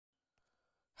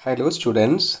Hello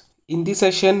students, in this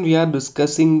session we are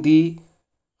discussing the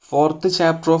fourth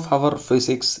chapter of our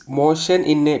physics, motion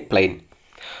in a plane.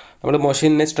 നമ്മൾ motion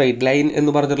in A straight line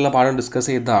എന്ന് പറഞ്ഞിട്ടുള്ള പാഠം discuss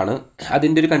ചെയ്തതാണ്.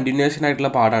 അതിൻ്റെ ഒരു continuation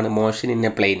ആയിട്ടുള്ള പാഠമാണ് മോഷൻ ഇൻ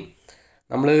എ പ്ലെയിൻ.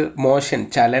 നമ്മൾ മോഷൻ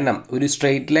ചലനം ഒരു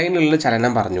സ്ട്രെയിറ്റ് ലൈനിലുള്ള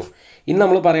ചലനം പറഞ്ഞു. ഇനി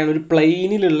നമ്മൾ പറയുകയാണ് ഒരു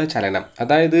പ്ലെയിനിലുള്ള ചലനം.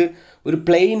 അതായത് ഒരു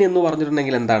പ്ലെയിൻ എന്ന്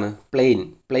പറഞ്ഞിട്ടുണ്ടെങ്കിൽ എന്താണ്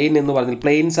പ്ലെയിൻ എന്ന് പറഞ്ഞാൽ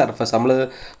പ്ലെയിൻ സർഫസ്. നമ്മൾ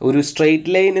ഒരു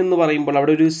സ്ട്രെയിറ്റ് ലൈൻ എന്ന് പറയുമ്പോൾ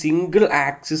അവിടെ ഒരു സിംഗിൾ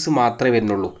ആക്സിസ് മാത്രമേ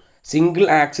വരുന്നുള്ളൂ. സിംഗിൾ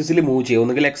ആക്സിസിൽ മൂവ് ചെയ്യുക,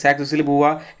 ഒന്നുകിൽ എക്സ് ആക്സിസിൽ പോവുക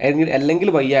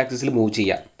അല്ലെങ്കിൽ വൈ ആക്സിസിൽ മൂവ്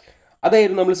ചെയ്യുക.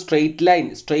 അതായിരുന്നു നമ്മൾ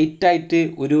സ്ട്രെയിറ്റ് ആയിട്ട്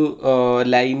ഒരു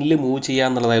ലൈനിൽ മൂവ് ചെയ്യുക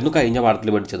എന്നുള്ളതായിരുന്നു കഴിഞ്ഞ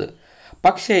പാഠത്തിൽ പഠിച്ചത്.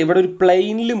 പക്ഷേ ഇവിടെ ഒരു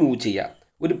പ്ലെയിനിൽ മൂവ് ചെയ്യുക.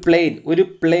 ഒരു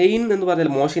പ്ലെയിൻ എന്ന് പറഞ്ഞാൽ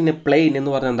മോഷൻ്റെ പ്ലെയിൻ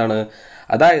എന്ന് പറഞ്ഞാൽ എന്താണ്?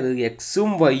 അതായത് എക്സും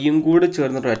വൈയും കൂടി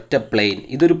ചേർന്നിട്ട് ഒറ്റ പ്ലെയിൻ.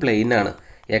 ഇതൊരു പ്ലെയിനാണ്,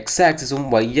 എക്സ് ആക്സിസും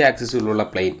വൈ ആക്സിസുള്ള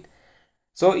പ്ലെയിൻ.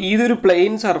 സോ ഇതൊരു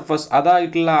പ്ലെയിൻ സർഫസ്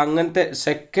അതായിട്ടുള്ള അങ്ങനത്തെ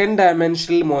സെക്കൻഡ്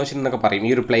ഡയമെൻഷണൽ മോഷൻ എന്നൊക്കെ പറയും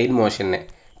ഈ ഒരു plain മോഷനെ.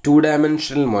 2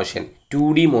 dimensional motion,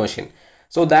 2D motion.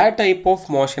 So that type of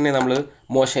മോഷനെ നമ്മൾ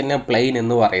മോഷനെ പ്ലെയിൻ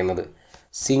എന്ന് പറയുന്നത്.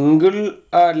 സിംഗിൾ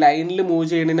ലൈനിൽ മൂവ്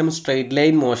ചെയ്യുന്നതിന് നമ്മൾ സ്ട്രെയിറ്റ്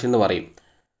ലൈൻ മോഷൻ എന്ന് പറയും.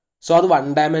 സോ അത്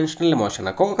 1 ഡയമെൻഷണൽ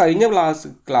മോഷനാണ്. അപ്പോൾ കഴിഞ്ഞ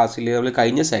ക്ലാസ്സിൽ നമ്മൾ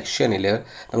കഴിഞ്ഞ സെക്ഷനിൽ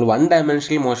നമ്മൾ 1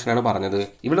 ഡയമെൻഷണൽ മോഷനാണ് പറഞ്ഞത്.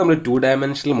 ഇവിടെ നമ്മൾ 2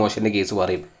 ഡയമെൻഷണൽ മോഷൻ്റെ കേസ്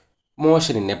പറയും.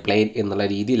 മോഷൻ ഇൻ എ പ്ലെയിൻ എന്നുള്ള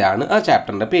രീതിയിലാണ് ആ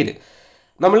ചാപ്റ്ററിൻ്റെ പേര്.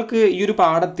 നമ്മൾക്ക് ഈ ഒരു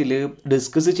പാഠത്തിൽ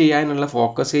ഡിസ്കസ് ചെയ്യാനുള്ള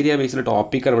ഫോക്കസ് ഏരിയ ബേസിൽ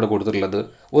ടോപ്പിക്കാണ് ഇവിടെ കൊടുത്തിട്ടുള്ളത്.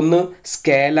 ഒന്ന്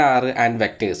സ്കേലാർ ആൻഡ്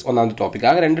വെക്ടേഴ്സ്, ഒന്നാമത്തെ ടോപ്പിക്.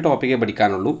 ആ 2 ടോപ്പിക്കേ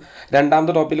പഠിക്കാനുള്ളൂ.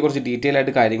 രണ്ടാമത്തെ ടോപ്പിക്കിൽ കുറച്ച് ഡീറ്റെയിൽ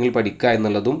ആയിട്ട് കാര്യങ്ങൾ പഠിക്കുക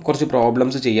എന്നുള്ളതും കുറച്ച്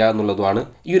പ്രോബ്ലംസ് ചെയ്യുക എന്നുള്ളതുമാണ്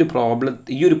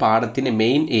ഈ ഒരു പാഠത്തിൻ്റെ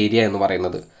മെയിൻ ഏരിയ എന്ന്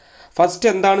പറയുന്നത്. ഫസ്റ്റ്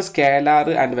എന്താണ് സ്കേലാർ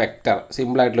ആൻഡ് വെക്ടർ,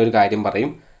 സിമ്പിളായിട്ടുള്ളൊരു കാര്യം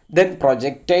പറയും. ദെൻ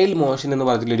പ്രൊജക്റ്റൈൽ മോഷൻ എന്ന്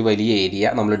പറഞ്ഞിട്ടുള്ളൊരു വലിയ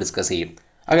ഏരിയ നമ്മൾ ഡിസ്കസ് ചെയ്യും.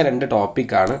 അങ്ങനെ 2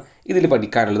 ടോപ്പിക്കാണ് ഇതിൽ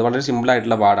പഠിക്കാനുള്ളത്. വളരെ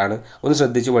സിമ്പിളായിട്ടുള്ള പാഠമാണ്. ഒന്ന്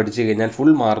ശ്രദ്ധിച്ച് പഠിച്ചു കഴിഞ്ഞാൽ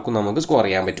ഫുൾ മാർക്കും നമുക്ക് സ്കോർ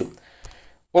ചെയ്യാൻ പറ്റും.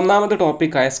 ഒന്നാമത്തെ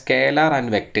ടോപ്പിക്കായ സ്കേലാർ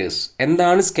ആൻഡ് വെക്ടേഴ്സ്.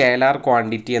 എന്താണ് സ്കേലാർ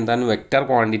ക്വാണ്ടിറ്റി, എന്താണ് വെക്ടർ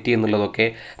ക്വാണ്ടിറ്റി എന്നുള്ളതൊക്കെ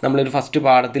നമ്മളൊരു ഫസ്റ്റ്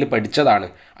പാഠത്തിൽ പഠിച്ചതാണ്.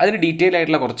 അതിന് ഡീറ്റെയിൽ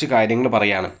ആയിട്ടുള്ള കുറച്ച് കാര്യങ്ങൾ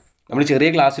പറയുകയാണ്. നമ്മൾ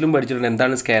ചെറിയ ക്ലാസ്സിലും പഠിച്ചിട്ടുണ്ട്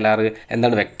എന്താണ് സ്കേലാർ,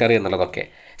 എന്താണ് വെക്ടർ എന്നുള്ളതൊക്കെ.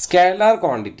 സ്കേലാർ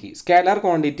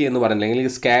ക്വാണ്ടിറ്റി എന്ന് പറഞ്ഞിട്ടുണ്ടെങ്കിൽ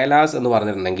സ്കേലാർസ് എന്ന്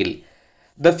പറഞ്ഞിട്ടുണ്ടെങ്കിൽ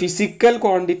the physical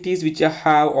quantities which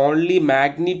have only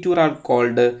magnitude are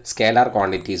called scalar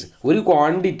quantities. ഒരു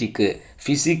ക്വാണ്ടിറ്റിക്ക്,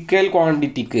 physical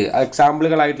ക്വാണ്ടിറ്റിക്ക്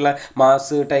എക്സാമ്പിളുകളായിട്ടുള്ള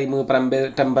mass, time,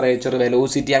 temperature,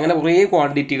 velocity, അങ്ങനെ കുറേ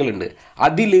ക്വാണ്ടിറ്റികളുണ്ട്.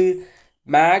 അതിൽ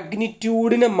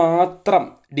മാഗ്നിറ്റ്യൂഡിനെ മാത്രം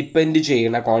ഡിപ്പെൻഡ്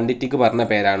ചെയ്യുന്ന ക്വാണ്ടിറ്റിക്ക് പറഞ്ഞ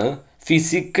പേരാണ്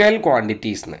ഫിസിക്കൽ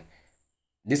ക്വാണ്ടിറ്റീസ് എന്ന്.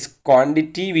 This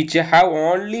quantity which have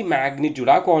only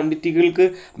magnitude, ആ ക്വാണ്ടിറ്റികൾക്ക്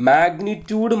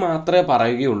മാഗ്നിറ്റ്യൂഡ് മാത്രമേ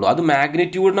പറയുകയുള്ളൂ. അത്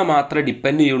മാഗ്നിറ്റ്യൂഡിനെ മാത്രമേ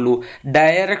ഡിപ്പെൻഡ് ചെയ്യുള്ളൂ,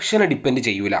 ഡയറക്ഷനെ ഡിപ്പെൻഡ്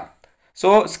ചെയ്യൂല. സോ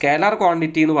സ്കേലാർ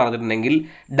ക്വാണ്ടിറ്റി എന്ന് പറഞ്ഞിട്ടുണ്ടെങ്കിൽ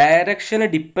ഡയറക്ഷനെ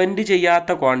ഡിപ്പെൻഡ്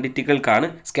ചെയ്യാത്ത ക്വാണ്ടിറ്റികൾക്കാണ്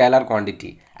സ്കേലാർ ക്വാണ്ടിറ്റി.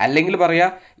 അല്ലെങ്കിൽ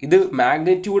പറയാം ഇത്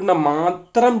മാഗ്നിറ്റ്യൂഡിനെ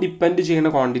മാത്രം ഡിപ്പെൻഡ്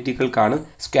ചെയ്യുന്ന ക്വാണ്ടിറ്റികൾക്കാണ്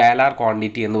സ്കേലാർ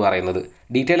ക്വാണ്ടിറ്റി എന്ന് പറയുന്നത്.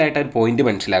 ഡീറ്റെയിൽ ആയിട്ട് ഒരു പോയിന്റ്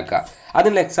മനസ്സിലാക്കുക.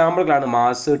 അതിനുള്ള എക്സാമ്പിളുകളാണ്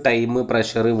mass, time,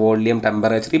 pressure, volume,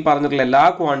 temperature. ഈ പറഞ്ഞിട്ടുള്ള എല്ലാ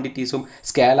ക്വാണ്ടിറ്റീസും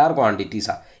സ്കേലാർ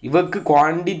ക്വാണ്ടിറ്റീസാണ്. ഇവർക്ക്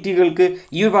ക്വാണ്ടിറ്റികൾക്ക്,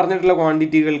 ഈ പറഞ്ഞിട്ടുള്ള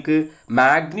ക്വാണ്ടിറ്റികൾക്ക്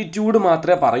മാഗ്നിറ്റ്യൂഡ്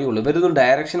മാത്രമേ പറയുള്ളൂ, ഇവരൊന്നും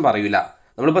ഡയറക്ഷൻ പറയില്ല.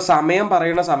 നമ്മളിപ്പോൾ സമയം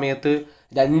പറയുന്ന സമയത്ത്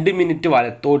 2 മിനിറ്റ്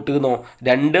വലത്തോട്ട് എന്നോ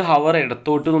 2 ഹവർ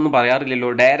ഇടത്തോട്ട് എന്നൊന്നും പറയാറില്ലല്ലോ,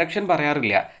 ഡയറക്ഷൻ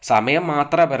പറയാറില്ല. സമയം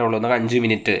മാത്രമേ പറയുള്ളൂ. എന്നാൽ 5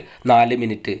 മിനിറ്റ്, 4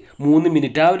 മിനിറ്റ്, 3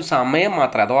 മിനിറ്റ്, ആ ഒരു സമയം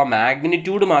മാത്രമേ, അഥവാ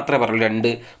മാഗ്നിറ്റ്യൂഡ് മാത്രമേ പറയുള്ളൂ.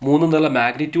 2, 3 എന്നുള്ള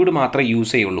മാഗ്നിറ്റ്യൂഡ് മാത്രമേ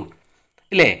യൂസ് ചെയ്യുള്ളൂ,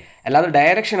 ഇല്ലേ? അല്ലാതെ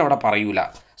ഡയറക്ഷൻ അവിടെ പറയൂല.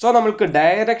 സോ നമ്മൾക്ക്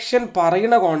ഡയറക്ഷൻ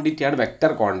പറയുന്ന ക്വാണ്ടിറ്റിയാണ്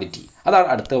വെക്ടർ ക്വാണ്ടിറ്റി. അതാണ്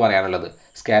അടുത്ത് പറയാനുള്ളത്.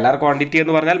 സ്കേലാർ ക്വാണ്ടിറ്റി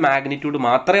എന്ന് പറഞ്ഞാൽ മാഗ്നിറ്റ്യൂഡ്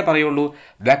മാത്രമേ പറയുള്ളൂ.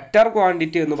 വെക്ടർ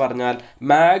ക്വാണ്ടിറ്റി എന്ന് പറഞ്ഞാൽ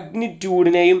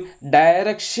മാഗ്നിറ്റ്യൂഡിനെയും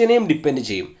ഡയറക്ഷനെയും ഡിപ്പെൻഡ്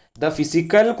ചെയ്യും. ദ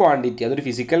ഫിസിക്കൽ ക്വാണ്ടിറ്റി, അതൊരു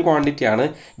physical ക്വാണ്ടിറ്റിയാണ്.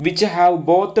 Which have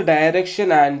both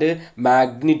direction and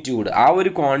magnitude. ആ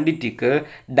ഒരു ക്വാണ്ടിറ്റിക്ക്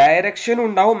ഡയറക്ഷനും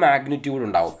ഉണ്ടാവും, മാഗ്നിറ്റ്യൂഡ്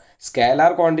ഉണ്ടാവും.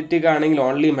 സ്കേലാർ ക്വാണ്ടിറ്റിക്ക് ആണെങ്കിൽ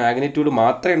ഓൺലി മാഗ്നിറ്റ്യൂഡ്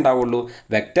മാത്രമേ ഉണ്ടാവുള്ളൂ.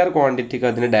 വെക്ടർ ക്വാണ്ടിറ്റിക്ക്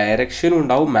അതിന് ഡയറക്ഷനും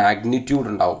ഉണ്ടാവും, മാഗ്നിറ്റ്യൂഡ്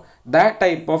ഉണ്ടാവും. That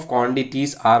type of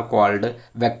quantities are called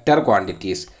vector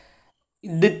quantities.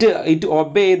 It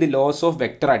obey the loss of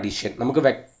vector addition. നമുക്ക്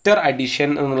വെക്ടർ അഡീഷൻ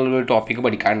എന്നുള്ളൊരു ടോപ്പിക്ക്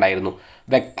പഠിക്കാനുണ്ടായിരുന്നു.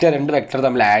 2 വെക്ടർ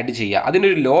തമ്മിൽ ആഡ് ചെയ്യുക,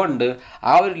 അതിനൊരു ലോ ഉണ്ട്.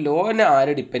 ആ ഒരു ലോനെ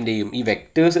ആര് ഡിപ്പെൻഡ് ചെയ്യും? ഈ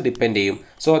വെക്ടേഴ്സ് ഡിപ്പെൻഡ് ചെയ്യും.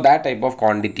 So that type of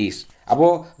quantities.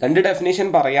 അപ്പോൾ 2 ഡെഫിനേഷൻ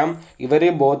പറയാം. ഇവർ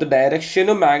ബോത്ത്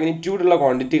ഡയറക്ഷനും മാഗ്നിറ്റ്യൂഡുള്ള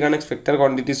ക്വാണ്ടിറ്റിക്കാണ് വെക്ടർ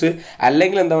ക്വാണ്ടിറ്റീസ്.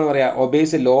 അല്ലെങ്കിൽ എന്താണ് പറയുക?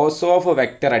 Obeys loss of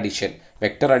vector addition.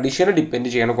 Vector അഡീഷനെ depend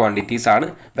ചെയ്യുന്ന ക്വാണ്ടിറ്റീസ് ആണ്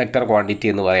വെക്ടർ ക്വാണ്ടിറ്റി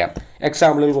എന്ന് പറയാം.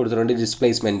 എക്സാമ്പിളുകൾ കൊടുത്തിട്ടുണ്ട്.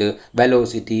 Displacement,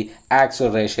 velocity,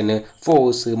 ആക്സലറേഷന്,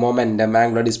 force, momentum,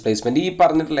 angular displacement. ഈ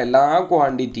പറഞ്ഞിട്ടുള്ള എല്ലാ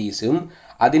ക്വാണ്ടിറ്റീസും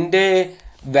അതിൻ്റെ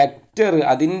വെക്ടർ,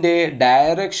 അതിൻ്റെ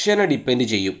ഡയറക്ഷനെ ഡിപ്പെൻഡ്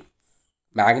ചെയ്യും.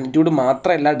 മാഗ്നിറ്റ്യൂഡ്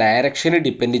മാത്രമല്ല, ഡയറക്ഷന്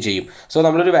ഡിപ്പെൻഡ് ചെയ്യും. സോ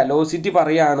നമ്മളൊരു വെലോസിറ്റി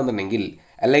പറയുകയാണെന്നുണ്ടെങ്കിൽ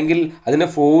അല്ലെങ്കിൽ അതിൻ്റെ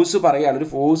ഫോഴ്സ് പറയുകയാണ്, ഒരു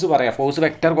ഫോഴ്സ് പറയാം, force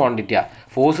vector ക്വാണ്ടിറ്റിയാണ്,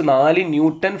 force 4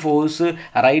 newton force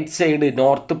right side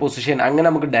north position, അങ്ങനെ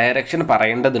നമുക്ക് ഡയറക്ഷൻ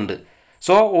പറയേണ്ടതുണ്ട്.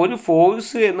 സോ ഒരു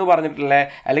ഫോഴ്സ് എന്ന് പറഞ്ഞിട്ടുള്ള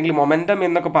അല്ലെങ്കിൽ മൊമെൻറ്റം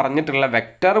എന്നൊക്കെ പറഞ്ഞിട്ടുള്ള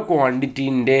വെക്റ്റർ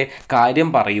ക്വാണ്ടിറ്റീൻ്റെ കാര്യം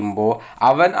പറയുമ്പോൾ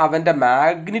അവൻ്റെ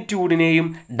മാഗ്നിറ്റ്യൂഡിനെയും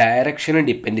ഡയറക്ഷനും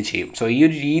ഡിപ്പെൻഡ് ചെയ്യും. സോ ഈ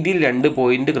ഒരു രീതിയിൽ 2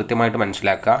 പോയിന്റ് കൃത്യമായിട്ട്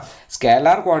മനസ്സിലാക്കുക.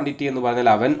 സ്കേലാർ ക്വാണ്ടിറ്റി എന്ന്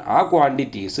പറഞ്ഞാൽ ആ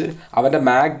ക്വാണ്ടിറ്റീസ് അവൻ്റെ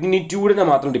മാഗ്നിറ്റ്യൂഡിനെ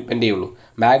മാത്രം ഡിപ്പെൻഡ് ചെയ്യുള്ളൂ.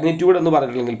 മാഗ്നിറ്റ്യൂഡ് എന്ന്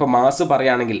പറഞ്ഞിട്ടുണ്ടെങ്കിൽ ഇപ്പോൾ മാസ്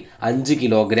പറയുകയാണെങ്കിൽ 5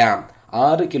 കിലോഗ്രാം,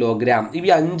 6 കിലോഗ്രാം, ഈ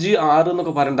 5, 6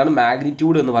 എന്നൊക്കെ പറഞ്ഞിട്ടാണ്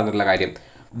മാഗ്നിറ്റ്യൂഡ് എന്ന് പറഞ്ഞിട്ടുള്ള കാര്യം.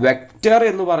 വെക്റ്റർ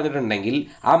എന്ന് പറഞ്ഞിട്ടുണ്ടെങ്കിൽ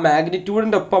ആ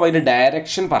മാഗ്നിറ്റ്യൂഡിൻ്റെ ഒപ്പം അതിൻ്റെ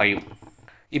ഡയറക്ഷൻ പറയും.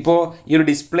 ഇപ്പോൾ ഈ ഒരു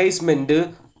ഡിസ്പ്ലേസ്മെൻറ്റ്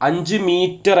 5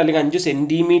 മീറ്റർ അല്ലെങ്കിൽ 5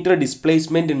 സെൻറ്റിമീറ്റർ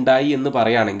ഡിസ്പ്ലേസ്മെൻറ്റ് ഉണ്ടായി എന്ന്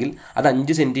പറയുകയാണെങ്കിൽ അത്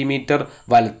 5 സെൻറ്റിമീറ്റർ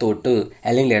വലത്തോട്ട്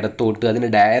അല്ലെങ്കിൽ ഇടത്തോട്ട്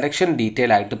അതിൻ്റെ ഡയറക്ഷൻ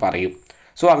ഡീറ്റെയിൽ ആയിട്ട് പറയും.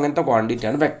 സോ അങ്ങനത്തെ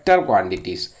ക്വാണ്ടിറ്റിയാണ് വെക്റ്റർ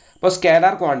ക്വാണ്ടിറ്റീസ്. ഇപ്പോൾ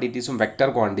സ്കേലാർ ക്വാണ്ടിറ്റീസും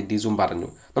വെക്റ്റർ ക്വാണ്ടിറ്റീസും പറഞ്ഞു.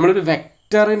 നമ്മളൊരു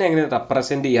വെക്റ്ററിനെ എങ്ങനെ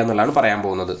റെപ്രസെൻറ്റ് ചെയ്യുക എന്നുള്ളതാണ് പറയാൻ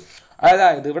പോകുന്നത്.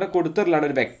 അതായത് ഇവിടെ കൊടുത്തിട്ടുള്ളതാണ്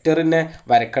ഒരു വെക്റ്ററിനെ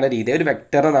വരക്കണ രീതി. ഒരു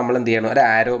വെക്റ്ററിനെ നമ്മൾ എന്ത് ചെയ്യണം, ഒരു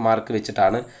ആരോ മാർക്ക്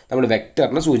വെച്ചിട്ടാണ് നമ്മൾ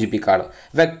വെക്റ്ററിനെ സൂചിപ്പിക്കുകയാണ്.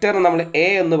 വെക്റ്ററിന് നമ്മൾ എ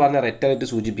എന്ന് പറഞ്ഞ റെക്റ്റായിട്ട്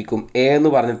സൂചിപ്പിക്കും. എ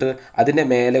എന്ന് പറഞ്ഞിട്ട് അതിൻ്റെ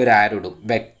മേലെ ഒരു ആരോ ഇടും,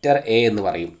 വെക്റ്റർ എ എന്ന്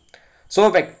പറയും. സോ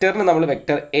വെക്റ്ററിന് നമ്മൾ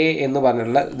വെക്റ്റർ എ എന്ന്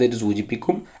പറഞ്ഞിട്ടുള്ള ഇതായിട്ട്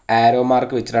സൂചിപ്പിക്കും. ആരോ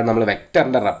മാർക്ക് വെച്ചിട്ടാണ് നമ്മൾ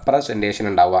വെക്റ്ററിൻ്റെ റെപ്രസെൻറ്റേഷൻ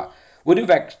ഉണ്ടാവുക. ഒരു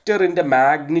വെക്റ്ററിൻ്റെ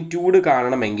മാഗ്നിറ്റ്യൂഡ്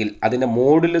കാണണമെങ്കിൽ അതിൻ്റെ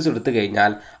മോഡുലസ് എടുത്തു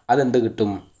കഴിഞ്ഞാൽ അതെന്ത്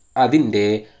കിട്ടും, അതിൻ്റെ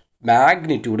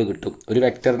മാഗ്നിറ്റ്യൂഡ് കിട്ടും. ഒരു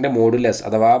വെക്റ്ററിൻ്റെ മോഡുലസ്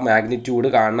അഥവാ മാഗ്നിറ്റ്യൂഡ്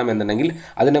കാണണമെന്നുണ്ടെങ്കിൽ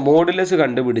അതിൻ്റെ മോഡുലസ്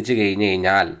കണ്ടുപിടിച്ച്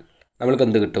കഴിഞ്ഞാൽ നമ്മൾക്ക്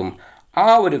എന്ത് കിട്ടും, ആ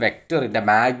ഒരു വെക്റ്ററിൻ്റെ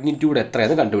മാഗ്നിറ്റ്യൂഡ്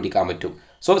എത്രയെന്ന് കണ്ടുപിടിക്കാൻ പറ്റും.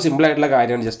 സോ സിമ്പിളായിട്ടുള്ള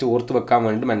കാര്യമാണ്, ജസ്റ്റ് ഓർത്ത് വെക്കാൻ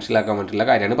വേണ്ടി മനസ്സിലാക്കാൻ വേണ്ടിയിട്ടുള്ള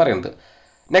കാര്യമാണ് പറയുന്നത്.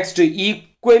 Next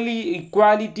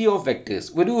equality of vectors.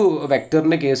 ഒരു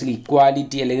വെക്റ്ററിൻ്റെ കേസിൽ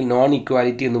ഇക്വാലിറ്റി അല്ലെങ്കിൽ നോൺ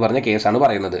ഇക്വാലിറ്റി എന്ന് പറഞ്ഞ കേസാണ്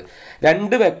പറയുന്നത്.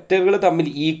 2 വെക്റ്ററുകൾ തമ്മിൽ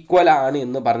ഈക്വൽ ആണ്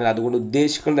എന്ന് പറഞ്ഞാൽ അതുകൊണ്ട്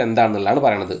ഉദ്ദേശിക്കുന്നത് എന്താണെന്നുള്ളതാണ്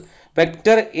പറയുന്നത്.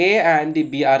 Vector A and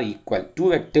B R equal, 2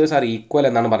 vectors R equal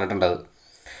എന്നാണ് പറഞ്ഞിട്ടുള്ളത്.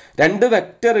 2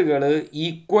 വെക്റ്ററുകൾ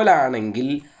ഈക്വൽ ആണെങ്കിൽ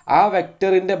ആ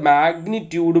വെക്റ്ററിൻ്റെ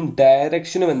മാഗ്നിറ്റ്യൂഡും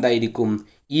ഡയറക്ഷനും എന്തായിരിക്കും,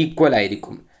 ഈക്വൽ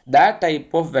ആയിരിക്കും. That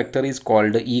type of vector is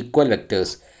called equal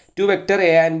vectors. 2 vector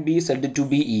A and B Z to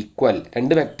B equal.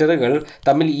 2 വെക്റ്ററുകൾ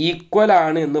തമ്മിൽ ഈക്വൽ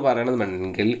ആണ് എന്ന്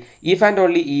പറയണമെന്നുണ്ടെങ്കിൽ if and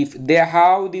only if they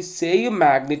have the same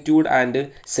magnitude and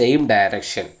same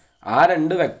direction. ആ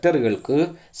 2 വെക്റ്ററുകൾക്ക്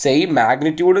same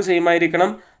magnitude same ആയിരിക്കണം,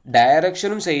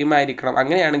 ഡയറക്ഷനും same ആയിരിക്കണം.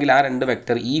 അങ്ങനെയാണെങ്കിൽ ആ 2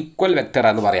 vector equal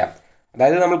വെക്റ്ററാന്ന് പറയാം.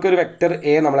 അതായത് നമുക്കൊരു വെക്റ്റർ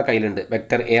എ നമ്മളെ കയ്യിലുണ്ട്,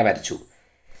 വെക്റ്റർ എ വരച്ചു.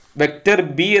 വെക്റ്റർ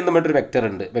ബി എന്ന് പറഞ്ഞിട്ടൊരു വെക്റ്റർ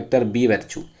ഉണ്ട്, വെക്റ്റർ ബി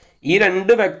വരച്ചു. ഈ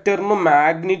 2 വെക്റ്ററിനും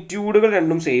മാഗ്നിറ്റ്യൂഡുകൾ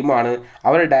രണ്ടും സെയിം ആണ്,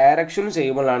 അവരുടെ ഡയറക്ഷനും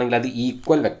സെയിം ആണെങ്കിൽ അത്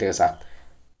ഈക്വൽ വെക്റ്റേഴ്സാണ്.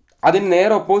 അതിന്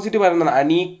നേരെ ഓപ്പോസിറ്റ് പറയുന്നതാണ്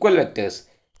unequal vectors.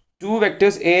 2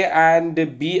 vectors A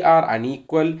and B R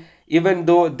unequal even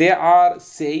though they are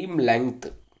same length.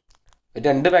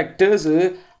 2 vectors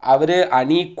our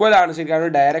unequal ആണ്,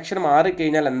 ശരിക്കും ഡയറക്ഷൻ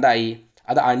മാറിക്കഴിഞ്ഞാൽ എന്തായി,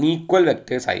 അത് അൺഈക്വൽ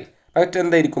വെക്റ്റേഴ്സ് ആയി. പക്ഷേ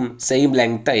എന്തായിരിക്കും, സെയിം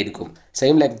ലെങ്ത് ആയിരിക്കും.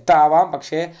 സെയിം ലെങ്ത് ആവാം,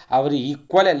 പക്ഷേ അവർ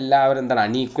ഈക്വൽ അല്ല, അവരെന്താണ്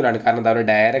അൺഈക്വൽ ആണ്, കാരണം എന്താ അവരുടെ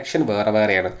ഡയറക്ഷൻ വേറെ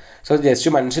വേറെയാണ്. സോ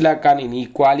ജസ്റ്റ് മനസ്സിലാക്കാൻ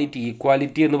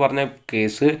ഈക്വാലിറ്റി എന്ന് പറഞ്ഞ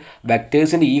കേസ്,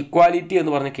 വെക്റ്റേഴ്സിൻ്റെ ഈക്വാലിറ്റി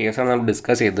എന്ന് പറഞ്ഞ കേസാണ് നമ്മൾ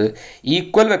ഡിസ്കസ് ചെയ്തത്.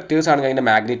 ഈക്വൽ വെക്റ്റേഴ്സ് ആണെങ്കിൽ അതിൻ്റെ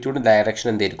മാഗ്നിറ്റ്യൂഡ് ഡയറക്ഷൻ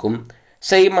എന്തായിരിക്കും,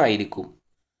 സെയിം ആയിരിക്കും.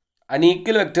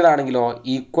 അൺഈക്വൽ വെക്റ്റർ ആണെങ്കിലോ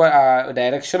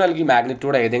ഡയറക്ഷൻ അല്ലെങ്കിൽ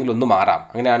മാഗ്നിറ്റ്യൂഡ് ഏതെങ്കിലും ഒന്ന് മാറാം.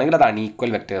 അങ്ങനെയാണെങ്കിൽ അത്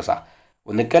അൺഈക്വൽ വെക്റ്റേഴ്സാണ്.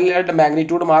 ഒന്നിക്കൽ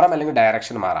മാഗ്നിറ്റ്യൂഡ് മാറാം അല്ലെങ്കിൽ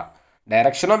ഡയറക്ഷൻ മാറാം.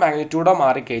 ഡയറക്ഷനോ മാഗ്നിറ്റ്യൂഡോ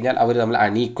മാറിക്കഴിഞ്ഞാൽ അവർ നമ്മൾ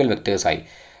അൺഈക്വൽ വെക്റ്റേഴ്സായി.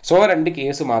 സോ 2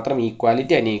 കേസ് മാത്രം,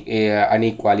 ഈക്വാലിറ്റി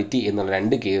അൺഈക്വാലിറ്റി എന്നുള്ള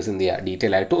 2 കേസ് എന്ത് ചെയ്യുക,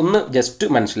 ഡീറ്റെയിൽ ആയിട്ട് ഒന്ന് ജസ്റ്റ്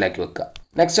മനസ്സിലാക്കി വെക്കുക.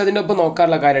 നെക്സ്റ്റ് അതിൻ്റെ ഒപ്പം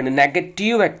നോക്കാനുള്ള കാര്യമാണ്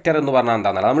നെഗറ്റീവ് വെക്റ്റർ എന്ന് പറഞ്ഞാൽ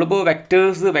എന്താണെന്നാണ്. നമ്മളിപ്പോൾ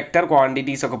വെക്റ്റർ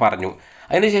ക്വാണ്ടിറ്റീസ് ഒക്കെ പറഞ്ഞു,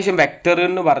 അതിനുശേഷം വെക്റ്റർ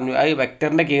എന്ന് പറഞ്ഞു. ആ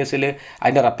വെക്റ്ററിൻ്റെ കേസിൽ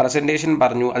അതിൻ്റെ റെപ്രസെൻറ്റേഷൻ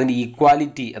പറഞ്ഞു, അതിൻ്റെ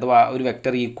ഈക്വാലിറ്റി അഥവാ ഒരു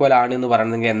വെക്റ്റർ ഈക്വൽ ആണ് എന്ന്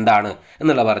പറയണമെങ്കിൽ എന്താണ്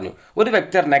എന്നുള്ളത് പറഞ്ഞു. ഒരു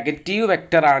വെക്റ്റർ നെഗറ്റീവ്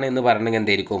വെക്റ്റർ ആണ് എന്ന് പറയണമെങ്കിൽ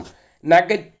എന്തായിരിക്കും,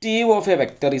 negative of A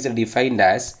vector is defined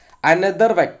as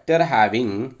another vector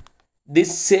having the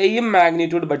same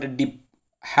magnitude but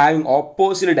having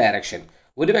opposite direction.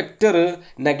 ഒരു വെക്റ്റർ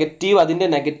അതിൻ്റെ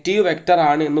നെഗറ്റീവ് വെക്റ്റർ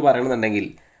ആണ് എന്ന് പറയണമെന്നുണ്ടെങ്കിൽ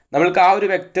നമ്മൾക്ക് ആ ഒരു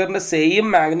വെക്റ്ററിൻ്റെ സെയിം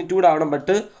മാഗ്നിറ്റ്യൂഡ് ആവണം,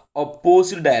 ബട്ട്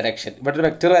ഓപ്പോസിറ്റ് ഡയറക്ഷൻ. ഇവിടെ ഒരു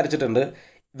വെക്റ്റർ വരച്ചിട്ടുണ്ട്,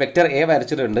 വെക്റ്റർ എ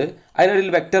വരച്ചിട്ടുണ്ട്,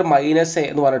 അതിനിടയിൽ വെക്റ്റർ -a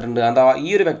എന്ന് പറഞ്ഞിട്ടുണ്ട്. എന്താ ഈ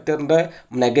ഒരു വെക്റ്ററിൻ്റെ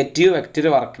നെഗറ്റീവ് വെക്റ്റർ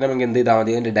വരക്കണമെങ്കിൽ എന്ത് ചെയ്താൽ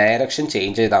മതി, അതിൻ്റെ ഡയറക്ഷൻ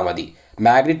ചേഞ്ച് ചെയ്താൽ മതി.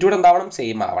 മാഗ്നിറ്റ്യൂഡ് എന്താവണം,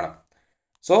 സെയിം ആവണം.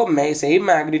 സോ സെയിം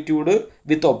മാഗ്നിറ്റ്യൂഡ്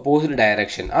വിത്ത് ഓപ്പോസിറ്റ്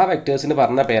ഡയറക്ഷൻ, ആ വെക്റ്റേഴ്സിന്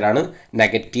പറഞ്ഞ പേരാണ്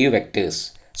negative vectors.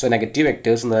 So negative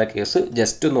vectors എന്ന കേസ്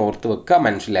ജസ്റ്റ് ഒന്ന് ഓർത്ത് വെക്കുക,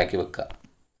 മനസ്സിലാക്കി വെക്കുക.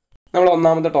 നമ്മൾ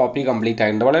ഒന്നാമത്തെ ടോപ്പിക് കംപ്ലീറ്റ്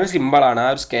ആയിട്ടുണ്ട്. വളരെ സിമ്പിളാണ്. ആ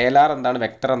ഒരു സ്കേലാർ എന്താണ്,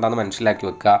 വെക്ടർ എന്താണെന്ന് മനസ്സിലാക്കി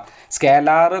വെക്കുക.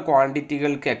 സ്കേലാർ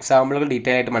ക്വാണ്ടിറ്റികൾക്ക് എക്സാമ്പിളുകൾ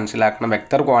ഡീറ്റെയിൽ ആയിട്ട് മനസ്സിലാക്കണം.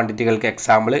 വെക്ടർ ക്വാണ്ടിറ്റികൾക്ക്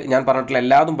എക്സാമ്പിൾ ഞാൻ പറഞ്ഞിട്ടുള്ള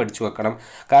എല്ലാതും പഠിച്ചു വെക്കണം.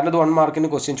 കാരണം ഇത് 1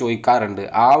 മാർക്കിന് ക്വസ്റ്റ്യൻ ചോദിക്കാറുണ്ട്.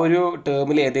 ആ ഒരു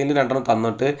ടേമിൽ ഏതെങ്കിലും രണ്ടെണ്ണം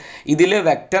തന്നിട്ട് ഇതിൽ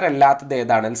വെക്ടർ അല്ലാത്തത്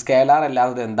ഏതാണ്, സ്കേലാർ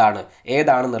അല്ലാത്തത് എന്താണ്,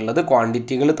 ഏതാണെന്നുള്ളത്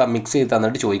ക്വാണ്ടിറ്റികൾ മിക്സ് ചെയ്ത്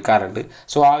തന്നിട്ട് ചോദിക്കാറുണ്ട്.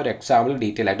 സോ ആ ഒരു എക്സാമ്പിൾ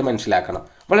ഡീറ്റെയിൽ ആയിട്ട് മനസ്സിലാക്കണം.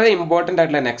 വളരെ ഇമ്പോർട്ടൻ്റ്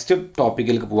ആയിട്ടുള്ള നെക്സ്റ്റ്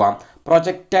ടോപ്പിക്കിലേക്ക് പോവാം.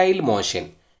 Projectile motion.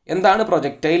 എന്താണ്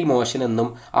പ്രൊജക്റ്റൈൽ മോഷൻ എന്നും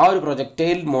ആ ഒരു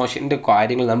പ്രൊജക്റ്റൈൽ മോഷൻ്റെ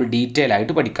കാര്യങ്ങൾ നമ്മൾ ഡീറ്റെയിൽ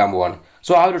ആയിട്ട് പഠിക്കാൻ പോവാണ്.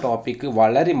 സോ ആ ഒരു ടോപ്പിക്ക്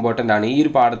വളരെ ഇമ്പോർട്ടൻ്റ് ആണ്. ഈ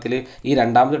ഒരു പാഠത്തിൽ ഈ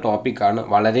രണ്ടാമത്തെ ടോപ്പിക്കാണ്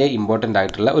വളരെ ഇമ്പോർട്ടൻ്റ്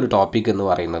ആയിട്ടുള്ള ഒരു ടോപ്പിക് എന്ന്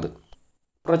പറയുന്നത്.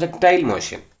 Projectile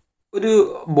motion. ഒരു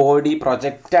ബോഡി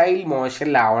പ്രൊജക്റ്റൈൽ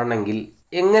മോഷനിലാവണമെങ്കിൽ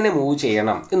എങ്ങനെ മൂവ്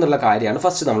ചെയ്യണം എന്നുള്ള കാര്യമാണ്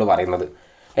ഫസ്റ്റ് നമ്മൾ പറയുന്നത്.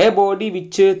 A body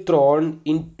which thrown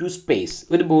in to space.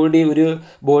 ഒരു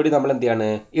ബോഡി നമ്മൾ എന്ത് ചെയ്യാണ്,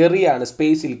 എറിയാണ്,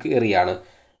 സ്പേസിലേക്ക് എറിയാണ്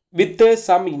with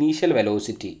some initial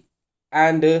velocity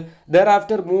and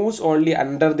thereafter moves only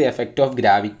under the effect of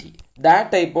gravity. That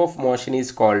type of motion is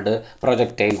called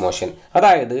projectile motion.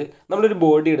 അതായത് നമ്മളൊരു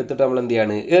ബോഡി എടുത്തിട്ട് നമ്മൾ എന്ത്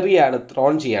ചെയ്യാണ്, എറിയാണ്,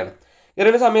 ത്രോൺ ചെയ്യാണ്.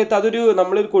 എറിയുന്ന സമയത്ത് അതൊരു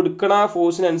നമ്മളൊരു കൊടുക്കണ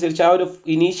ഫോഴ്സിനനുസരിച്ച് ആ ഒരു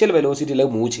ഇനീഷ്യൽ വെലോസിറ്റിയിൽ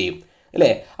മൂവ് ചെയ്യും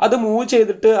അല്ലേ. അത് മൂവ്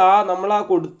ചെയ്തിട്ട് നമ്മൾ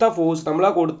കൊടുത്ത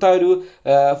ഒരു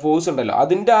ഫോഴ്സ് ഉണ്ടല്ലോ,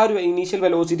 അതിൻ്റെ ആ ഒരു ഇനീഷ്യൽ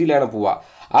വെലോസിറ്റിയിലാണ് പോവുക.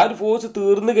 ആ ഒരു ഫോഴ്സ്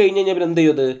തീർന്നു കഴിഞ്ഞ് കഴിഞ്ഞാൽ എന്ത്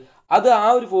ചെയ്യും, അത് ആ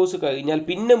ഒരു ഫോഴ്സ് കഴിഞ്ഞാൽ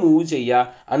പിന്നെ മൂവ് ചെയ്യുക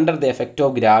അണ്ടർ ദ എഫക്റ്റ്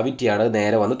ഓഫ് ഗ്രാവിറ്റിയാണ്,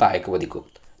 നേരെ വന്ന് താഴേക്ക് പതിക്കും.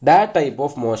 That type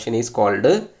of motion is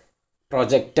called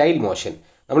projectile motion.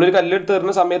 നമ്മളൊരു കല്ലെടുത്ത്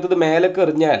എറിയുന്ന സമയത്ത് ഇത് മേലേക്ക്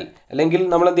എറിഞ്ഞാൽ, അല്ലെങ്കിൽ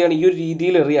നമ്മൾ എന്ത് ചെയ്യണം, ഈ ഒരു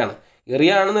രീതിയിൽ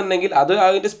എറിയാണെന്നുണ്ടെങ്കിൽ അത്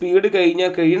അതിൻ്റെ സ്പീഡ്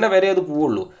കഴിയുന്ന വരെ അത്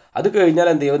പോവുള്ളൂ. അത് കഴിഞ്ഞാൽ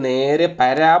എന്ത് ചെയ്യും, നേരെ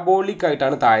പാരാബോളിക്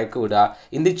ആയിട്ടാണ് താഴേക്ക് വിടുക,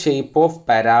 in the shape of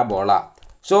parabola.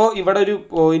 So ഇവിടെ ഒരു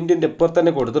പോയിന്റിൻ്റെ ഇപ്പുറത്ത്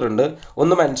തന്നെ കൊടുത്തിട്ടുണ്ട്,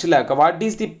 ഒന്ന് മനസ്സിലാക്കുക. What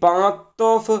is the path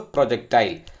of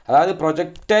projectile. അതായത്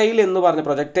പ്രൊജക്റ്റൈൽ എന്ന് പറഞ്ഞ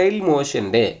പ്രൊജക്റ്റൈൽ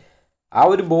മോഷൻ്റെ ആ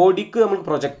ഒരു ബോഡിക്ക് നമ്മൾ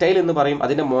പ്രൊജക്റ്റൈൽ എന്ന് പറയും,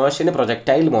 അതിൻ്റെ മോഷന്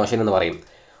പ്രൊജക്റ്റൈൽ മോഷൻ എന്ന് പറയും.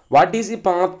 What is the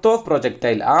path of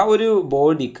projectile. ആ ഒരു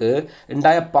ബോഡിക്ക്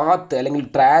ഉണ്ടായ പാത്ത് അല്ലെങ്കിൽ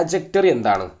ട്രാജക്ടറി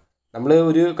എന്താണ്. നമ്മൾ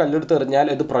ഒരു കല്ലെടുത്ത് എറിഞ്ഞാൽ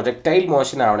ഇത് പ്രൊജക്റ്റൈൽ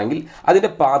മോഷൻ ആവണമെങ്കിൽ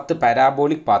അതിൻ്റെ പാത്ത്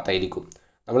പാരാബോളിക് പാത്തായിരിക്കും.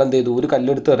 നമ്മൾ എന്ത് ചെയ്തു, ഒരു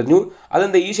കല്ലെടുത്ത് എറിഞ്ഞു,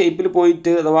 അതെന്താ ഈ ഷേപ്പിൽ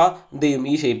പോയിട്ട് അഥവാ എന്ത് ചെയ്യും,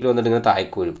 ഈ ഷേപ്പിൽ വന്നിട്ട് ഇങ്ങനെ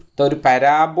താഴേക്ക് വരും. ഒരു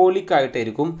പാരാബോളിക്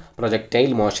ആയിട്ടായിരിക്കും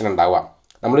പ്രൊജക്റ്റൈൽ മോഷൻ ഉണ്ടാവുക.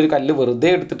 നമ്മളൊരു കല്ല് വെറുതെ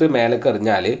എടുത്തിട്ട് മേലേക്ക്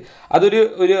എറിഞ്ഞാൽ അതൊരു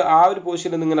ആ ഒരു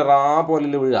പൊസിഷനിൽ നിന്ന് ഇങ്ങനെ പോലെ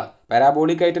വീഴുക,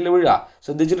 പാരാബോളിക് ആയിട്ടല്ലേ വീഴുക.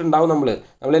 ശ്രദ്ധിച്ചിട്ടുണ്ടാവും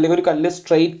നമ്മളല്ലെങ്കിൽ ഒരു കല്ല്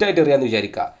സ്ട്രെയിറ്റ് ആയിട്ട് എറിയാമെന്ന്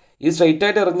വിചാരിക്കുക. ഈ സ്ട്രെയിറ്റ്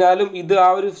ആയിട്ട് എറിഞ്ഞാലും ഇത് ആ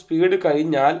ഒരു സ്പീഡ്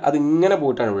കഴിഞ്ഞാൽ അത് ഇങ്ങനെ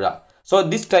പോയിട്ടാണ് വീഴുക. സോ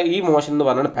ഈ മോഷൻ എന്ന്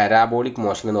പറഞ്ഞാൽ പാരാബോളിക്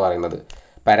മോഷൻ എന്ന് പറയുന്നത്.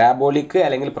 പാരാബോളിക്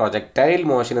അല്ലെങ്കിൽ പ്രൊജക്റ്റൈൽ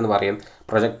മോഷൻ എന്ന് പറയും.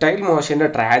 പ്രൊജക്റ്റൈൽ മോഷൻ്റെ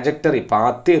ട്രാജക്ടറി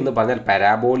പാത്ത് എന്ന് പറഞ്ഞാൽ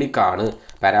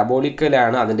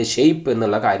പാരാബോളിക്കലാണ് അതിൻ്റെ ഷേപ്പ്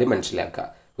എന്നുള്ള കാര്യം മനസ്സിലാക്കുക.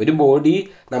 ഒരു ബോഡി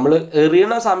നമ്മൾ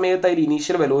എറിയണ സമയത്ത് അതിൽ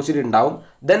ഇനീഷ്യൽ വെലോസിറ്റി ഉണ്ടാവും.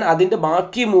 ദെൻ അതിൻ്റെ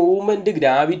ബാക്കി movement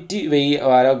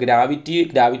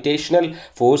gravitational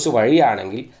force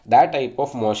വഴിയാണെങ്കിൽ that type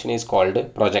of motion is called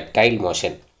projectile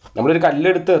motion. നമ്മളൊരു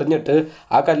കല്ലെടുത്ത് എറിഞ്ഞിട്ട്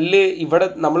ആ കല്ല് ഇവിടെ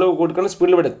നമ്മൾ കൊടുക്കുന്ന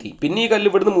സ്പീഡിൽ ഇവിടെ എത്തി, പിന്നെ ഈ കല്ല്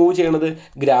ഇവിടുന്ന് മൂവ് ചെയ്യണത്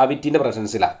ഗ്രാവിറ്റീൻ്റെ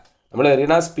പ്രസൻസിലാണ്. നമ്മൾ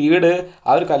എറിയണ സ്പീഡ്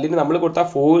ആ ഒരു കല്ലിന് നമ്മൾ കൊടുത്ത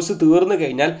ഫോഴ്സ് തീർന്നു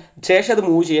കഴിഞ്ഞാൽ ശേഷം അത്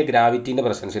മൂവ് ചെയ്യുക ഗ്രാവിറ്റീൻ്റെ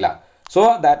പ്രസൻസിലാണ്. So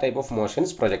that type of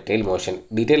motions projectile motion.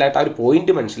 Detail ആയിട്ട് ആ ഒരു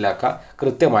പോയിന്റ് മനസ്സിലാക്കുക,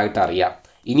 കൃത്യമായിട്ട് അറിയാം.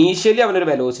 ഇനീഷ്യലി അവനൊരു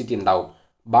വെലോസിറ്റി ഉണ്ടാവും,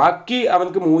 ബാക്കി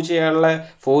അവനക്ക് മൂവ് ചെയ്യാനുള്ള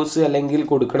ഫോഴ്സ് അല്ലെങ്കിൽ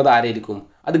കൊടുക്കുന്നത് ആരായിരിക്കും,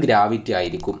 അത് ഗ്രാവിറ്റി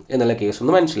ആയിരിക്കും എന്നുള്ള കേസ്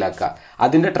ഒന്ന് മനസ്സിലാക്കുക.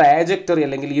 അതിൻ്റെ ട്രാജക്ടറി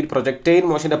അല്ലെങ്കിൽ ഈ ഒരു പ്രൊജക്റ്റൈൽ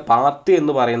മോഷൻ്റെ പാത്ത്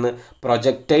എന്ന് പറയുന്നത്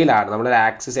പ്രൊജക്റ്റൈലാണ്. നമ്മളൊരു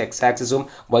ആക്സിസ് എക്സ് ആക്സിസും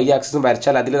വൈ ആക്സിസും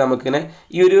വരച്ചാൽ അതിൽ നമുക്കിങ്ങനെ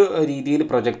ഈ ഒരു രീതിയിൽ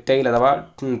പ്രൊജക്റ്റൈൽ അഥവാ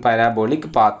പാരാബോളിക്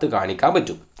പാത്ത് കാണിക്കാൻ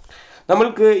പറ്റും.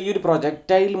 നമ്മൾക്ക് ഈ ഒരു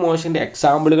പ്രൊജക്റ്റൈൽ മോഷൻ്റെ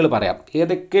എക്സാമ്പിളുകൾ പറയാം.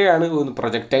 ഏതൊക്കെയാണ്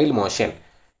പ്രൊജക്റ്റൈൽ മോഷൻ,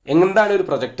 എന്താണ് ഒരു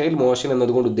പ്രൊജക്റ്റൈൽ മോഷൻ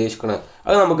എന്നതുകൊണ്ട് ഉദ്ദേശിക്കുന്നത്,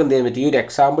 അത് നമുക്ക് എന്ത് ചെയ്യാൻ പറ്റും, ഈ ഒരു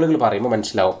എക്സാമ്പിളുകൾ പറയുമ്പോൾ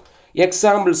മനസ്സിലാവും.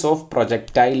 Examples of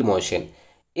projectile motion.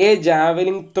 A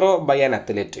javelin throw by an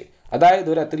athlete. അതായത്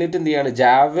ഒരു അത്ലറ്റ് എന്ത് ചെയ്യാണ്,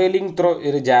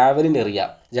 ജാവലിൻ എറിയുക.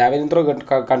 ജാവലിൻ ത്രോ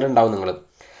കണ്ടിട്ടുണ്ടാവും നിങ്ങൾ.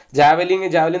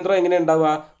 ജാവലിൻ ത്രോ എങ്ങനെ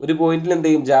ഉണ്ടാവുക, ഒരു പോയിന്റിൽ എന്ത്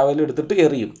ചെയ്യും, ജാവലിൻ എടുത്തിട്ട്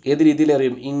എറിയും. ഏത് രീതിയിൽ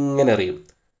എറിയും, ഇങ്ങനെ എറിയും.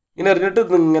 ഇങ്ങനെ എറിഞ്ഞിട്ട്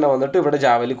ഇങ്ങനെ വന്നിട്ട് ഇവിടെ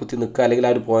ജാവലിൻ കുത്തി നിൽക്കുക, അല്ലെങ്കിൽ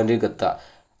ആ ഒരു പോയിന്റിലേക്ക് എത്തുക.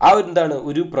 ആ എന്താണ്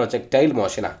ഒരു പ്രൊജക്റ്റൈൽ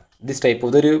മോഷനാണ്. ദിസ് ടൈപ്പ്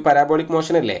ഇതൊരു പാരാബോളിക്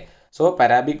മോഷൻ അല്ലേ. സോ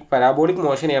പാരാബോളിക്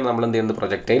മോഷനെയാണ് നമ്മൾ എന്ത് ചെയ്യുന്നത്,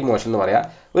 പ്രൊജക്റ്റൈൽ മോഷൻ എന്ന് പറയുക.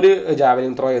 ഒരു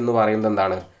ജാവലിൻ ത്രോ എന്ന് പറയുന്നത്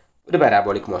എന്താണ്, ഒരു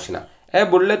parabolic മോഷനാണ്. A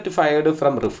bullet fired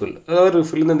from refill. അതായത്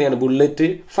റിഫിൽ നിന്ന് എന്ത് ചെയ്യാണ്, ബുള്ളറ്റ്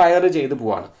ഫയർ ചെയ്ത്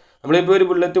പോവാണ്. നമ്മളിപ്പോൾ ഒരു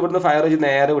ബുള്ളറ്റ് ഇവിടുന്ന് ഫയർ ചെയ്ത്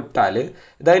നേരെ വിട്ടാൽ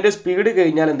ഇതതിൻ്റെ സ്പീഡ്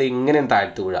കഴിഞ്ഞാൽ എന്ത് ഇങ്ങനെ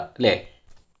താഴ്ത്തു വീഴുക അല്ലേ.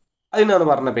 അതിനാണ്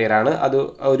പറഞ്ഞ പേരാണ്, അത്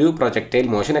ഒരു പ്രൊജക്റ്റൈൽ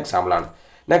മോഷൻ എക്സാമ്പിളാണ്.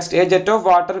 Next, A jet of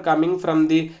water coming from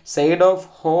the side of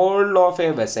whole of A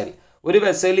vessel. ഒരു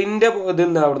വെസലിൻ്റെ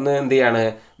അവിടുന്ന് എന്ത് ചെയ്യാണ്,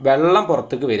 വെള്ളം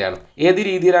പുറത്തേക്ക് വരികയാണ്. ഏത്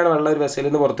രീതിയിലാണ് വെള്ളം ഒരു വെസലിൽ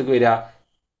നിന്ന് പുറത്തേക്ക് വരിക,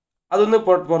 അതൊന്ന്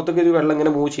പുറത്തേക്ക് ഒരു വെള്ളം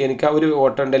ഇങ്ങനെ മൂവ് ചെയ്യാൻ എനിക്ക് ഒരു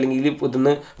ഓട്ടം ഉണ്ട്, അല്ലെങ്കിൽ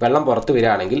ഇതിന്ന് വെള്ളം പുറത്ത്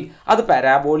വരികയാണെങ്കിൽ അത്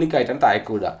പാരാബോളിക് ആയിട്ടാണ്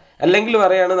താഴേക്ക് വിടുക. അല്ലെങ്കിൽ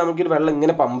പറയുകയാണ് നമുക്കൊരു വെള്ളം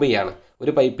ഇങ്ങനെ പമ്പ് ചെയ്യാണ്,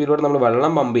 ഒരു പൈപ്പിലൂടെ നമ്മൾ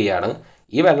വെള്ളം പമ്പ് ചെയ്യാണ്.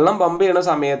 ഈ വെള്ളം പമ്പ് ചെയ്യണ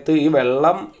സമയത്ത് ഈ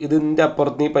വെള്ളം ഇതിൻ്റെ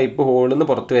അപ്പുറത്ത് ഈ പൈപ്പ് ഹോളിൽ നിന്ന്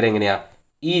പുറത്ത് വരെ എങ്ങനെയാണ്,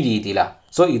 ഈ രീതിയിലാണ്.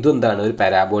 സോ ഇതെന്താണ്, ഒരു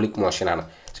പാരാബോളിക് മോഷനാണ്.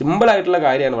 സിമ്പിളായിട്ടുള്ള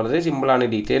കാര്യമാണ്, വളരെ സിമ്പിളാണ്.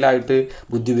 ഡീറ്റെയിൽ ആയിട്ട്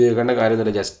ബുദ്ധി ഉപയോഗിക്കേണ്ട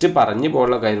കാര്യമൊന്നുമില്ല, ജസ്റ്റ് പറഞ്ഞു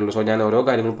പോകാനുള്ള കാര്യമുള്ളൂ. സോ ഞാൻ ഓരോ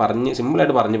കാര്യങ്ങളും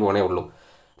സിമ്പിളായിട്ട് പറഞ്ഞു പോകണേ ഉള്ളൂ.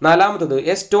 നാലാമത്തത്,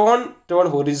 A stone turn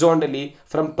horizontally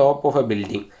from top of A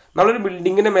building. നമ്മളൊരു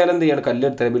ബിൽഡിങ്ങിൻ്റെ മേലെ എന്ത് ചെയ്യാണ്,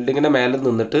 കല്ലെടുത്തത്, ബിൽഡിങ്ങിൻ്റെ മേലെ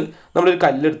നിന്നിട്ട് നമ്മളൊരു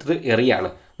കല്ലെടുത്തിട്ട് എറിയാണ്.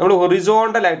 നമ്മൾ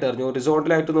ഹൊറിസോണ്ടലായിട്ട് എറിഞ്ഞു.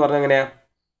 ഹൊറിസോണ്ടലായിട്ട് എന്ന് പറഞ്ഞാൽ എങ്ങനെയാണ്,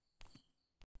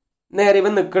 നേരെ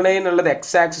ഇവൻ നിൽക്കണേന്നുള്ളത്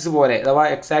എക്സ് ആക്സിസ് പോലെ, അഥവാ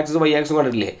എക്സ് ആക്സിസ് വൈ ആക്സിസ്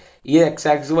കണ്ടിട്ടില്ലേ, ഈ X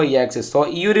axis Y axis. So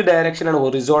ഈ ഒരു ഡയറക്ഷനാണ്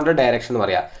ഹൊറിസോണ്ടൽ ഡയറക്ഷൻ എന്ന്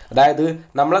പറയുക. അതായത്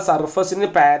നമ്മളെ സർഫസിന്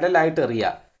പാരലായിട്ട്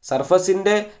എറിയുക,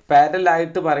 സർഫസിൻ്റെ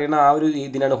പാരലായിട്ട് പറയുന്ന ആ ഒരു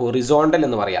ഇതിനാണ് ഹൊറിസോണ്ടൽ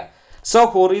എന്ന് പറയുക. സോ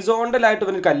ഹൊറിസോണ്ടലായിട്ട്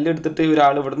ഇവന് കല്ലെടുത്തിട്ട്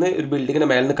ഒരാൾ ഇവിടുന്ന് ഒരു ബിൽഡിങ്ങിൻ്റെ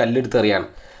മേലെ നിന്ന് കല്ലെടുത്ത് എറിയാണ്.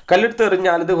 കല്ലെടുത്ത്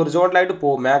എറിഞ്ഞാൽ ഇത് ഹൊറിസോണ്ടലായിട്ട്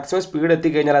പോകും. മാക്സിമം സ്പീഡ്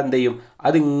എത്തിക്കഴിഞ്ഞാൽ എന്ത് ചെയ്യും,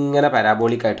 അതിങ്ങനെ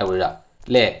പാരാബോളിക്കായിട്ടാണ് വീഴുക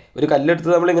അല്ലേ. ഒരു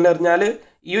കല്ലെടുത്ത് നമ്മളിങ്ങനെ എറിഞ്ഞാൽ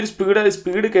ഈ ഒരു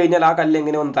സ്പീഡ് കഴിഞ്ഞാൽ ആ കല്ല്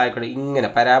എങ്ങനെ ഒന്ന് താഴേക്ക് ഇങ്ങനെ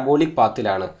പാരാബോളിക്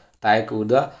പാത്തിലാണ് താഴേക്ക്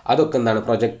വിടുക. അതൊക്കെ എന്താണ്,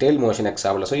 പ്രൊജക്റ്റൈൽ മോഷൻ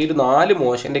എക്സാമ്പിൾ. സോ ഈ 4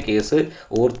 മോഷൻ്റെ കേസ്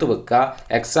ഓർത്ത് വെക്കുക.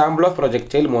 എക്സാമ്പിൾ ഓഫ്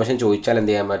പ്രൊജക്റ്റൈൽ മോഷൻ ചോദിച്ചാൽ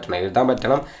എന്ത് ചെയ്യാൻ പറ്റണം, എഴുതാൻ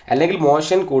പറ്റണം. അല്ലെങ്കിൽ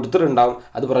മോഷൻ കൊടുത്തിട്ടുണ്ടാവും,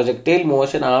 അത് പ്രൊജക്റ്റൈൽ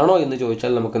മോഷൻ ആണോ എന്ന്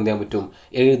ചോദിച്ചാൽ നമുക്ക് എന്ത് ചെയ്യാൻ പറ്റും,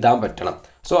 എഴുതാൻ പറ്റണം.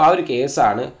 സോ ആ ഒരു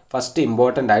കേസാണ് ഫസ്റ്റ്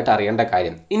ഇമ്പോർട്ടൻ്റ് ആയിട്ട് അറിയേണ്ട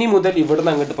കാര്യം. ഇനി മുതൽ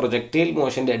ഇവിടുന്ന് അങ്ങോട്ട് പ്രൊജക്റ്റൈൽ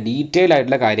മോഷൻ്റെ ഡീറ്റെയിൽ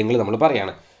ആയിട്ടുള്ള കാര്യങ്ങൾ നമ്മൾ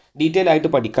പറയുകയാണ്. ഡീറ്റെയിൽ ആയിട്ട്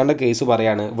പഠിക്കേണ്ട കേസ്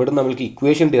പറയാണ്. ഇവിടെ നമുക്ക്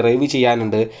ഇക്വേഷൻ ഡിറൈവ്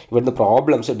ചെയ്യാനുണ്ട്, ഇവിടുന്ന്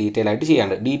പ്രോബ്ലംസ് ഡീറ്റെയിൽ ആയിട്ട്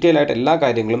ചെയ്യാനുണ്ട്. ഡീറ്റെയിൽ ആയിട്ട് എല്ലാ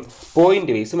കാര്യങ്ങളും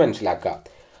പോയിന്റ് വൈസ് മനസ്സിലാക്കുക.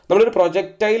 നമ്മളൊരു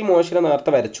പ്രൊജക്റ്റൈൽ മോഷനെ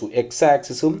നേരത്തെ വരച്ചു, എക്സ്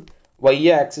ആക്സിസും വൈ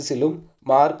ആക്സിസിലും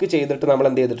മാർക്ക് ചെയ്തിട്ട് നമ്മൾ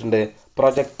എന്ത് ചെയ്തിട്ടുണ്ട്,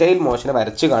 പ്രൊജക്റ്റൈൽ മോഷനെ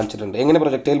വരച്ച് കാണിച്ചിട്ടുണ്ട്. എങ്ങനെ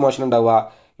പ്രൊജക്റ്റൈൽ മോഷൻ ഉണ്ടാവുക,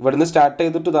 ഇവിടുന്ന് സ്റ്റാർട്ട്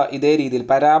ചെയ്തിട്ട് ഇതേ രീതിയിൽ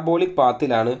പാരാബോളിക്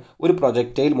പാത്തിലാണ് ഒരു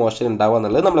പ്രൊജക്റ്റൈൽ മോഷൻ ഉണ്ടാവുക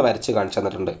എന്നുള്ളത് നമ്മൾ വരച്ച് കാണിച്ചു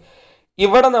തന്നിട്ടുണ്ട്.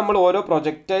 ഇവിടെ നമ്മൾ ഓരോ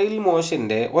പ്രൊജക്റ്റൈൽ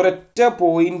മോഷൻ്റെ ഒരൊറ്റ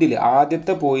പോയിന്റിൽ,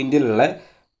 ആദ്യത്തെ പോയിന്റിലുള്ള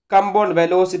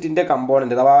വെലോസിറ്റിൻ്റെ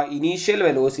കമ്പോണൻറ്റ്, അഥവാ ഇനീഷ്യൽ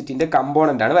വെലോസിറ്റിൻ്റെ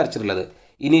കമ്പോണൻ്റാണ് വരച്ചിട്ടുള്ളത്.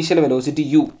 ഇനീഷ്യൽ വെലോസിറ്റി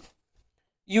യു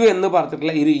എന്ന്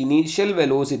പറഞ്ഞിട്ടുള്ള ഈ ഒരു ഇനീഷ്യൽ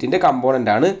വെലോസിറ്റിൻ്റെ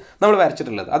കമ്പോണൻ്റാണ് നമ്മൾ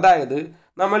വരച്ചിട്ടുള്ളത്. അതായത്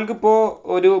നമ്മൾക്കിപ്പോൾ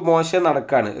ഒരു മോഷൻ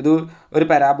നടക്കുകയാണ്, ഒരു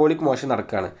പാരാബോളിക് മോഷൻ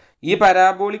നടക്കുകയാണ്. ഈ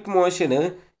പാരാബോളിക് മോഷന്,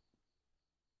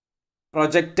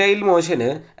 പ്രൊജക്റ്റൈൽ മോഷന്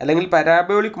അല്ലെങ്കിൽ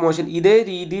പാരാബോളിക് മോഷൻ ഇതേ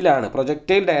രീതിയിലാണ്,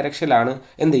 പ്രൊജക്റ്റൈൽ ഡയറക്ഷനിലാണ്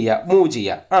എന്ത് ചെയ്യുക, മൂവ്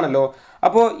ചെയ്യുക ആണല്ലോ.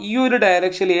 അപ്പോൾ ഈ ഒരു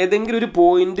ഡയറക്ഷനിൽ ഏതെങ്കിലും ഒരു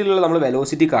പോയിന്റിലുള്ള നമ്മൾ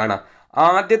വെലോസിറ്റി കാണാം.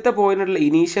 ആദ്യത്തെ പോയിന്റിലുള്ള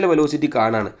ഇനീഷ്യൽ വെലോസിറ്റി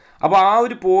കാണാണ്. അപ്പോൾ ആ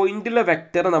ഒരു പോയിന്റിലുള്ള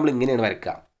വെക്റ്റർ നമ്മൾ ഇങ്ങനെയാണ്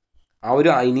വരയ്ക്കുക. ആ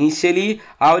ഒരു ഇനീഷ്യലി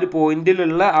ആ ഒരു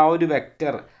പോയിന്റിലുള്ള ആ ഒരു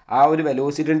വെക്റ്റർ, ആ ഒരു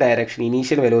velocity direction,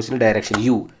 initial velocity direction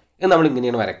U എന്ന് നമ്മൾ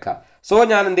ഇങ്ങനെയാണ് വരയ്ക്കുക. സോ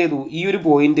ഞാൻ എന്ത് ചെയ്തു, ഈ ഒരു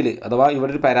പോയിന്റിൽ, അഥവാ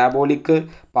ഇവിടെ ഒരു പാരാബോളിക്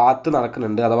പാത്ത്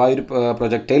നടക്കുന്നുണ്ട്, അഥവാ ഒരു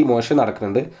പ്രൊജക്റ്റൈൽ മോഷൻ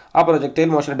നടക്കുന്നുണ്ട്. ആ പ്രൊജക്റ്റൈൽ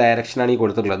മോഷൻ്റെ ഡയറക്ഷനാണ് ഈ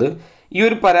കൊടുത്തിട്ടുള്ളത്. ഈ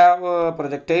ഒരു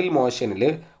പ്രൊജക്റ്റൈൽ മോഷനിൽ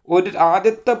ഒരു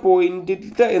ആദ്യത്തെ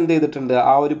പോയിന്റിൽ എന്ത് ചെയ്തിട്ടുണ്ട്,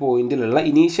 ആ ഒരു പോയിന്റിലുള്ള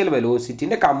ഇനീഷ്യൽ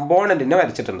വെലോസിറ്റിൻ്റെ കമ്പോണൻറ്റിനെ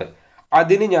വരച്ചിട്ടുണ്ട്.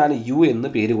 അതിന് ഞാൻ യു എന്ന്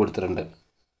പേര് കൊടുത്തിട്ടുണ്ട്.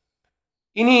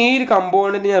 ഇനി ഈ ഒരു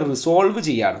കമ്പോണൻറ്റ് ഞാൻ റിസോൾവ്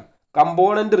ചെയ്യാണ്.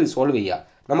 കമ്പോണൻറ്റ് റിസോൾവ് ചെയ്യുക.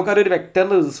 നമുക്കറിയാം ഒരു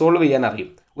വെക്റ്ററിന് റിസോൾവ് ചെയ്യാൻ അറിയും.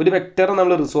 ഒരു വെക്റ്റർ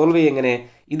നമ്മൾ റിസോൾവ് ചെയ്യുക എങ്ങനെ,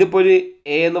 ഇതിപ്പോൾ ഒരു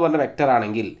എ എന്ന് പറഞ്ഞ വെക്റ്റർ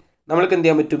ആണെങ്കിൽ നമ്മൾക്ക് എന്ത്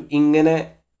ചെയ്യാൻ പറ്റും, ഇങ്ങനെ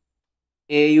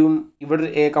എയും ഇവിടെ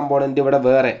എ കമ്പോണൻറ്റ്, ഇവിടെ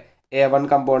വേറെ A1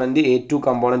 കമ്പോണൻറ്റ്, A2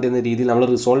 കമ്പോണൻറ്റ് എന്ന രീതിയിൽ നമ്മൾ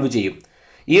റിസോൾവ് ചെയ്യും.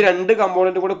 ഈ 2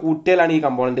 കമ്പോണൻറ്റ് കൂടെ കൂട്ടിയാലാണ് ഈ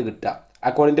കമ്പോണൻറ്റ് കിട്ടുക.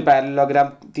 അക്കോർഡിംഗ് ടു പാരലലോഗ്രാം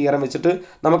തിയറം വെച്ചിട്ട്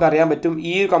നമുക്കറിയാൻ പറ്റും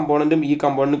ഈ കമ്പോണൻറ്റും ഈ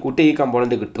കമ്പോണൻറ്റും കൂട്ടി ഈ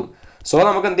കമ്പോണൻറ്റ് കിട്ടും. സോ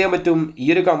നമുക്ക് എന്ത് ചെയ്യാൻ പറ്റും, ഈ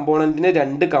ഒരു കമ്പോണൻറ്റിനെ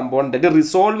 2 കമ്പോണൻറ്റായിട്ട്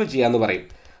റിസോൾവ് ചെയ്യാമെന്ന് പറയും.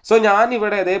 സോ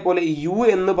ഞാനിവിടെ അതേപോലെ യു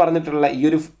എന്ന് പറഞ്ഞിട്ടുള്ള ഈ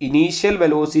ഒരു ഇനീഷ്യൽ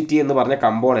വെലോസിറ്റി എന്ന് പറഞ്ഞ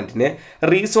കമ്പോണൻറ്റിനെ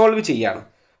റീസോൾവ് ചെയ്യാണ്.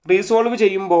 റീസോൾവ്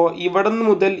ചെയ്യുമ്പോൾ ഇവിടെ നിന്ന്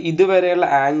മുതൽ ഇതുവരെയുള്ള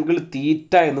ആംഗിൾ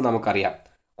തീറ്റ എന്ന് നമുക്കറിയാം,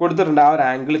 കൊടുത്തിട്ടുണ്ട്. ആ ഒരു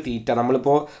ആംഗിൾ തീറ്റ,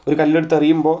 നമ്മളിപ്പോൾ ഒരു കല്ലെടുത്ത്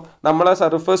എറിയുമ്പോൾ നമ്മളെ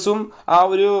സർഫസും ആ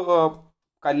ഒരു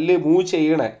കല്ല് മൂവ്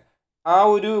ചെയ്യണേ ആ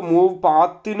ഒരു മൂവ്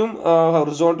പാത്തിനും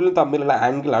ഹൊറിസോണ്ടലും തമ്മിലുള്ള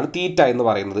ആംഗിളാണ് തീറ്റ എന്ന്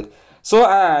പറയുന്നത്. സോ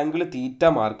ആ ആംഗിൾ തീറ്റ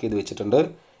മാർക്ക് ചെയ്ത് വെച്ചിട്ടുണ്ട്.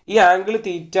 ഈ ആംഗിൾ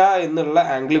തീറ്റ എന്നുള്ള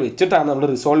ആംഗിൾ വെച്ചിട്ടാണ് നമ്മൾ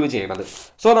റിസോൾവ് ചെയ്യണത്.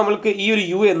 സോ നമ്മൾക്ക് ഈ ഒരു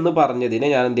യു എന്ന് പറഞ്ഞതിനെ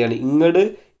ഞാൻ എന്ത് ചെയ്യാണ്, ഇങ്ങോട്ട്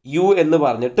യു എന്ന്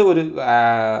പറഞ്ഞിട്ട് ഒരു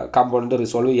കമ്പോണൻറ്റ്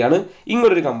റിസോൾവ് ചെയ്യാണ്,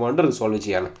 ഇങ്ങോട്ടൊരു കമ്പോണൻറ്റ് റിസോൾവ്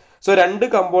ചെയ്യാണ്. സോ 2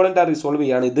 കമ്പോണൻറ്റ് റിസോൾവ്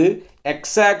ചെയ്യാണ്. ഇത്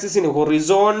എക്സ് ആക്സിസിന്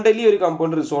ഹൊറിസോണ്ടലി ഒരു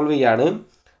കമ്പോണൻറ്റ് റിസോൾവ് ചെയ്യാണ്,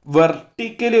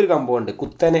 വെർട്ടിക്കലി ഒരു കമ്പോണൻറ്റ്,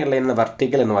 കുത്തനെയുള്ള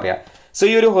വെർട്ടിക്കൽ എന്ന് പറയാം. സോ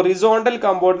ഈ ഒരു ഹൊറിസോണ്ടൽ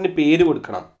കമ്പോണൻറ്റിന് പേര്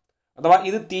കൊടുക്കണം. അഥവാ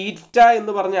ഇത് തീറ്റ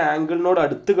എന്ന് പറഞ്ഞ ആംഗിളിനോട്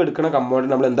അടുത്ത് കിടക്കുന്ന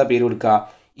കമ്പോണൻറ്റ് നമ്മൾ എന്താ പേര് കൊടുക്കുക,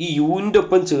 ഈ യുവിൻ്റെ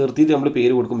ഒപ്പം ചേർത്തിട്ട് നമ്മൾ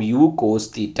പേര് കൊടുക്കും യു കോസ്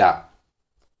തീറ്റ.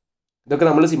 ഇതൊക്കെ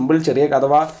നമ്മൾ സിമ്പിൾ ചെറിയ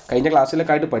അഥവാ കഴിഞ്ഞ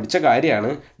ക്ലാസ്സിലൊക്കെ ആയിട്ട് പഠിച്ച കാര്യമാണ്,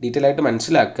 ഡീറ്റെയിൽ ആയിട്ട്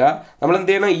മനസ്സിലാക്കുക. നമ്മൾ എന്ത്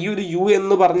ചെയ്യണം, ഈ ഒരു യു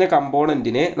എന്ന് പറഞ്ഞ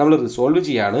കമ്പോണൻറ്റിനെ നമ്മൾ റിസോൾവ്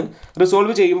ചെയ്യാണ്.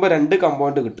 റിസോൾവ് ചെയ്യുമ്പോൾ 2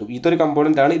 കമ്പോണൻറ്റ് കിട്ടും. ഇതൊരു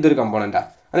കമ്പോണൻ്റ് ആണ്, ഇതൊരു കമ്പോണൻ്റാണ്.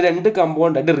 അത് 2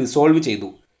 കമ്പോണൻ്റായിട്ട് റിസോൾവ് ചെയ്തു.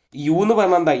 യു എന്ന്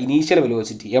പറഞ്ഞാൽ എന്താ? Initial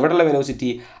velocity. എവിടെയുള്ള വെലോസിറ്റി?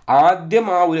 ആദ്യം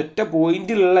ആ ഒരൊറ്റ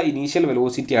പോയിന്റിലുള്ള ഇനീഷ്യൽ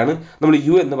വെലോസിറ്റിയാണ് നമ്മൾ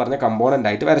യു എന്ന് പറഞ്ഞ കമ്പോണൻ്റ്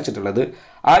ആയിട്ട് വരച്ചിട്ടുള്ളത്.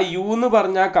 ആ യു എന്ന്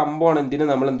പറഞ്ഞ ആ കമ്പോണൻറ്റിന്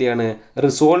നമ്മൾ എന്ത് ചെയ്യാണ്?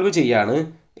 റിസോൾവ് ചെയ്യാണ്.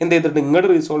 എന്ത് ചെയ്തിട്ട്? ഇങ്ങോട്ട്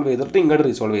റിസോൾവ് ചെയ്തിട്ട് ഇങ്ങോട്ട്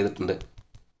റിസോൾവ് ചെയ്തിട്ടുണ്ട്.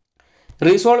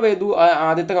 റിസോൾവ് ചെയ്തു.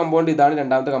 ആദ്യത്തെ കമ്പോണൻ്റ് ഇതാണ്,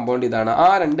 രണ്ടാമത്തെ കമ്പോണൻ്റ് ഇതാണ്. ആ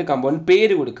രണ്ട് കമ്പോണൻ്റ്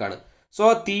പേര് കൊടുക്കുകയാണ്. സോ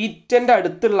തീറ്റൻ്റെ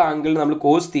അടുത്തുള്ള ആംഗിൾ നമ്മൾ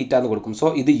കോസ് തീറ്റ എന്ന് കൊടുക്കും. സോ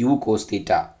ഇത് യു കോസ്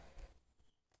തീറ്റ.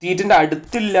 തീറ്റൻ്റെ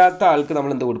അടുത്തില്ലാത്ത ആൾക്ക്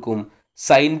നമ്മൾ എന്ത് കൊടുക്കും?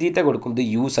 സൈൻ തീറ്റ കൊടുക്കും. ഇത്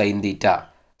യു സൈൻ തീറ്റ.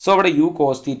 സോ അവിടെ യു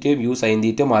കോസ് തീറ്റയും യു സൈൻ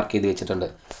തീറ്റയും മാർക്ക് ചെയ്ത് വെച്ചിട്ടുണ്ട്.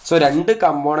 സോ രണ്ട്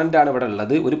കമ്പോണൻ്റ് ആണ് ഇവിടെ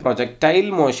ഉള്ളത്. ഒരു പ്രൊജക്ടൈൽ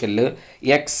മോഷനിൽ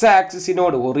എക്സ്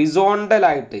ആക്സിസിനോട്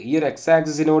ഹൊറിസോണ്ടലായിട്ട്, ഈ ഒരു എക്സ്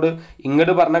ആക്സിസിനോട്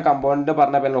ഇങ്ങോട്ട് പറഞ്ഞ കമ്പോണൻ്റ്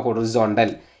പറഞ്ഞ പേരാണ്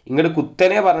ഹൊറിസോണ്ടൽ, ഇങ്ങോട്ട്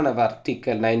കുത്തനെ പറയണ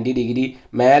വെർട്ടിക്കൽ, 90 ഡിഗ്രി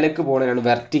മേലേക്ക് പോകണതാണ്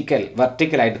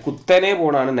വെർട്ടിക്കലായിട്ട് കുത്തനെ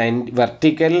പോകണമാണ്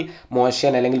വെർട്ടിക്കൽ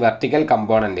മോഷൻ അല്ലെങ്കിൽ vertical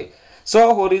component. So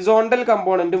horizontal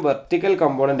കമ്പോണൻറ്റും vertical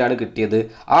കമ്പോണൻ്റാണ് കിട്ടിയത്.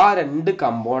 ആ രണ്ട്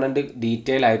കമ്പോണൻറ്റ്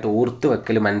ഡീറ്റെയിൽ ആയിട്ട് ഓർത്ത്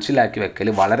വെക്കൽ, മനസ്സിലാക്കി വെക്കൽ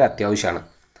വളരെ അത്യാവശ്യമാണ്.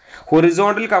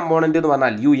 ഹൊറിസോണ്ടൽ കമ്പോണൻറ്റ് എന്ന്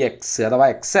പറഞ്ഞാൽ യു എക്സ് അഥവാ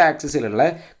എക്സ് ആക്സിസിലുള്ള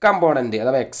കമ്പോണൻറ്റ്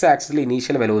അഥവാ എക്സ് ആക്സിസിൽ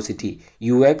initial velocity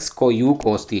U X U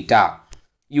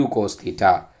cos theta.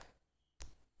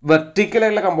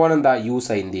 വെർട്ടിക്കലുള്ള component എന്താ? U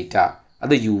sine theta.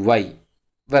 അത് യു വൈ.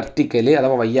 വെർട്ടിക്കൽ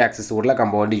അഥവാ Y ആക്സിസുള്ള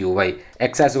component U Y,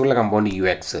 X ആക്സിസുള്ള component U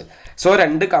X. So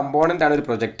രണ്ട് കമ്പോണൻ്റ് ആണ് ഒരു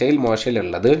പ്രൊജക്ടൈൽ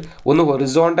മോഷനിലുള്ളത്. ഒന്ന്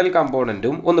ഹൊറിസോണ്ടൽ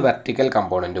കമ്പോണൻറ്റും ഒന്ന് വെർട്ടിക്കൽ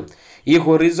കമ്പോണൻറ്റും. ഈ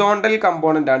ഹൊറിസോണ്ടൽ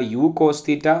കമ്പോണൻ്റ് ആണ് U cos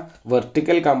theta,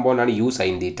 vertical component ആണ് യു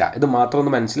സൈൻ തീറ്റ. ഇത് മാത്രം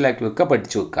ഒന്ന് മനസ്സിലാക്കി വെക്കുക,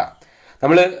 പഠിച്ചു വെക്കുക.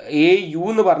 നമ്മൾ എ യു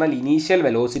എന്ന് പറഞ്ഞാൽ ഇനീഷ്യൽ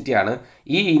വെലോസിറ്റിയാണ്.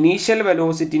 ഈ ഇനീഷ്യൽ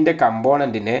വെലോസിറ്റിൻ്റെ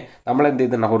കമ്പോണൻറ്റിനെ നമ്മൾ എന്ത്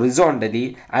ചെയ്തിട്ടുണ്ട്? ഹൊറിസോണ്ടലി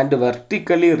ആൻഡ്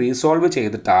വെർട്ടിക്കലി റീസോൾവ്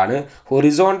ചെയ്തിട്ടാണ്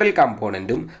ഹൊറിസോണ്ടൽ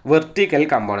കമ്പോണൻറ്റും വെർട്ടിക്കൽ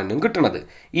കമ്പോണൻറ്റും കിട്ടുന്നത്.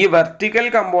 ഈ വെർട്ടിക്കൽ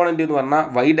കമ്പോണൻറ്റ് എന്ന് പറഞ്ഞാൽ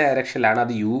വൈ ഡയറക്ഷനിലാണ്.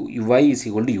 അത് U Y is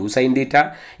equal to you sine theta.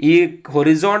 ഈ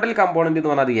ഹൊറിസോണ്ടൽ കമ്പോണൻറ്റ്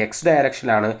എന്ന് പറഞ്ഞാൽ അത് X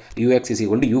ഡയറക്ഷനിലാണ്. U X is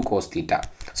equal to you cos theta.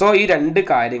 So ഈ രണ്ട്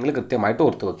കാര്യങ്ങൾ കൃത്യമായിട്ട്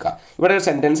ഓർത്ത് വെക്കുക. ഇവിടെ ഒരു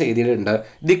സെൻറ്റൻസ് എഴുതിയിട്ടുണ്ട്.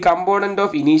 The component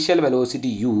of initial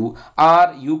velocity you are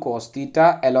you cos theta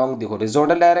along the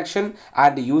horizontal direction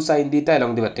and you sine theta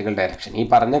along the vertical direction. ഈ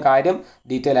പറഞ്ഞ കാര്യം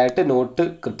ഡീറ്റെയിൽ ആയിട്ട് നോട്ട്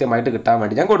കൃത്യമായിട്ട് കിട്ടാൻ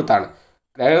വേണ്ടി ഞാൻ കൊടുത്താണ്.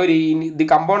 The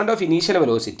component of initial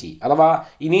velocity അഥവാ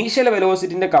initial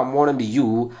വെലോസിറ്റിൻ്റെ component you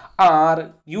are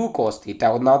you cos theta.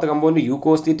 ഒന്നാമത്തെ കമ്പോണൻറ്റ് യു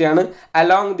കോസ് തീറ്റയാണ്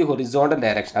അലോങ് ദി ഹൊറിസോണ്ടൽ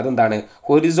ഡയറക്ഷൻ. അതെന്താണ്?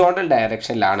 ഹൊറിസോണ്ടൽ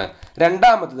ഡയറക്ഷനിലാണ്.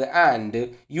 രണ്ടാമത്തത് and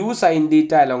you sine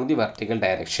theta along the vertical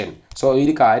direction. So ഈ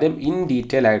കാര്യം ഇൻ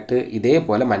ഡീറ്റെയിൽ ആയിട്ട്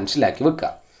ഇതേപോലെ മനസ്സിലാക്കി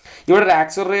വെക്കുക. ഇവിടെ ഒരു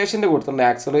ആക്സലറേഷൻ്റെ കൊടുത്തിട്ടുണ്ട്.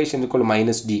 Acceleration equal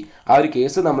 -d. ആ ഒരു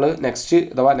കേസ് നമ്മൾ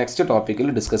നെക്സ്റ്റ്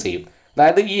ടോപ്പിക്കിൽ ഡിസ്കസ് ചെയ്യും.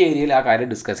 അതായത് ഈ ഏരിയയിൽ ആ കാര്യം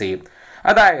ഡിസ്കസ് ചെയ്യും.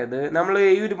 അതായത് നമ്മൾ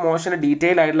ഈ ഒരു മോഷന്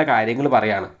ഡീറ്റെയിൽ ആയിട്ടുള്ള കാര്യങ്ങൾ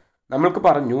പറയാണ്. നമ്മൾക്ക്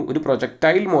പറഞ്ഞു ഒരു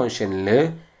പ്രൊജക്ടൈൽ മോഷനിൽ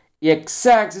എക്സ്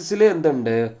ആക്സിസിൽ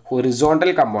എന്തുണ്ട്?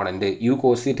 Horizontal component U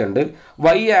cos theta ഉണ്ട്.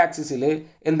 വൈ ആക്സിസിൽ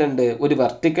എന്തുണ്ട്? ഒരു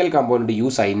vertical component U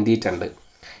sine theta ഉണ്ട്.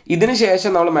 ഇതിന്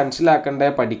ശേഷം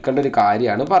നമ്മൾ പഠിക്കേണ്ട ഒരു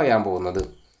കാര്യമാണ് പറയാൻ പോകുന്നത്.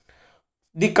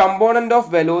 The component of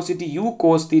velocity U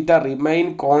cos theta remain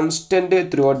constant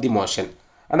through out the motion.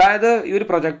 അതായത് ഈ ഒരു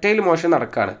പ്രൊജക്ടൈൽ മോഷൻ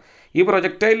നടക്കുകയാണ്. ഈ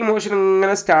പ്രൊജക്ടൈൽ മോഷൻ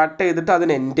ഇങ്ങനെ സ്റ്റാർട്ട് ചെയ്തിട്ട്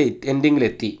അതിന്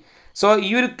എൻഡിങ്ങിലെത്തി. സോ ഈ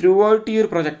ഒരു ത്രൂ ഔട്ട് ഈ ഒരു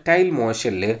പ്രൊജക്ടൈൽ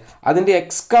മോഷനിൽ അതിൻ്റെ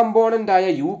എക്സ് കമ്പോണൻ്റ് ആയ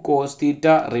U cos theta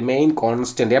remain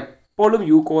constant. എപ്പോഴും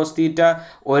യു കോസ് തീറ്റ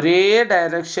ഒരേ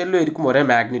ഡയറക്ഷനിലും ആയിരിക്കും, ഒരേ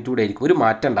മാഗ്നിറ്റ്യൂഡ് ആയിരിക്കും, ഒരു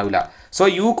മാറ്റം ഉണ്ടാവില്ല. സോ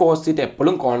യു കോസ് തീറ്റ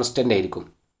എപ്പോഴും കോൺസ്റ്റൻ്റ് ആയിരിക്കും.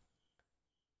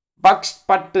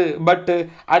 ബട്ട്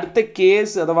അടുത്ത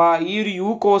കേസ് അഥവാ ഈ ഒരു യു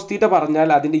കോസ് തീറ്റ പറഞ്ഞാൽ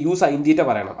അതിൻ്റെ യു സൈൻ തീറ്റ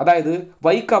പറയണം. അതായത്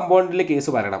വൈ കമ്പോണൻറ്റിലെ കേസ്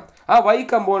പറയണം. ആ വൈ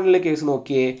കമ്പോണൻറ്റിലെ കേസ്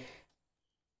നോക്കിയേ.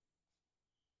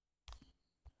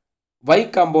 Y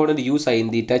component U sine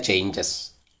theta changes.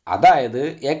 അതായത്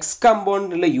എക്സ്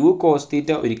കമ്പോണൻറ്റിലെ യു കോസ് തീറ്റ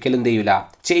ഒരിക്കലും എന്ത് ചെയ്യില്ല?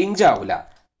 ചേഞ്ച് ആവില്ല.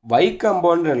 വൈ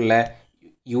കമ്പോണൻറ്റിലുള്ള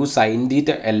യു സൈൻ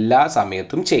തീറ്റ എല്ലാ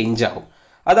സമയത്തും ചേഞ്ച് ആവും.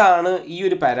 അതാണ് ഈ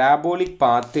ഒരു പാരാബോളിക്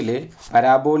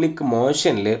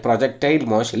മോഷനിൽ പ്രൊജക്ടൈൽ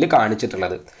മോഷനിൽ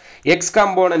കാണിച്ചിട്ടുള്ളത്. എക്സ്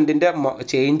കമ്പോണൻറ്റിൻ്റെ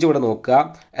ചേഞ്ച് ഇവിടെ നോക്കുക.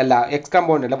 X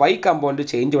component Y component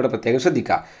change ഇവിടെ പ്രത്യേകം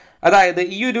ശ്രദ്ധിക്കുക. അതായത്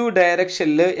ഈ ഒരു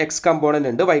ഡയറക്ഷനിൽ എക്സ് കമ്പോണൻ്റ്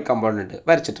ഉണ്ട്, വൈ കമ്പോണൻ്റ് ഉണ്ട്,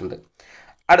 വരച്ചിട്ടുണ്ട്.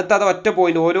 അടുത്തത് ഒറ്റ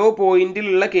പോയിന്റ്, ഓരോ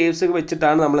പോയിന്റിലുള്ള കേസ്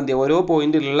വെച്ചിട്ടാണ് നമ്മൾ എന്ത് ചെയ്യുക? ഓരോ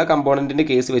പോയിന്റിലുള്ള കമ്പോണൻറ്റിൻ്റെ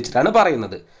കേസ് വെച്ചിട്ടാണ്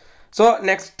പറയുന്നത്. സോ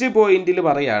നെക്സ്റ്റ് പോയിന്റിൽ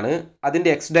പറയാണ് അതിൻ്റെ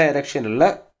എക്സ് ഡയറക്ഷനിലുള്ള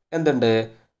എന്തുണ്ട്?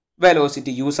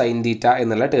 വെലോസിറ്റി യു സൈൻ തീറ്റ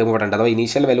എന്നുള്ള ടേം ഇവിടെ ഉണ്ട്. അഥവാ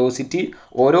ഇനീഷ്യൽ വെലോസിറ്റി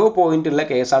ഓരോ പോയിന്റുള്ള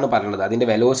കേസാണ് പറയുന്നത്. അതിൻ്റെ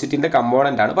വെലോസിറ്റിൻ്റെ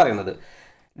കമ്പോണൻ്റ് ആണ് പറയുന്നത്.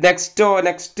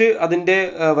 നെക്സ്റ്റ് അതിൻ്റെ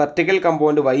വെർട്ടിക്കൽ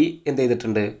കമ്പോണൻറ്റ് വൈ എന്ത്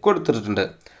ചെയ്തിട്ടുണ്ട്? കൊടുത്തിട്ടുണ്ട്.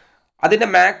 അതിൻ്റെ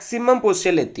മാക്സിമം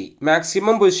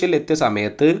പൊസിഷനിൽ എത്തിയ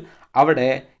സമയത്ത് അവിടെ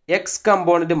എക്സ്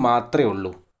കമ്പോണൻറ്റ് മാത്രമേ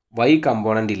ഉള്ളൂ, വൈ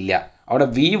കമ്പോണൻ്റ് ഇല്ല. അവിടെ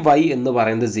വി വൈ എന്ന്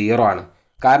പറയുന്നത് 0 ആണ്.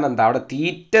 കാരണം എന്താ? അവിടെ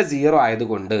തീറ്റ 0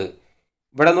 ആയതുകൊണ്ട്.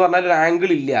 ഇവിടെ എന്ന് പറഞ്ഞാൽ ഒരു ആംഗിൾ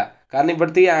ഇല്ല. കാരണം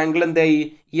ഇവിടുത്തെ ഈ ആംഗിൾ എന്തായി?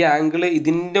 ഈ ആംഗിൾ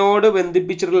ഇതിനോട്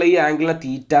ബന്ധിപ്പിച്ചിട്ടുള്ള ഈ ആംഗിളിനെ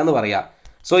തീറ്റ എന്ന് പറയാം.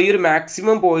 സോ ഈ ഒരു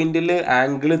മാക്സിമം പോയിന്റിൽ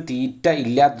ആംഗിൾ തീറ്റ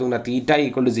ഇല്ലാത്തതുകൊണ്ട് തീറ്റ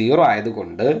ഈക്വൽ ടു 0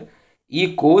 ആയതുകൊണ്ട് ഈ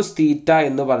കോസ് തീറ്റ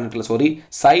എന്ന് പറഞ്ഞിട്ടുള്ള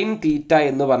സൈൻ തീറ്റ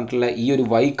എന്ന് പറഞ്ഞിട്ടുള്ള ഈ ഒരു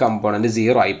y കമ്പോണൻറ്റ്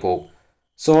 0 ആയി പോകും.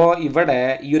 സോ ഇവിടെ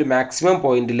ഈ ഒരു മാക്സിമം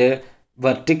പോയിന്റിൽ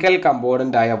വെർട്ടിക്കൽ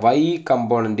കമ്പോണൻ്റ് ആയ y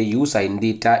component U sine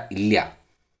theta ഇല്ല.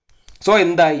 സോ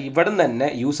എന്തായി, ഇവിടെ നിന്ന് തന്നെ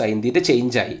യു സൈൻ തീറ്റ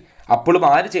ചേഞ്ചായി. അപ്പോഴും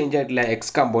ആര് ചേഞ്ച് ആയിട്ടില്ല,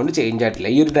 എക്സ് കമ്പോണൻറ്റ് ചേഞ്ച് ആയിട്ടില്ല.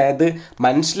 ഈ ഒരു അതായത്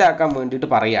മനസ്സിലാക്കാൻ വേണ്ടിയിട്ട്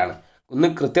പറയുകയാണ്. ഒന്ന്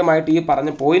കൃത്യമായിട്ട് ഈ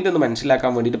പറഞ്ഞ പോയിന്റ് ഒന്ന്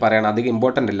മനസ്സിലാക്കാൻ വേണ്ടിയിട്ട് പറയുകയാണ്. അധികം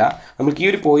ഇമ്പോർട്ടൻ്റ് അല്ല, നമുക്ക് ഈ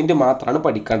ഒരു പോയിന്റ് മാത്രമാണ്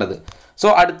പഠിക്കേണ്ടത്. സോ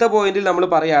അടുത്ത പോയിന്റിൽ നമ്മൾ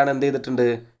പറയുകയാണ് എന്ത് ചെയ്തിട്ടുണ്ട്,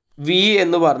 വി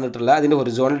എന്ന് പറഞ്ഞിട്ടുള്ള അതിൻ്റെ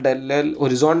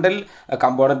ഹൊറിസോണ്ടൽ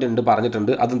കമ്പോണൻ്റ് ഉണ്ട്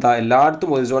പറഞ്ഞിട്ടുണ്ട്. അതെന്താ,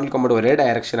 എല്ലായിടത്തും ഹൊറിസോണ്ടൽ കമ്പോണൻ്റ് ഒരേ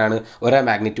ഡയറക്ഷനാണ്, ഒരേ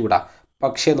മാഗ്നിറ്റ്യൂഡാണ്.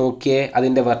 പക്ഷേ നോക്കിയേ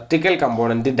അതിൻ്റെ വെർട്ടിക്കൽ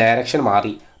കമ്പോണൻ്റ് ഡയറക്ഷൻ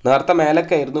മാറി. നേരത്തെ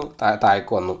മേലൊക്കെയായിരുന്നു,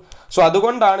 താഴേക്ക് വന്നു. സോ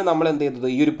അതുകൊണ്ടാണ് നമ്മൾ എന്ത് ചെയ്തത്,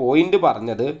 ഈ ഒരു പോയിന്റ്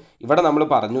പറഞ്ഞത്. ഇവിടെ നമ്മൾ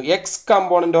പറഞ്ഞു X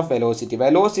component of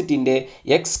വെലോസിറ്റിൻ്റെ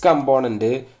X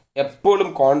component എപ്പോഴും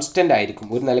കോൺസ്റ്റൻ്റ് ആയിരിക്കും,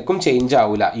 ഒരു നിലക്കും ചേഞ്ച്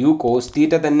ആവില്ല, യു കോസ്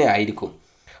തീറ്റ തന്നെ ആയിരിക്കും.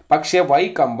 പക്ഷേ വൈ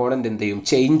കമ്പോണൻ്റ് എന്ത് ചെയ്യും,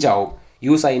 ചേഞ്ച് ആവും.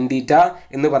 യു സൈൻ തീറ്റ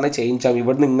എന്ന് പറഞ്ഞാൽ ചേഞ്ച് ആവും.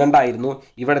 ഇവിടുന്ന് ഇങ്ങണ്ടായിരുന്നു,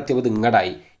 ഇവിടെ എത്തിയത്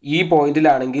ഇങ്ങടായി. ഈ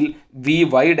പോയിന്റിലാണെങ്കിൽ വി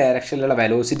വൈ ഡയറക്ഷനിലുള്ള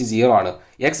വെലോസിറ്റി 0 ആണ്.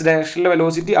 എക്സ് ഡയറക്ഷനിലെ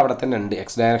വെലോസിറ്റി അവിടെ തന്നെ ഉണ്ട്.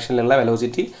 എക്സ് ഡയറക്ഷനിലുള്ള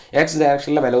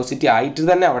വെലോസിറ്റി ആയിട്ട്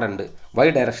തന്നെ അവിടെ ഉണ്ട്. വൈ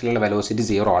ഡയറക്ഷനിലുള്ള വെലോസിറ്റി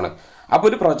 0 ആണ്. അപ്പോൾ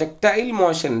ഒരു പ്രൊജക്ടൈൽ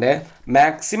മോഷൻ്റെ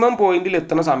മാക്സിമം പോയിന്റിൽ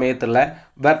എത്തുന്ന സമയത്തുള്ള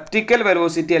വെർട്ടിക്കൽ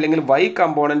വെലോസിറ്റി അല്ലെങ്കിൽ വൈ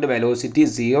കമ്പോണൻ്റ് വെലോസിറ്റി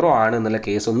 0 ആണ് എന്നുള്ള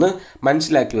കേസ് ഒന്ന്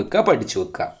മനസ്സിലാക്കി വെക്കുക, പഠിച്ചു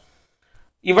വെക്കുക.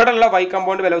 ഇവിടെയുള്ള വൈ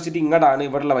കമ്പോണൻ്റ് വെലോസിറ്റി ഇങ്ങടാണ്,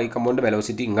 ഇവിടെയുള്ള വൈ കമ്പോണൻ്റ്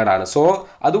വെലോസിറ്റി ഇങ്ങടാണ്. സോ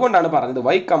അതുകൊണ്ടാണ് പറഞ്ഞത്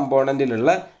വൈ കമ്പോണൻറ്റിലുള്ള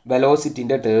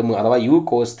വെലോസിറ്റിൻ്റെ ടേം അഥവാ യു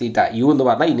കോസ് തീറ്റ, യു എന്ന്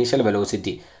പറഞ്ഞാൽ ഇനീഷ്യൽ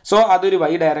വെലോസിറ്റി. സോ അതൊരു വൈ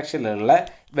ഡയറക്ഷനിലുള്ള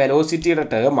വെലോസിറ്റിയുടെ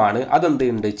ടേം ആണ്.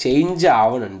 അതെന്തുണ്ട്, ചേഞ്ച്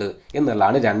ആവുന്നുണ്ട്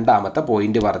എന്നുള്ളതാണ് രണ്ടാമത്തെ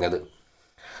പോയിന്റ് പറഞ്ഞത്.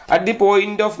 At the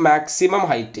point of maximum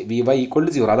height V Y equal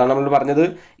to 0, അതാണ് നമ്മൾ പറഞ്ഞത്.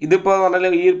 ഇതിപ്പോൾ എന്ന്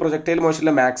പറഞ്ഞാൽ ഈ പ്രൊജക്ടൈൽ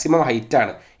മോഷനിലെ മാക്സിമം ഹൈറ്റ്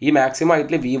ആണ്. ഈ മാക്സിമം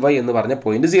ഹൈറ്റിൽ വി വൈ എന്ന് പറഞ്ഞ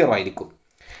പോയിന്റ് 0 ആയിരിക്കും.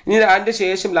 ഇനി അതിൻ്റെ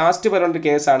ശേഷം ലാസ്റ്റ് പറയുന്ന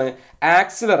കേസാണ്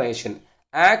ആക്സിലറേഷൻ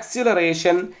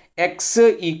എക്സ്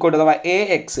ഈക്വൽ ടു അഥവാ എ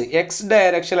എക്സ്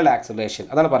ഡയറക്ഷണൽ ആക്സിലറേഷൻ.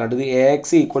 അതാണ് പറഞ്ഞത് എ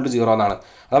എക്സ് ഈക്വൽ ടു 0 എന്നാണ്.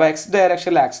 അഥവാ എക്സ്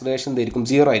ഡയറക്ഷണൽ ആക്സിലറേഷൻ എന്തായിരിക്കും,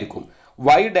 0 ആയിരിക്കും.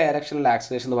 വൈ ഡയറക്ഷണൽ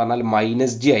ആക്സിലറേഷൻ എന്ന് പറഞ്ഞാൽ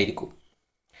 -g ആയിരിക്കും.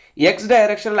 എക്സ്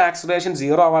ഡയറക്ഷണൽ ആക്സിലറേഷൻ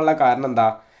 0 ആവാനുള്ള കാരണം എന്താ,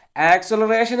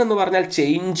 ആക്സിലറേഷൻ എന്ന് പറഞ്ഞാൽ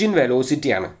ചേഞ്ച് ഇൻ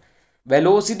വെലോസിറ്റിയാണ്.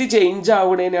 വെലോസിറ്റി ചേഞ്ച്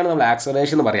ആവുന്നതിനാണ് നമ്മൾ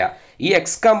ആക്സിലറേഷൻ എന്ന് പറയുക. ഈ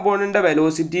എക്സ് കമ്പോണൻ്റിൻ്റെ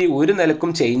വെലോസിറ്റി ഒരു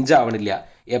നിലക്കും ചേഞ്ച് ആവണില്ല,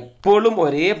 എപ്പോഴും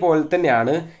ഒരേപോലെ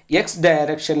തന്നെയാണ് എക്സ്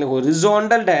ഡയറക്ഷനിൽ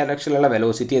ഹൊറിസോണ്ടൽ ഡയറക്ഷനിലുള്ള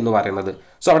വെലോസിറ്റി എന്ന് പറയുന്നത്.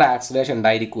 സോ അവിടെ ആക്സിലറേഷൻ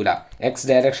ഉണ്ടായിരിക്കില്ല, എക്സ്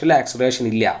ഡയറക്ഷനിൽ ആക്സിലറേഷൻ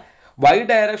ഇല്ല. വൈ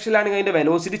ഡയറക്ഷനിലാണെങ്കിൽ അതിൻ്റെ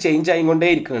വെലോസിറ്റി ചേഞ്ച്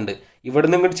ആയിക്കൊണ്ടേ ഇരിക്കുന്നുണ്ട്. ഇവിടെ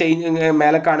നിന്ന് ഇങ്ങോട്ട്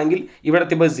മേലക്കാണെങ്കിൽ ഇവിടെ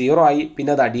എത്തിയപ്പോൾ 0 ആയി,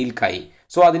 പിന്നെ അത് അടിയിൽക്കായി.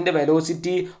 സോ അതിൻ്റെ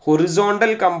വെലോസിറ്റി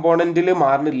ഹൊറിസോണ്ടൽ കമ്പോണൻറ്റിൽ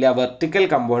മാറുന്നില്ല, വെർട്ടിക്കൽ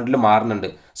കമ്പോണൻറ്റിൽ മാറുന്നുണ്ട്.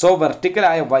 സോ വെർട്ടിക്കൽ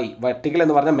ആയ വെർട്ടിക്കൽ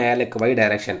എന്ന് പറഞ്ഞാൽ മേലേക്ക് വൈ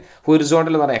ഡയറക്ഷൻ,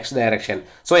 ഹൊറിസോണ്ടൽ എന്ന് പറഞ്ഞാൽ എക്സ് ഡയറക്ഷൻ.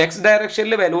 സോ എക്സ്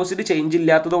ഡയറക്ഷനിൽ വെലോസിറ്റി ചേഞ്ച്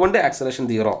ഇല്ലാത്തത് കൊണ്ട് ആക്സലറേഷൻ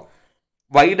 0.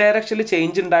 വൈ ഡയറക്ഷനിൽ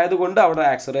ചേഞ്ച് ഉണ്ടായത് കൊണ്ട് അവിടെ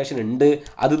ആക്സലറേഷൻ ഉണ്ട്.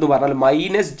 അതെന്ന് പറഞ്ഞാൽ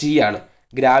 -g ആണ്.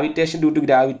 ഗ്രാവിറ്റേഷൻ ഡ്യൂ ടു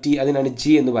ഗ്രാവിറ്റി, അതിനാണ്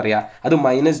ജി എന്ന് പറയുക. അത്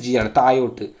 -g ആണ്,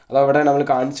 താഴോട്ട്. അത് അവിടെ നമ്മൾ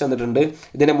കാണിച്ചു തന്നിട്ടുണ്ട്.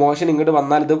 ഇതിൻ്റെ മോഷൻ ഇങ്ങോട്ട്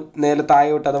വന്നാൽ ഇത് നേരെ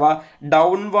താഴോട്ട് അഥവാ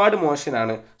ഡൗൺവാർഡ്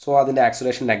മോഷനാണ്. സോ അതിൻ്റെ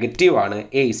ആക്സിലറേഷൻ നെഗറ്റീവ് ആണ്.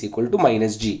 a =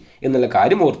 -g എന്നുള്ള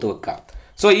കാര്യം ഓർത്ത് വെക്കുക.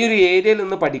 സോ ഈ ഒരു ഏരിയയിൽ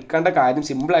നിന്ന് പഠിക്കേണ്ട കാര്യം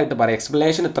സിമ്പിളായിട്ട് പറയാം.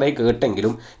 എക്സ്പ്ലനേഷൻ ഇത്രയും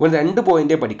കേട്ടെങ്കിലും ഇവിടെ 2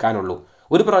 പോയിന്റേ പഠിക്കാനുള്ളൂ.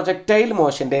 ഒരു പ്രൊജക്ടൈൽ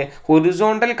മോഷൻ്റെ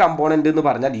ഹൊറിസോണ്ടൽ കമ്പോണൻ്റ് എന്ന്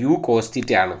പറഞ്ഞാൽ യു കോസ്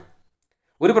തീറ്റ ആണ്.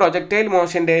 ഒരു പ്രൊജക്ടൈൽ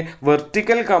മോഷൻ്റെ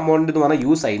വെർട്ടിക്കൽ കമ്പോണൻ്റ് എന്ന് പറഞ്ഞാൽ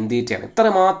യു സൈൻ തീറ്റയാണ്. ഇത്ര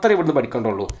മാത്രമേ ഇവിടുന്ന്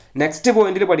പഠിക്കേണ്ടുള്ളൂ. നെക്സ്റ്റ്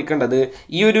പോയിന്റിൽ പഠിക്കേണ്ടത്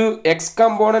ഈ ഒരു എക്സ്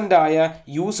കമ്പോണൻ്റ് ആയ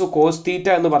യു കോസ് തീറ്റ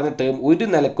എന്ന് പറഞ്ഞ ടേം ഒരു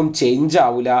നിലക്കും ചേഞ്ച്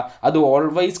ആവില്ല, അത്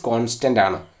ഓൾവേസ് കോൺസ്റ്റൻ്റ്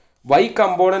ആണ്. വൈ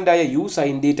കമ്പോണൻ്റ് ആയ യു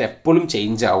സൈൻ തീറ്റ എപ്പോഴും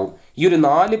ചേഞ്ച് ആവും. ഈ ഒരു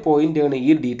 4 പോയിന്റാണ്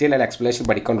ഈ ഡീറ്റെയിൽ ആയ എക്സ്പ്ലനേഷൻ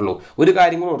പഠിക്കേണ്ടുള്ളൂ. ഒരു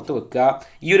കാര്യം കൂടെ ഓർത്ത് വെക്കുക,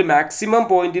 ഈ ഒരു മാക്സിമം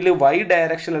പോയിന്റിൽ വൈ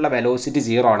ഡയറക്ഷനിലുള്ള വെലോസിറ്റി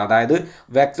 0 ആണ്. അതായത്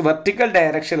വെർട്ടിക്കൽ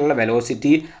ഡയറക്ഷനിലുള്ള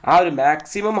വെലോസിറ്റി ആ ഒരു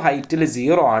മാക്സിമം ഹൈറ്റിൽ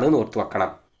 0 ആണെന്ന് ഓർത്ത്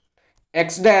വെക്കണം.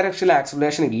 എക്സ് ഡയറക്ഷനിൽ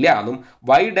ആക്സിലറേഷൻ ഇല്ല എന്നും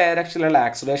വൈ ഡയറക്ഷനിലുള്ള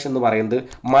ആക്സിലറേഷൻ എന്ന് പറയുന്നത്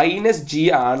 -g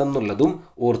ആണെന്നുള്ളതും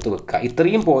ഓർത്ത് വെക്കുക.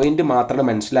 ഇത്രയും പോയിന്റ് മാത്രമേ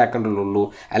മനസ്സിലാക്കേണ്ടുള്ളൂ.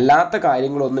 അല്ലാത്ത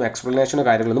കാര്യങ്ങളൊന്നും എക്സ്പ്ലനേഷനോ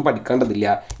കാര്യങ്ങളൊന്നും പഠിക്കേണ്ടതില്ല.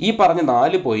 ഈ പറഞ്ഞ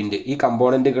 4 പോയിന്റ്, ഈ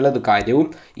കമ്പോണൻറ്റുകളുടെ കാര്യവും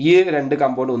ഈ 2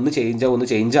 കമ്പോണൻറ്റ് ഒന്ന്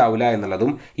ചേഞ്ച് ആവില്ല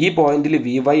എന്നുള്ളതും, ഈ പോയിന്റിൽ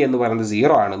vy എന്ന് പറയുന്നത്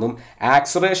 0 ആണെന്നും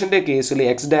ആക്സിലറേഷൻ്റെ കേസിൽ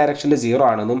എക്സ് ഡയറക്ഷനിൽ 0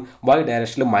 ആണെന്നും വൈ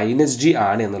ഡയറക്ഷനിൽ -g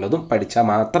ആണ് എന്നുള്ളതും പഠിച്ചാൽ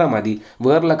മാത്രം മതി.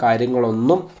 വേറുള്ള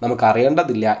കാര്യങ്ങളൊന്നും നമുക്ക്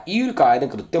അറിയേണ്ടതില്ല. ഈ ഒരു കാര്യം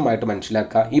കൃത്യമായിട്ട്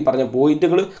മനസ്സിലാക്കുക. ഈ പറഞ്ഞ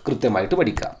പോയിന്റുകൾ കൃത്യമായിട്ട്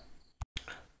പഠിക്കുക.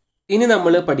 ഇനി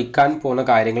നമ്മൾ പഠിക്കാൻ പോകുന്ന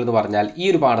കാര്യങ്ങൾ എന്ന് പറഞ്ഞാൽ ഈ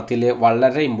ഒരു പാഠത്തിൽ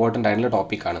വളരെ ഇമ്പോർട്ടൻ്റ് ആയിട്ടുള്ള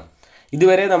ടോപ്പിക്കാണ്.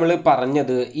 ഇതുവരെ നമ്മൾ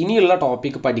പറഞ്ഞത് ഇനിയുള്ള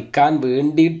ടോപ്പിക്ക് പഠിക്കാൻ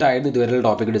വേണ്ടിയിട്ടായിരുന്നു ഇതുവരെയുള്ള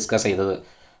ടോപ്പിക്ക് ഡിസ്കസ് ചെയ്തത്.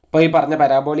 അപ്പോൾ ഈ പറഞ്ഞ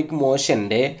പാരാബോളിക്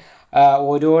മോഷൻ്റെ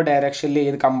ഓരോ ഡയറക്ഷനിൽ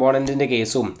ഏത് കമ്പോണൻറ്റിൻ്റെ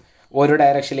കേസും ഓരോ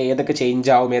ഡയറക്ഷനിൽ ഏതൊക്കെ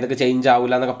ചേഞ്ച് ആവും ഏതൊക്കെ ചേഞ്ച്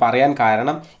ആവില്ല എന്നൊക്കെ പറയാൻ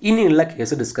കാരണം ഇനിയുള്ള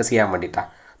കേസ് ഡിസ്കസ് ചെയ്യാൻ വേണ്ടിയിട്ടാണ്.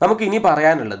 നമുക്ക് ഇനി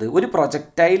പറയാനുള്ളത് ഒരു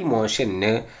പ്രൊജക്റ്റൈൽ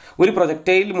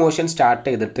മോഷൻ സ്റ്റാർട്ട്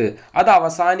ചെയ്തിട്ട് അത്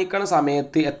അവസാനിക്കുന്ന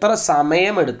സമയത്ത് എത്ര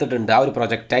സമയം എടുത്തിട്ടുണ്ട് ആ ഒരു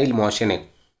പ്രൊജക്റ്റൈൽ മോഷന്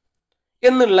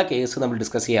എന്നുള്ള കേസ് നമ്മൾ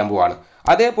ഡിസ്കസ് ചെയ്യാൻ പോവാണ്.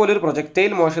 അതേപോലെ ഒരു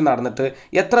പ്രൊജക്റ്റൈൽ മോഷൻ നടന്നിട്ട്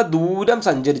എത്ര ദൂരം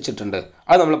സഞ്ചരിച്ചിട്ടുണ്ട്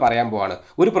അത് നമ്മൾ പറയാൻ പോവാണ്.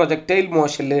 ഒരു പ്രൊജക്റ്റൈൽ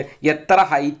മോഷനിൽ എത്ര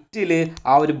ഹൈറ്റിൽ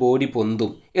ആ ഒരു ബോഡി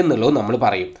പൊന്തും എന്നുള്ളത് നമ്മൾ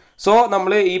പറയും. സോ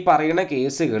നമ്മൾ ഈ പറയുന്ന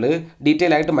കേസുകൾ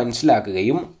ഡീറ്റെയിൽ ആയിട്ട്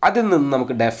മനസ്സിലാക്കുകയും അതിൽ നിന്ന്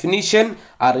നമുക്ക് ഡെഫിനിഷൻ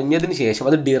അറിഞ്ഞതിന് ശേഷം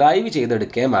അത് ഡിറൈവ്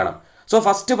ചെയ്തെടുക്കുകയും വേണം. സോ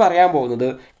ഫസ്റ്റ് പറയാൻ പോകുന്നത്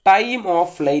time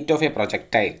of flight of A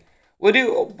projectile.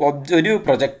 ഒരു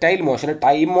പ്രൊജക്റ്റൈൽ മോഷന്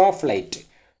ടൈം ഓഫ്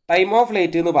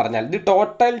ഫ്ലൈറ്റ് എന്ന് പറഞ്ഞാൽ the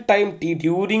total time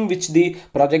during which the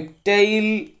projectile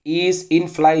is in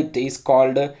flight is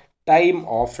called time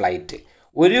of flight.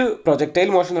 ഒരു പ്രൊജക്റ്റൈൽ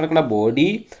മോഷൻ നടക്കുന്ന ബോഡി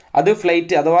അത്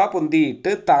flight അഥവാ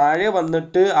പൊന്തിയിട്ട് താഴെ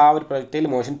വന്നിട്ട് ആ ഒരു പ്രൊജക്റ്റൈൽ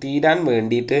മോഷൻ തീരാൻ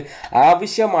വേണ്ടിയിട്ട്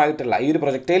ആവശ്യമായിട്ടുള്ള ഈ ഒരു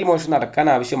പ്രൊജക്റ്റൈൽ മോഷൻ നടക്കാൻ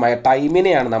ആവശ്യമായ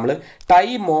ടൈമിനെയാണ് നമ്മൾ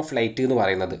ടൈം ഓഫ് ഫ്ലൈറ്റ് എന്ന്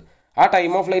പറയുന്നത്. ആ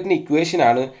time of ഫ്ലൈറ്റിൻ്റെ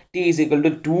ഇക്വേഷനാണ് T =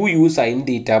 2u sin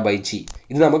θ by g.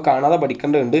 ഇത് നമുക്ക് കാണാതെ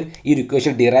പഠിക്കേണ്ടതുണ്ട്. ഈ ഒരു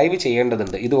ഇക്വേഷൻ ഡിറൈവ്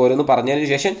ചെയ്യേണ്ടതുണ്ട്. ഇത് ഓരോന്ന് പറഞ്ഞതിന്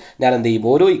ശേഷം ഞാൻ എന്ത് ചെയ്യും,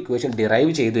 ഓരോ ഇക്വേഷൻ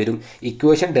ഡിറൈവ് ചെയ്തു വരും.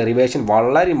 ഇക്വേഷൻ ഡെറിവേഷൻ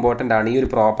വളരെ ഇമ്പോർട്ടൻ്റ് ആണ്. ഈ ഒരു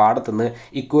പാഠത്തുനിന്ന്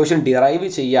ഇക്വേഷൻ ഡിറൈവ്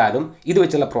ചെയ്യാനും ഇത്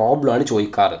വെച്ചുള്ള പ്രോബ്ലമാണ്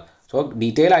ചോദിക്കാറ്. സോ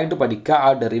ഡീറ്റെയിൽ ആയിട്ട് പഠിക്കുക. ആ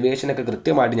ഡെറിവേഷനൊക്കെ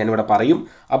കൃത്യമായിട്ട് ഞാനിവിടെ പറയും.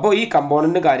 അപ്പോൾ ഈ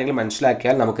കമ്പോണൻറ്റ് കാര്യങ്ങൾ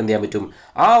മനസ്സിലാക്കിയാൽ നമുക്ക് എന്ത് ചെയ്യാൻ പറ്റും,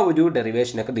 ആ ഒരു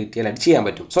ഡെറിവേഷനൊക്കെ ഡീറ്റെയിൽ ആയിട്ട് ചെയ്യാൻ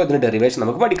പറ്റും. സോ ഇതിന് ഡെറിവേഷൻ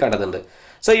നമുക്ക് പഠിക്കേണ്ടതുണ്ട്.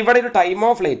 സോ ഇവിടെ ഒരു ടൈം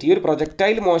ഓഫ് ഫ്ലൈറ്റ്, ഈ ഒരു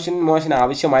പ്രൊജക്റ്റൈൽ മോഷൻ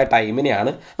ആവശ്യമായ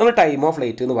ടൈമിനെയാണ് നമ്മൾ ടൈം ഓഫ്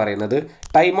ഫ്ലൈറ്റ് എന്ന് പറയുന്നത്.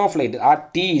 ടൈം ഓഫ് ഫ്ലൈറ്റ് ആ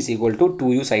T =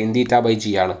 2u sin θ by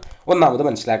g ആണ് ഒന്നാമത്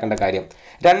മനസ്സിലാക്കേണ്ട കാര്യം.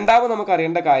 രണ്ടാമത് നമുക്ക്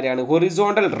അറിയേണ്ട കാര്യമാണ്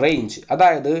ഹൊറിസോണ്ടൽ റേഞ്ച്.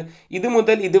 അതായത് ഇത്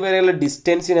മുതൽ ഇതുവരെയുള്ള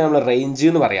ഡിസ്റ്റൻസിനെ നമ്മൾ റേഞ്ച്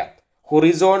എന്ന് പറയാം.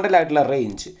 ഹൊറിസോണ്ടൽ ആയിട്ടുള്ള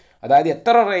റേഞ്ച്, അതായത്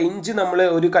എത്ര റേഞ്ച് നമ്മൾ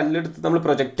ഒരു കല്ലെടുത്ത് നമ്മൾ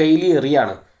പ്രൊജക്റ്റൈൽ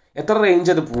എറിയാണ്, എത്ര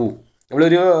റേഞ്ച് അത് പോവും.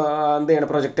 നമ്മളൊരു എന്താണ്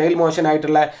പ്രൊജക്റ്റൈൽ മോഷൻ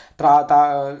ആയിട്ടുള്ള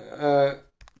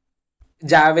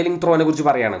ജാവലിംഗ് ത്രോനെ കുറിച്ച്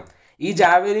പറയുകയാണ്. ഈ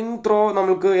ജാവലിംഗ് ത്രോ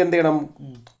നമുക്ക് എന്ത് ചെയ്യണം,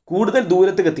 കൂടുതൽ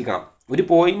ദൂരത്തേക്ക് എത്തിക്കണം. ഒരു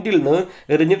പോയിന്റിൽ നിന്ന്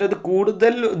എറിഞ്ഞിട്ട് അത്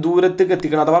കൂടുതൽ ദൂരത്തേക്ക്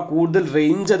എത്തിക്കണം, അഥവാ കൂടുതൽ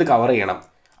റേഞ്ച് അത് കവർ ചെയ്യണം.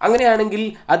 അങ്ങനെയാണെങ്കിൽ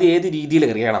അത് ഏത് രീതിയിൽ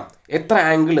എറിയണം, എത്ര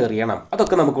ആംഗിൾ എറിയണം,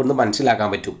 അതൊക്കെ നമുക്കൊന്ന് മനസ്സിലാക്കാൻ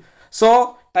പറ്റും. സോ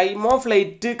ടൈം ഓഫ്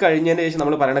ഫ്ലൈറ്റ് കഴിഞ്ഞതിന് ശേഷം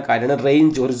നമ്മൾ പറയുന്ന കാര്യമാണ്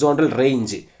റേഞ്ച്, ഹൊറിസോണ്ടൽ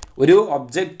റേഞ്ച്. ഒരു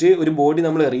ഒബ്ജക്റ്റ്, ഒരു ബോഡി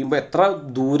നമ്മൾ എറിയുമ്പോൾ എത്ര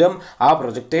ദൂരം ആ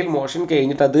പ്രൊജക്റ്റൈൽ മോഷൻ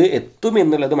കഴിഞ്ഞിട്ട് അത് എത്തും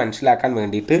എന്നുള്ളത് മനസ്സിലാക്കാൻ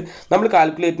വേണ്ടിയിട്ട് നമ്മൾ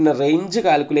കാൽക്കുലേറ്റ് ചെയ്യുന്ന റേഞ്ച്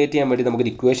കാൽക്കുലേറ്റ് ചെയ്യാൻ വേണ്ടി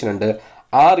നമുക്കൊരു ഇക്വേഷൻ ഉണ്ട്.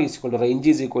 range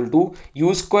 =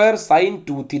 u² sin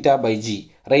 2θ by g.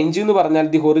 Range എന്ന് പറഞ്ഞാൽ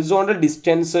the horizontal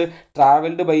distance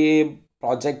travelled by A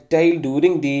projectile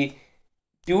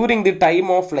during the time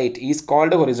of flight is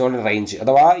called horizontal range.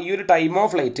 അഥവാ ഈ ഒരു ടൈം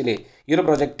ഓഫ് ഫ്ലൈറ്റിൽ, ഈ ഒരു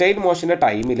പ്രൊജക്റ്റൈൽ മോഷൻ്റെ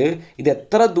ടൈമിൽ ഇത്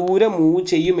എത്ര ദൂരം മൂവ്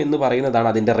ചെയ്യും എന്ന് പറയുന്നതാണ്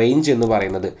അതിൻ്റെ റേഞ്ച് എന്ന്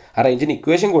പറയുന്നത്. ആ റേഞ്ചിന്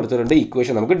ഇക്വേഷൻ കൊടുത്തിട്ടുണ്ട്.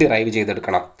 ഇക്വേഷൻ നമുക്ക് ഡിറൈവ്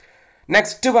ചെയ്തെടുക്കണം.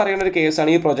 നെക്സ്റ്റ് പറയുന്ന ഒരു കേസാണ്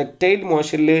ഈ പ്രൊജക്റ്റൈൽ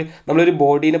മോഷനിൽ നമ്മളൊരു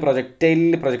ബോഡീനെ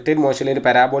പ്രൊജക്റ്റൈൽ മോഷനിൽ ഒരു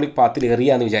പാരാബോളിക് പാത്തിൽ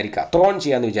എറിയാന്ന് വിചാരിക്കുക, ത്രോൺ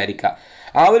ചെയ്യാമെന്ന് വിചാരിക്കുക.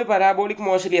 ആ ഒരു പാരാബോളിക്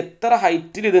മോഷനിൽ എത്ര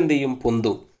ഹൈറ്റിൽ ഇത് എന്ത് ചെയ്യും,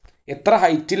 പൊന്തും. എത്ര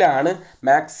ഹൈറ്റിലാണ്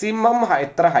മാക്സിമം,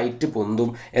 എത്ര ഹൈറ്റ് പൊന്തും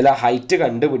എല്ലാ ഹൈറ്റ്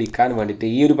കണ്ടുപിടിക്കാൻ വേണ്ടിയിട്ട്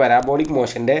ഈ ഒരു പാരാബോളിക്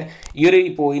മോഷൻ്റെ ഈ ഒരു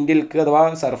പോയിന്റിലേക്ക് അഥവാ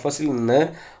സർഫസിൽ നിന്ന്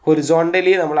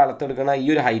ഹൊറിസോണ്ടലി നമ്മൾ അളത്തെടുക്കുന്ന ഈ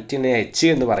ഒരു ഹൈറ്റിനെ h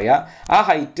എന്ന് പറയുക. ആ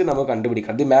ഹൈറ്റ് നമുക്ക്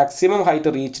കണ്ടുപിടിക്കണം. The maximum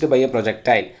height reached by A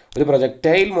projectile. ഒരു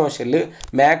പ്രൊജക്റ്റൈൽ മോഷനിൽ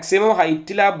മാക്സിമം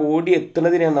ഹൈറ്റിൽ ആ ബോഡി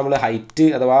എത്തുന്നതിനാണ് നമ്മൾ ഹൈറ്റ്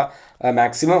അഥവാ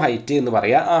മാക്സിമം ഹൈറ്റ് എന്ന്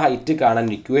പറയുക. ആ ഹൈറ്റ് കാണാൻ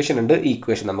ഇക്വേഷൻ ഉണ്ട്. ഈ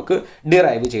ഇക്വേഷൻ നമുക്ക്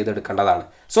ഡിറൈവ് ചെയ്തെടുക്കേണ്ടതാണ്.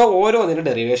 സോ ഓരോന്നിൻ്റെ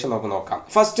ഡെറിവേഷൻ നമുക്ക് നോക്കാം.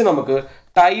 ഫസ്റ്റ് നമുക്ക്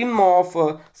time of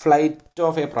flight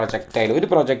of A projectile, ഒരു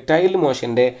പ്രൊജക്റ്റൈൽ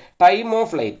മോഷൻ്റെ ടൈം ഓഫ്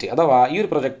ഫ്ലൈറ്റ് അഥവാ ഈ ഒരു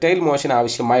പ്രൊജക്റ്റൈൽ മോഷൻ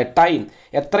ആവശ്യമായ ടൈം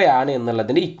എത്രയാണ്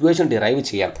എന്നുള്ളതിൻ്റെ ഇക്വേഷൻ ഡിറൈവ്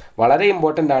ചെയ്യാം. വളരെ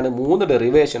ഇമ്പോർട്ടൻ്റ് ആണ്. 3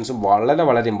 ഡെറിവേഷൻസും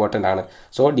വളരെ ഇമ്പോർട്ടൻ്റ് ആണ്.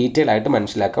 സോ ഡീറ്റെയിൽ ആയിട്ട്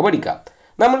മനസ്സിലാക്കുക, പഠിക്കാം.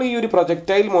 നമ്മൾ ഈ ഒരു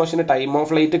പ്രൊജക്റ്റൈൽ മോഷന് ടൈം ഓഫ്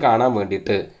ഫ്ലൈറ്റ് കാണാൻ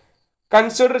വേണ്ടിയിട്ട്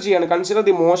consider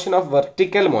the motion of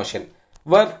vertical motion.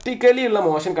 Vertically ഉള്ള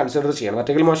മോഷൻ കൺസിഡർ ചെയ്യണം.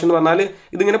 വെർട്ടിക്കൽ മോഷൻ എന്ന് പറഞ്ഞാൽ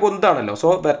ഇതിങ്ങനെ പൊന്താണല്ലോ. സോ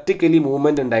വെർട്ടിക്കലി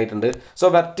മൂവ്മെൻറ്റ് ഉണ്ടായിട്ടുണ്ട്. സോ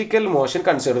വെർട്ടിക്കൽ മോഷൻ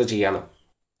കൺസിഡർ ചെയ്യണം.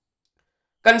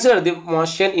 Consider the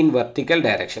motion in vertical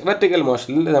direction. Vertical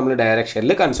മോഷനിൽ നമ്മൾ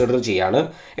ഡയറക്ഷനിൽ കൺസിഡർ ചെയ്യാണ്.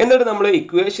 എന്നിട്ട് നമ്മൾ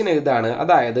ഇക്വേഷൻ എഴുതാണ്.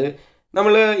 അതായത്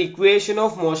നമ്മൾ equation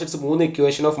of motions 3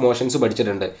 equation of motions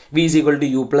പഠിച്ചിട്ടുണ്ട്. v =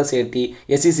 u + at,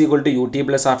 s = ut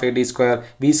 + ½ at²,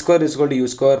 v² =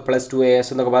 u² +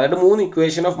 2as എന്നൊക്കെ പറഞ്ഞിട്ട് 3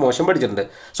 ഇക്വേഷൻ ഓഫ് മോഷൻ പഠിച്ചിട്ടുണ്ട്.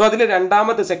 സോ അതിൽ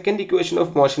രണ്ടാമത്തെ second equation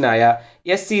of മോഷനായ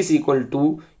s =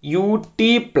 ut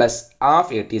 +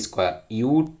 ½ at²,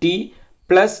 ut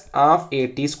 + ½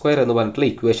 at² എന്ന് പറഞ്ഞിട്ടുള്ള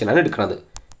ഇക്വേഷനാണ് എടുക്കുന്നത്.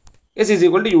 s =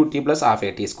 ut + ½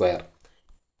 at².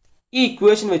 ഈ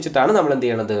ഇക്വേഷൻ വെച്ചിട്ടാണ് നമ്മൾ എന്ത്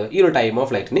ചെയ്യണത്, ഈ ഒരു ടൈം ഓഫ്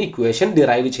ഫ്ലൈറ്റിന് ഇക്വേഷൻ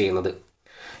ഡിറൈവ് ചെയ്യുന്നത്.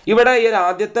 ഇവിടെ ഈ ഒരു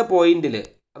ആദ്യത്തെ പോയിന്റിൽ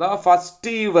അഥവാ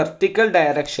ഫസ്റ്റ് ഈ വെർട്ടിക്കൽ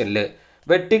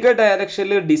വെർട്ടിക്കൽ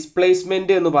ഡയറക്ഷനിൽ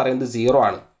ഡിസ്പ്ലേസ്മെൻറ്റ് എന്ന് പറയുന്നത് 0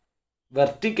 ആണ്.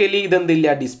 വെർട്ടിക്കലി ഇതെന്തില്ല,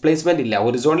 ഡിസ്പ്ലേസ്മെൻറ്റ് ഇല്ല.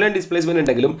 ഹൊറിസോണ്ടൽ ഡിസ്പ്ലേസ്മെൻറ്റ്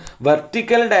ഉണ്ടെങ്കിലും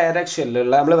വെർട്ടിക്കൽ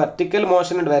ഡയറക്ഷനിലുള്ള നമ്മൾ വെർട്ടിക്കൽ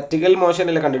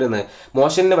മോഷനല്ലേ കണ്ടിരുന്നത്,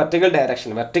 മോഷൻ്റെ വെർട്ടിക്കൽ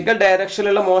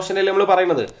ഡയറക്ഷനിലുള്ള മോഷനല്ലേ നമ്മൾ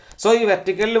പറയുന്നത്. സോ ഈ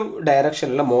വെർട്ടിക്കൽ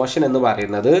ഡയറക്ഷനിലുള്ള മോഷൻ എന്ന്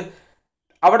പറയുന്നത്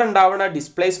അവിടെ ഉണ്ടാവുന്ന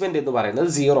ഡിസ്പ്ലേസ്മെൻറ്റ് എന്ന് പറയുന്നത്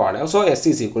 0 ആണ്. സോ S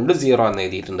 = 0 എന്ന്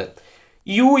എഴുതിയിട്ടുണ്ട്.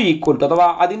 U = അഥവാ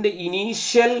അതിൻ്റെ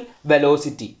ഇനീഷ്യൽ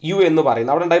വെലോസിറ്റി U എന്ന്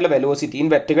പറയുന്നത് അവിടെ ഉണ്ടായിട്ടുള്ള വെലോസിറ്റി, ഇൻ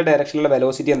വെർട്ടിക്കൽ ഡയറക്ഷനിലുള്ള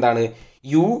വെലോസിറ്റി എന്താണ്,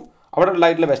 U. അവിടെ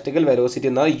ഉണ്ടായിട്ടുള്ള വെർട്ടിക്കൽ വെലോസിറ്റി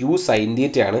എന്നാൽ U sin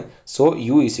θ ആണ്. സോ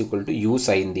U = U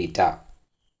sin θ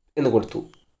എന്ന് കൊടുത്തു.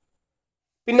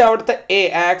 പിന്നെ അവിടുത്തെ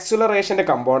ആക്സിലറേഷൻ്റെ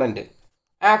കമ്പോണൻറ്റ്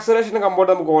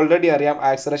നമുക്ക് ഓൾറെഡി അറിയാം.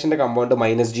 ആക്സിലറേഷൻ്റെ കമ്പോണൻറ്റ്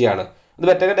 -g ആണ്. ഇത്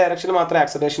വെർട്ടിക്കൽ ഡയറക്ഷനിൽ മാത്രമേ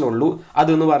ആക്സിലറേഷൻ ഉള്ളൂ.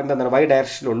 അതെന്ന് പറയുന്നത് എന്താണ്, y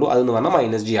ഡയറക്ഷനിലുള്ളൂ. അതെന്ന്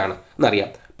പറഞ്ഞാൽ -g ആണ് എന്നറിയാം.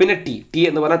 പിന്നെ ടി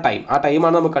എന്ന് പറഞ്ഞാൽ ടൈം. ആ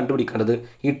ടൈമാണ് നമുക്ക് കണ്ടുപിടിക്കേണ്ടത്.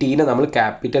 ഈ ടീനെ നമ്മൾ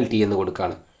ക്യാപിറ്റൽ T എന്ന്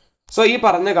കൊടുക്കുകയാണ്. സോ ഈ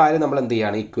പറഞ്ഞ കാര്യം നമ്മൾ എന്ത്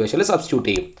ചെയ്യുകയാണ്, ഇക്വേഷനിൽ സബ്സ്റ്റിറ്റ്യൂട്ട്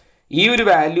ചെയ്യും. ഈ ഒരു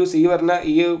വാല്യൂസ്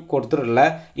ഈ കൊടുത്തിട്ടുള്ള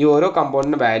ഈ ഓരോ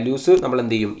കമ്പോണൻറ്റ് വാല്യൂസ് നമ്മൾ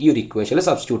എന്ത് ചെയ്യും, ഈ ഒരു ഇക്വേഷനിൽ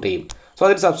സബ്സ്റ്റിറ്റ്യൂട്ട് ചെയ്യും. സോ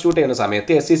അതിൽ സബ്സ്റ്റിറ്റ്യൂട്ട് ചെയ്യുന്ന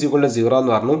സമയത്ത് S = 0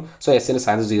 എന്ന് പറഞ്ഞു. സോ എസിൻ്റെ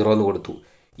സ്ഥാനത്ത് 0 എന്ന് കൊടുത്തു.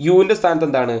 യുവിൻ്റെ സ്ഥാനത്ത്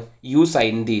എന്താണ്, U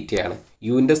sin θ ആണ്.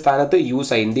 യുവിൻ്റെ സ്ഥാനത്ത് U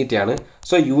sin θ ആണ്.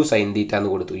 സോ U sin θ എന്ന്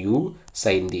കൊടുത്തു. U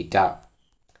sin θ.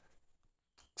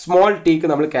 സ്മോൾ ടിക്ക്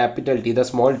നമ്മൾ ക്യാപിറ്റൽ T, ഇത്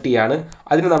സ്മോൾ ടി ആണ്.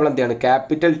 അതിന് നമ്മൾ എന്ത് ചെയ്യാണ്,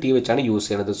 ക്യാപിറ്റൽ T വെച്ചാണ് യൂസ്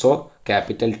ചെയ്യുന്നത്. സോ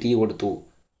ക്യാപിറ്റൽ T കൊടുത്തു.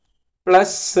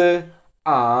 പ്ലസ്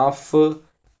ഹാഫ്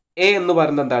A എന്ന്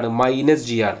പറയുന്നത് എന്താണ്,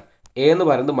 -g ആണ്. A എന്ന്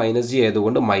പറയുന്നത് -g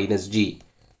ആയതുകൊണ്ട് -g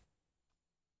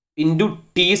ഇൻറ്റു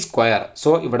T². സോ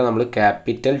ഇവിടെ നമ്മൾ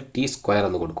ക്യാപിറ്റൽ T²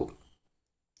 എന്ന് കൊടുക്കും.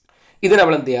 ഇത്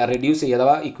നമ്മൾ എന്ത് ചെയ്യുക, റെഡ്യൂസ് ചെയ്യുക,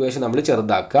 അഥവാ ഇക്വേഷൻ നമ്മൾ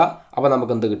ചെറുതാക്കുക. അപ്പോൾ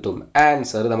നമുക്ക് എന്ത് കിട്ടും,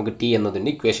 ആൻസർ നമുക്ക് T എന്നതിൻ്റെ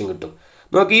ഇക്വേഷൻ കിട്ടും.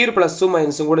 നമുക്ക് ഈ ഒരു പ്ലസും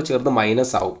മൈനസും കൂടെ ചേർന്ന്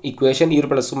മൈനസ് ആവും. ഇക്വേഷൻ ഈ ഒരു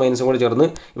പ്ലസും മൈനസും കൂടെ ചേർന്ന്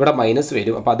ഇവിടെ മൈനസ്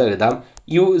വരും. അപ്പോൾ അത് എഴുതാം.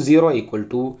 U0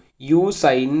 = U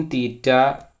sin θ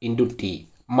into T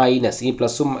minus ഈ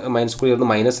പ്ലസും മൈനസും കൂടെ ചേർന്ന്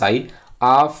മൈനസ് ആയി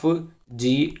ഹാഫ്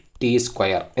T²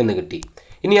 എന്ന് കിട്ടി.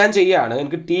 ഇനി ഞാൻ ചെയ്യുകയാണ്,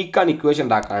 എനിക്ക് ടീക്കാണ് ഇക്വേഷൻ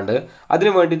ഉണ്ടാക്കാണ്ട്.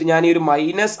 അതിന് വേണ്ടിയിട്ട് ഞാൻ ഈ ഒരു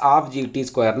 -12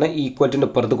 GT² ഈക്വൽറ്റിൻ്റെ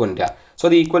ഇപ്പുറത്ത് കൊണ്ടുവരിക. സോ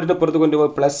അത് ഈക്വൽറ്റിൻ്റെ ഇപ്പുറത്ത്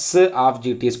കൊണ്ടുപോയി +12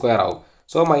 GT² ആവും.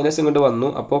 സോ മൈനസ് ഇങ്ങോട്ട് വന്നു.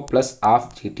 അപ്പോൾ +12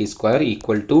 GT²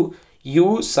 = U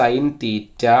sin θ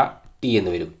T എന്ന്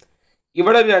വരും.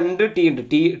 ഇവിടെ ഒരു 2 T ഉണ്ട്.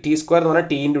 T² എന്ന് പറഞ്ഞാൽ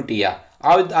T × T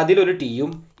ആ അതിലൊരു ടിയും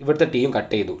ഇവിടുത്തെ ടിയും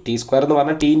കട്ട് ചെയ്തു. T² എന്ന്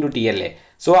പറഞ്ഞാൽ T × T അല്ലേ.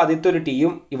 സോ ആദ്യത്തെ ഒരു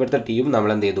ടിയും ഇവിടുത്തെ ടിയും നമ്മൾ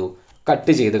എന്ത് ചെയ്തു,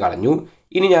 കട്ട് ചെയ്ത് കളഞ്ഞു.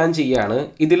 ഇനി ഞാൻ ചെയ്യുകയാണ്,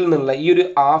 ഇതിൽ നിന്നുള്ള ഈ ഒരു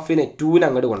ഹാഫിനെ 2നെ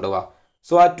അങ്ങോട്ട് കൊണ്ടുപോകാം.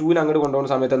 സോ ആ 2നെ അങ്ങോട്ട്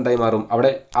കൊണ്ടുപോകുന്ന സമയത്ത് എന്തായി മാറും,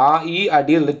 അവിടെ ഈ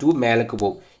അടിയിലുള്ള 2 മേലേക്ക്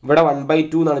പോകും. ഇവിടെ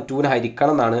 1/2 എന്നാണ്, 2നെ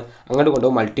ഹരിക്കണം എന്നാണ്, അങ്ങോട്ട്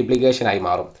കൊണ്ടുപോകും മൾട്ടിപ്ലിക്കേഷൻ ആയി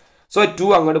മാറും. സോ 2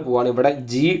 അങ്ങോട്ട് പോവാണ്. ഇവിടെ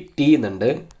GT എന്നുണ്ട്,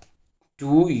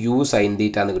 2U sin θ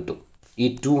എന്ന് കിട്ടും. ഈ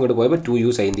 2 ഇങ്ങോട്ട് പോയപ്പോൾ 2U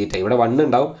sin θ. ഇവിടെ 1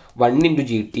 ഉണ്ടാവും. 1 ×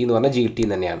 GT എന്ന് പറഞ്ഞാൽ GT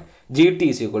തന്നെയാണ്. GT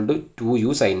 = 2U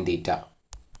sin θ.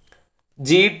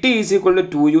 GT =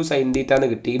 2U sin θ എന്ന്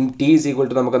കിട്ടി. T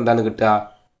 = നമുക്ക് എന്താണ് കിട്ടുക,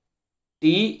 T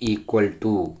 =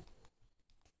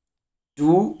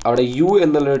 2 അവിടെ U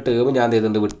എന്നുള്ളൊരു ടേം ഞാൻ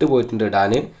ചെയ്തിട്ടുണ്ട്, വിട്ടു പോയിട്ടുണ്ട്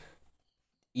ഇടാൻ.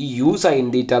 ഈ U sin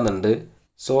θ എന്നുണ്ട്.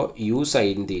 സോ U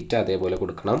sin θ അതേപോലെ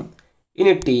കൊടുക്കണം.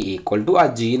 ഇനി T = ആ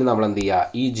ജീനെ നമ്മൾ എന്ത്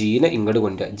ചെയ്യുക, ഈ ജീനെ ഇങ്ങോട്ട്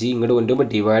കൊണ്ടുവരിക. G ഇങ്ങോട്ട് കൊണ്ടുവരുമ്പോൾ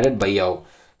ഡിവൈഡഡ് ബൈ ആവും.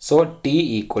 So T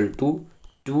 =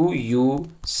 2U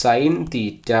sin θ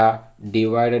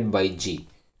divided by G.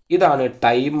 ഇതാണ്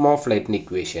ടൈം ഓഫ് ഫ്ലൈറ്റിൻ്റെ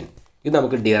ഇക്വേഷൻ. ഇത്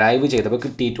നമുക്ക് ഡിറൈവ് ചെയ്തപ്പോൾ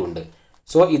കിട്ടിയിട്ടുണ്ട്.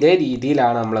 സോ ഇതേ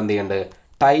രീതിയിലാണ് നമ്മൾ എന്ത് ചെയ്യേണ്ടത്,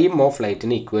 ടൈം ഓഫ്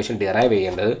ഫ്ലൈറ്റിൻ്റെ ഇക്വേഷൻ ഡിറൈവ്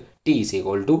ചെയ്യേണ്ടത്. T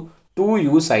 =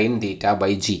 2U sin θ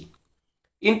by G.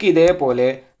 എനിക്ക് ഇതേപോലെ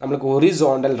നമുക്ക്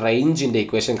ഹൊറിസോണ്ടൽ റേഞ്ചിൻ്റെ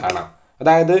ഇക്വേഷൻ കാണാം.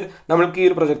 അതായത് നമ്മൾക്ക് ഈ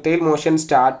ഒരു പ്രൊജക്ടൈൽ മോഷൻ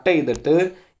സ്റ്റാർട്ട് ചെയ്തിട്ട്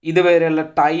ഇതുവരെയുള്ള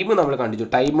ടൈം നമ്മൾ കണ്ടുപിടിച്ചു,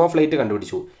 ടൈം ഓഫ് ഫ്ലൈറ്റ്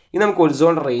കണ്ടുപിടിച്ചു. ഇനി നമുക്ക്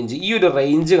ഹൊറിസോണ്ടൽ റേഞ്ച്, ഈ ഒരു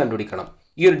റേഞ്ച് കണ്ടുപിടിക്കണം,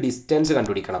 ഈ ഒരു ഡിസ്റ്റൻസ്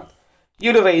കണ്ടുപിടിക്കണം. ഈ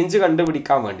ഒരു റേഞ്ച്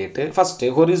കണ്ടുപിടിക്കാൻ വേണ്ടിയിട്ട് ഫസ്റ്റ്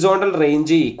ഹൊറിസോണ്ടൽ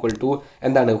റേഞ്ച് =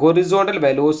 എന്താണ്, horizontal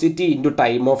velocity into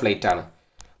time of flight ആണ്.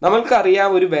 നമ്മൾക്കറിയാം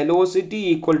ഒരു വെലോസിറ്റി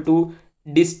 =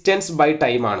 ഡിസ്റ്റൻസ് ബൈ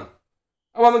ടൈം ആണ്.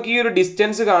 അപ്പോൾ നമുക്ക് ഈ ഒരു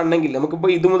ഡിസ്റ്റൻസ് കാണണമെങ്കിൽ നമുക്കിപ്പോൾ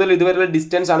ഇത് മുതൽ ഇതുവരെയുള്ള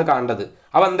ഡിസ്റ്റൻസ് ആണ് കാണേണ്ടത്.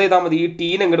 അപ്പോൾ എന്ത് ചെയ്താൽ മതി, ഈ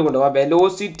ടീനെ എങ്ങോട്ട് കൊണ്ടുപോകാം,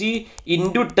 വെലോസിറ്റി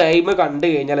ഇൻറ്റു ടൈം കണ്ടു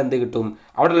കഴിഞ്ഞാൽ എന്ത് കിട്ടും,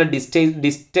 അവിടെയുള്ള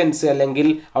ഡിസ്റ്റൻസ് അല്ലെങ്കിൽ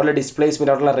അവിടെയുള്ള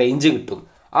ഡിസ്പ്ലേസ്മെൻറ്റ്, അവിടെയുള്ള റേഞ്ച് കിട്ടും.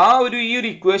 ഈ ഒരു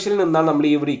ഇക്വേഷനിൽ നിന്നാണ് നമ്മൾ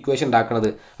ഈ ഒരു ഇക്വേഷൻ ഉണ്ടാക്കുന്നത്.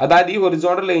 അതായത് ഈ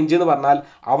ഹൊറിസോണ്ടൽ റേഞ്ച് എന്ന് പറഞ്ഞാൽ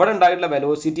അവിടെ ഉണ്ടായിട്ടുള്ള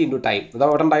വെലോസിറ്റി ഇൻറ്റു ടൈം, അതായത്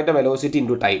അവിടെ ഉണ്ടായിട്ടുള്ള velocity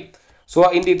into time. So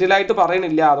in detail ആയിട്ട്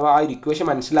പറയുന്നില്ല, അഥവാ ആ ഒരു ഇക്വേഷൻ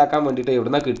മനസ്സിലാക്കാൻ വേണ്ടിയിട്ട്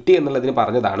എവിടുന്ന കിട്ടി എന്നുള്ളതിന്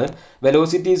പറഞ്ഞതാണ്.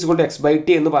 വെലോസിറ്റി = x/t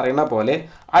എന്ന് പറയുന്ന പോലെ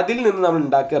അതിൽ നിന്ന് നമ്മൾ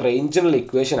ഉണ്ടാക്കിയ റേഞ്ചിനുള്ള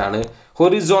ഇക്വേഷനാണ്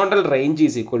ഹൊറിസോണ്ടൽ റേഞ്ച്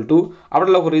 =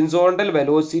 അവിടെയുള്ള horizontal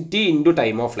velocity into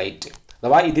time of flight,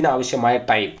 അഥവാ ഇതിനാവശ്യമായ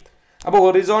ടൈം. അപ്പോൾ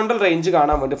ഹൊറിസോണ്ടൽ റേഞ്ച്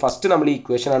കാണാൻ വേണ്ടി ഫസ്റ്റ് നമ്മൾ ഈ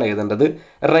ഇക്വേഷനാണ് എഴുതേണ്ടത്.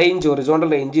 Range, horizontal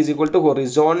range =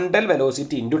 horizontal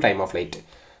velocity into time of flight.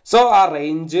 So ആ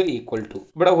റേഞ്ച്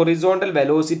ഇവിടെ ഹൊറിസോണ്ടൽ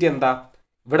വെലോസിറ്റി എന്താ,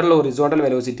 ഇവിടെയുള്ള ഹൊറിസോണ്ടൽ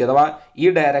വെലോസിറ്റി അഥവാ ഈ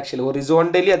ഡയറക്ഷൻ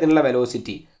ഹൊറിസോണ്ടലി അതിനുള്ള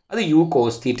വെലോസിറ്റി അത് u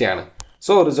cos theta ആണ്.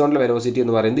 സോ ഹൊറിസോണ്ടൽ വെലോസിറ്റി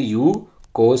എന്ന് പറയുന്നത് u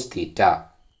cos theta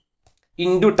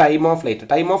into time of flight.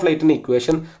 Time of ഫ്ലൈറ്റിൻ്റെ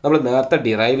equation നമ്മൾ നേരത്തെ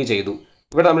ഡിറൈവ് ചെയ്തു.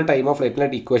 ഇവിടെ നമ്മൾ ടൈം ഓഫ്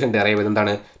ഫ്ലൈറ്റിൻ്റെ ഇക്വേഷൻ ഡിറൈവ് ചെയ്ത്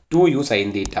എന്താണ് 2u sin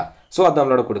theta. സോ അത്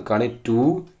നമ്മളിവിടെ കൊടുക്കുകയാണ്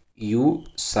 2u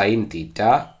sin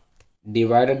theta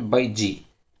divided by g.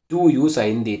 2u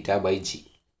sin theta by g.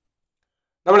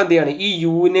 നമ്മൾ എന്ത് ചെയ്യാണ്, ഈ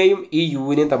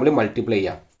യുവിനെയും തമ്മിൽ മൾട്ടിപ്ലൈ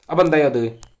ചെയ്യാം. അപ്പോൾ എന്തായാലും അത്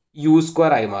യു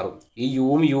സ്ക്വയർ ആയി മാറും. ഈ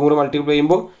യുവും യുവും മൾട്ടിപ്ലൈ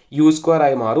ചെയ്യുമ്പോൾ യു സ്ക്വയർ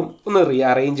ആയി മാറും. ഒന്ന്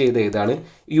റീഅറേഞ്ച് ചെയ്ത് എഴുതാണ്.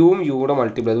 യുവും യുവും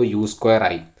മൾട്ടിപ്ലൈ ചെയ്തപ്പോൾ യു സ്ക്വയർ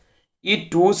ആയി. ഈ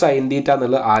 2 sin theta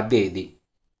എന്നുള്ളത് ആദ്യം എഴുതി,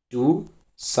 2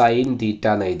 sin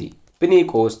theta എന്ന് എഴുതി. പിന്നെ ഈ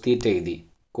cos theta എഴുതി,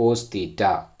 cos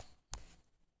theta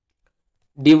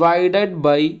divided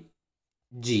by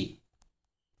g.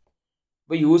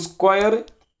 അപ്പോൾ U square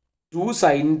 2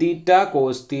 sin theta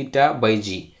cos theta by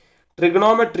g.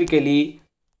 ട്രിഗണോമെട്രിക്കലി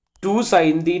 2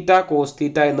 sin theta cos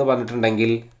theta എന്ന്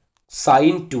പറഞ്ഞിട്ടുണ്ടെങ്കിൽ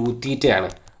sin 2 theta ആണ്.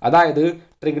 അതായത്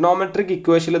ട്രിഗണോമെട്രിക്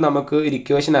ഇക്വേഷനിൽ നമുക്ക് ഒരു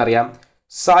ഇക്വേഷൻ അറിയാം,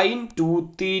 sin 2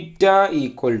 theta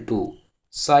equal to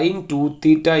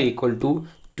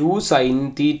 2 sin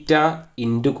theta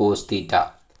into cos theta.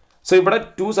 So ഇവിടെ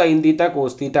 2 sin theta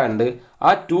cos theta ഉണ്ട്.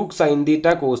 ആ 2 sin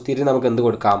theta cos theta നമുക്ക് എന്ത്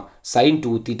കൊടുക്കാം, sin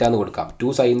 2 theta എന്ന് കൊടുക്കാം.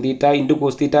 2 sin theta into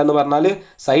cos theta എന്ന് പറഞ്ഞാൽ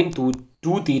sin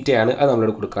 2 theta ആണ്. അത്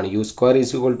നമ്മളോട് കൊടുക്കുകയാണ്. U square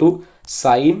is equal to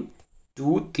sin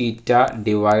 2 theta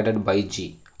divided by g.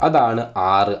 അതാണ്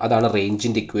 6. അതാണ്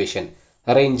റേഞ്ചിൻ്റെ ഇക്വേഷൻ.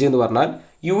 റേഞ്ച് എന്ന് പറഞ്ഞാൽ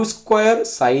U square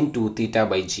sin 2 theta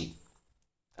by g.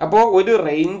 അപ്പോൾ ഒരു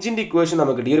റേഞ്ചിൻ്റെ ഇക്വേഷൻ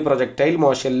നമുക്ക് കിട്ടി. ഈ ഒരു പ്രൊജക്ടൈൽ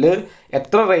മോഷനിൽ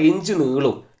എത്ര റേഞ്ച്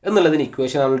നീളും എന്നുള്ളതിന്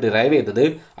ഇക്വേഷൻ നമ്മൾ ഡിറൈവ് ചെയ്തത്.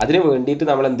 അതിന് വേണ്ടിയിട്ട്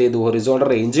നമ്മൾ എന്ത് ചെയ്തു, ഹൊറിസോണ്ടൽ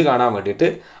റേഞ്ച് കാണാൻ വേണ്ടിയിട്ട്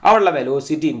അവിടെയുള്ള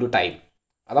വെലോസിറ്റി ഇൻറ്റു ടൈം,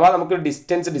 അഥവാ നമുക്ക്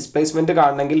ഡിസ്റ്റൻസ് ഡിസ്പ്ലേസ്മെൻറ്റ്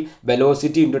കാണണമെങ്കിൽ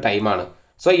വെലോസിറ്റി ഇൻറ്റു ടൈമാണ്.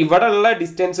 സോ ഇവിടെ ഉള്ള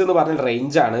ഡിസ്റ്റൻസ് എന്ന് പറഞ്ഞാൽ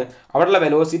റേഞ്ചാണ്, അവിടെയുള്ള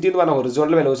വെലോസിറ്റി എന്ന് പറഞ്ഞാൽ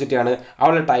ഹൊറിസോണ്ടൽ വെലോസിറ്റി ആണ്,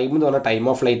 അവിടെയുള്ള ടൈം എന്ന് പറഞ്ഞാൽ ടൈം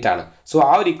ഓഫ് ഫ്ലൈറ്റ് ആണ്. സോ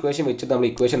ആ ഒരു ഇക്വേഷൻ വെച്ചിട്ട് നമ്മൾ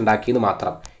ഇക്വേഷൻ ഉണ്ടാക്കിയെന്ന്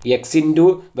മാത്രം. X into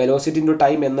velocity into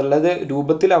time എന്നുള്ളത്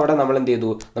രൂപത്തിൽ അവിടെ നമ്മൾ എന്ത്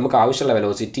ചെയ്തു, നമുക്ക് ആവശ്യമുള്ള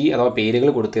വെലോസിറ്റി അഥവാ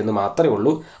പേരുകൾ കൊടുത്തതെന്ന് മാത്രമേ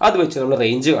ഉള്ളൂ. അത് വെച്ച് നമ്മൾ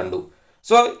റേഞ്ച് കണ്ടു.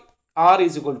 So r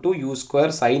is equal to you square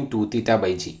sine 2 theta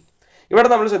by g. ഇവിടെ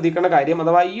നമ്മൾ ശ്രദ്ധിക്കേണ്ട കാര്യം,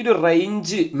 അഥവാ ഈ ഒരു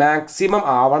റേഞ്ച് മാക്സിമം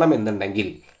ആവണം എന്നുണ്ടെങ്കിൽ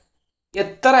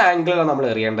എത്ര ആംഗിളാണ് നമ്മൾ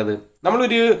എറിയേണ്ടത്.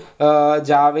 നമ്മളൊരു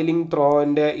ജാവലിൻ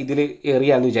ത്രോൻ്റെ ഇതിൽ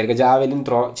എറിയാന്ന് വിചാരിക്കുക, ജാവലിൻ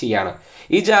ത്രോ ചെയ്യാണ്.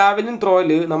 ഈ ജാവലിൻ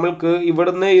ത്രോയിൽ നമ്മൾക്ക്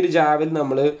ഇവിടുന്ന് ഈ ഒരു ജാവലിൻ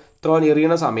നമ്മൾ ത്രോ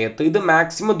എറിയുന്ന സമയത്ത് ഇത്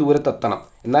മാക്സിമം ദൂരത്തെത്തണം,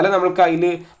 എന്നാലേ നമ്മൾക്ക് അതിൽ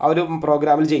ആ ഒരു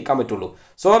പ്രോഗ്രാമിൽ ജയിക്കാൻ പറ്റുള്ളൂ.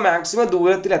 സോ മാക്സിമം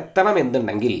ദൂരത്തിൽ എത്തണം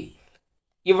എന്നുണ്ടെങ്കിൽ,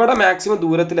 ഇവിടെ മാക്സിമം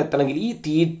ദൂരത്തിൽ എത്തണമെങ്കിൽ ഈ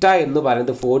തീറ്റ എന്ന്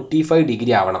പറയുന്നത് 45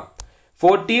 ഡിഗ്രി ആവണം.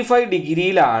 45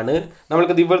 ഡിഗ്രിയിലാണ്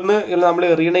നമ്മൾക്കത് ഇവിടുന്ന് നമ്മൾ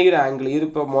എറിയണ ഈ ഒരു ആംഗിൾ, ഈ ഒരു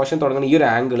മോഷൻ തുടങ്ങുന്ന ഈ ഒരു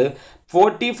ആംഗിൾ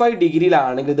 45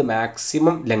 ഡിഗ്രിയിലാണെങ്കിൽ ഇത്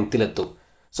മാക്സിമം ലെങ്ത്തിലെത്തും.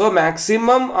 സോ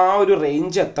മാക്സിമം ആ ഒരു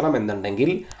റേഞ്ച് എത്തണം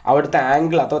എന്നുണ്ടെങ്കിൽ അവിടുത്തെ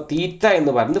ആംഗിൾ അഥവാ തീറ്റ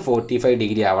എന്ന് പറയുന്നത് 45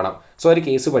 ഡിഗ്രി ആവണം. സോ ഒരു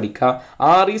കേസ് പഠിക്കുക,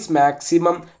 R is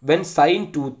maximum when sign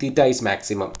 2 theta is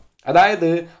maximum.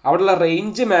 അതായത് അവിടെയുള്ള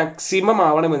റേഞ്ച് മാക്സിമം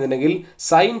ആവണമെന്നുണ്ടെങ്കിൽ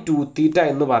സൈൻ 2 theta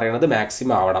എന്ന് പറയുന്നത്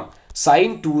മാക്സിമം ആവണം.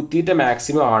 സൈൻ 2 theta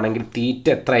മാക്സിമം ആണെങ്കിൽ തീറ്റ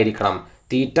എത്ര ആയിരിക്കണം,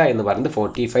 തീറ്റ എന്ന് പറയുന്നത്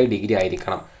 45 ഡിഗ്രി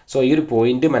ആയിരിക്കണം. സോ ഈ ഒരു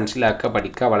പോയിന്റ് മനസ്സിലാക്കുക,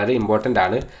 പഠിക്കുക, വളരെ ഇമ്പോർട്ടൻ്റ്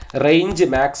ആണ്. റേഞ്ച്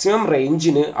മാക്സിമം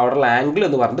റേഞ്ചിന് അവിടെയുള്ള ആംഗിൾ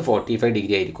എന്ന് പറയുന്നത് 45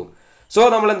 ഡിഗ്രി ആയിരിക്കും. സോ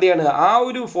നമ്മൾ എന്ത് ചെയ്യാണ്, ആ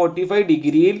ഒരു 45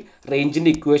 ഡിഗ്രിയിൽ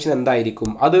റേഞ്ചിൻ്റെ ഇക്വേഷൻ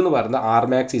എന്തായിരിക്കും, അതെന്ന് പറയുന്നത് R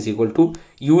max is equal to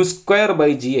you square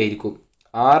by G ആയിരിക്കും.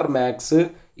 R max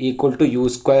equal to you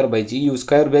square by G. U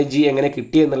square by G എങ്ങനെ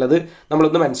കിട്ടി എന്നുള്ളത്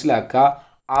നമ്മളൊന്ന് മനസ്സിലാക്കുക.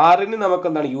 ആറിന് നമുക്ക്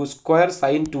എന്താണ് U square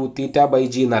sine 2 theta by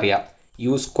G എന്നറിയാം.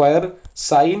 U square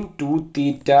sine 2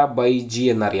 theta by G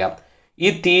എന്നറിയാം. ഈ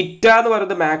തീറ്റ എന്ന്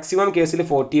പറയുന്നത് മാക്സിമം കേസിൽ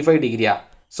 45 ഡിഗ്രിയാണ്.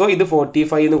 സോ ഇത്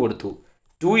 45 എന്ന് കൊടുത്തു.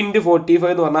 2 ×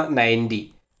 45 എന്ന് പറഞ്ഞാൽ 90.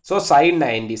 സോ സൈൻ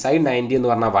 90 എന്ന്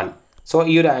പറഞ്ഞാൽ 1. സോ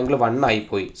ഈ ഒരു ആംഗിൾ 1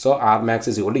 ആയിപ്പോയി. So R max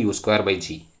is equal to you square by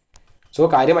G. So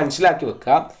കാര്യം മനസ്സിലാക്കി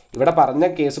വെക്കുക, ഇവിടെ പറഞ്ഞ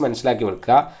കേസ് മനസ്സിലാക്കി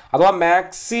വെക്കുക. അഥവാ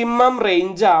മാക്സിമം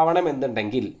റേഞ്ച് ആവണം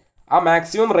എന്നുണ്ടെങ്കിൽ ആ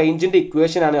മാക്സിമം റേഞ്ചിൻ്റെ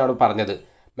ഇക്വേഷനാണ് അവിടെ പറഞ്ഞത്.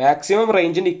 മാക്സിമം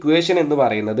റേഞ്ചിൻ്റെ ഇക്വേഷൻ എന്ന്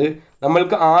പറയുന്നത്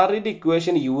നമ്മൾക്ക് ആറിൻ്റെ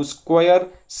equation U square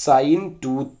sine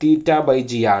 2 theta by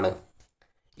G ആണ്.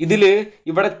 ഇതിൽ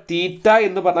ഇവിടെ തീറ്റ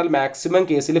എന്ന് പറഞ്ഞാൽ മാക്സിമം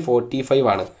കേസിൽ 45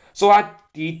 ആണ്. സോ ആ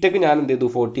തീറ്റക്ക് ഞാൻ എന്ത് ചെയ്തു,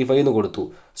 45 എന്ന് കൊടുത്തു.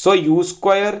 സോ യു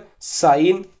സ്ക്വയർ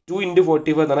സൈൻ 2 ×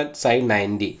 45 എന്ന് പറഞ്ഞാൽ സൈൻ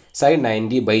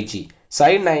 90 ബൈ ജി.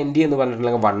 സൈൻ 90 എന്ന്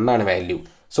പറഞ്ഞിട്ടുണ്ടെങ്കിൽ 1 ആണ് value.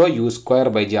 So you square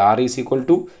by G, R is equal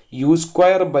to you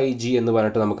square by G എന്ന്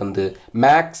പറഞ്ഞിട്ട് നമുക്ക് എന്ത്,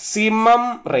 മാക്സിമം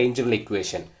റേഞ്ചിലുള്ള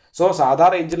ഇക്വേഷൻ. സോ സാധാ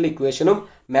റേഞ്ചിലുള്ള ഇക്വേഷനും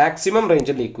മാക്സിമം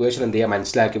റേഞ്ചിലുള്ള ഇക്വേഷൻ എന്ത് ചെയ്യുക,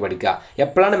 മനസ്സിലാക്കി പഠിക്കുക.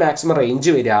 എപ്പോഴാണ് മാക്സിമം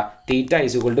റേഞ്ച് വരിക, theta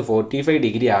is equal to 45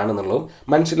 degree ആണെന്നുള്ളതും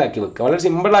മനസ്സിലാക്കി വെക്കുക. വളരെ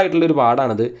സിമ്പിളായിട്ടുള്ളൊരു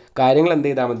പാടാണിത്. കാര്യങ്ങൾ എന്ത്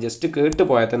ചെയ്താൽ മതി, ജസ്റ്റ് കേട്ട്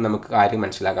പോയാൽ തന്നെ നമുക്ക് കാര്യം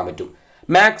മനസ്സിലാക്കാൻ പറ്റും.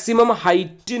 മാക്സിമം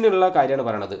ഹൈറ്റിനുള്ള കാര്യമാണ്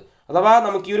പറയണത്. അഥവാ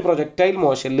നമുക്ക് ഈ ഒരു പ്രൊജക്ടൈൽ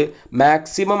മോഷനിൽ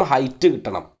മാക്സിമം ഹൈറ്റ്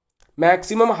കിട്ടണം.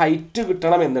 മാക്സിമം ഹൈറ്റ്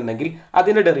കിട്ടണം എന്നുണ്ടെങ്കിൽ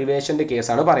അതിൻ്റെ ഡെറിവേഷൻ്റെ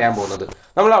കേസാണ് പറയാൻ പോകുന്നത്.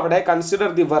 നമ്മൾ അവിടെ consider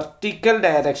the vertical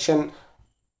direction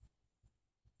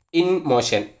in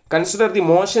motion. Consider the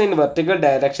motion in vertical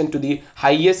direction to the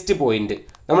highest point.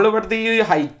 നമ്മളിവിടുത്തെ ഈ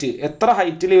ഹൈറ്റ്, എത്ര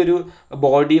ഹൈറ്റിൽ ഒരു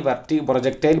ബോഡി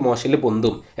പ്രൊജക്റ്റൈൽ മോഷനിൽ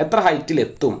പൊന്തും, എത്ര ഹൈറ്റിൽ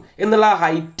എത്തും എന്നുള്ള ആ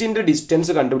ഹൈറ്റിൻ്റെ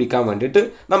ഡിസ്റ്റൻസ് കണ്ടുപിടിക്കാൻ വേണ്ടിയിട്ട്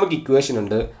നമുക്ക് ഇക്വേഷൻ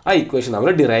ഉണ്ട്. ആ ഇക്വേഷൻ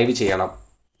നമ്മൾ ഡിറൈവ് ചെയ്യണം.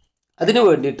 അതിന്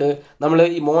വേണ്ടിയിട്ട് നമ്മൾ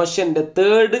ഈ മോഷൻ്റെ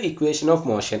തേർഡ് ഇക്വേഷൻ ഓഫ്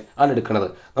മോഷൻ ആണ് എടുക്കുന്നത്.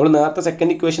 നമ്മൾ നേരത്തെ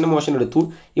സെക്കൻഡ് ഇക്വേഷൻ മോഷൻ എടുത്തു.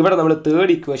 ഇവിടെ നമ്മൾ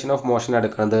തേർഡ് ഇക്വേഷൻ ഓഫ് മോഷൻ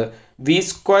എടുക്കുന്നത് v²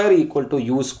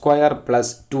 = u² +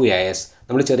 2as.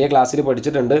 നമ്മൾ ചെറിയ ക്ലാസ്സിൽ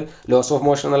പഠിച്ചിട്ടുണ്ട്. ലോസ് ഓഫ്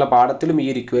മോഷൻ എന്നുള്ള പാഠത്തിലും ഈ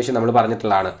ഒരു ഇക്വേഷൻ നമ്മൾ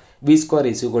പറഞ്ഞിട്ടുള്ളതാണ്. v²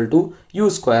 = u²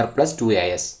 +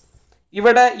 2as.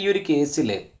 ഇവിടെ ഈ ഒരു കേസിൽ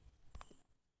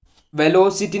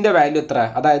വെലോസിറ്റിൻ്റെ വാല്യൂ എത്ര?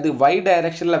 അതായത് y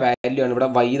ഡയറക്ഷനിലെ വാല്യൂ ആണ്. ഇവിടെ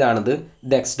y ഇതാണിത്,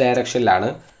 ഇത് x ഡയറക്ഷനിലാണ്.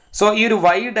 സോ ഈ ഒരു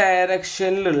y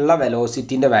ഡയറക്ഷനിലുള്ള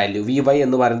വെലോസിറ്റിൻ്റെ വാല്യൂ vy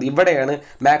എന്ന് പറയുന്നത് ഇവിടെയാണ്.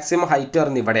 മാക്സിമം ഹൈറ്റ്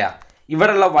പറയുന്നത് ഇവിടെയാണ്.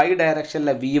 ഇവിടെയുള്ള y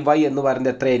ഡയറക്ഷനിലെ vy എന്ന്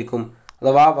പറയുന്നത് എത്രയായിരിക്കും?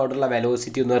 അഥവാ അവിടെയുള്ള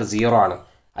വെലോസിറ്റി എന്ന് പറയുന്നത് 0 ആണ്.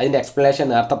 അതിൻ്റെ എക്സ്പ്ലനേഷൻ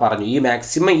നേരത്തെ പറഞ്ഞു. ഈ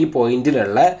മാക്സിമം ഈ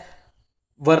പോയിന്റിലുള്ള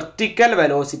വെർട്ടിക്കൽ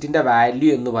വെലോസിറ്റിൻ്റെ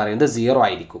വാല്യൂ എന്ന് പറയുന്നത് 0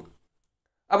 ആയിരിക്കും.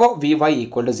 അപ്പോൾ vy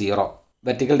 = 0.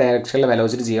 വെർട്ടിക്കൽ ഡയറക്ഷനിലെ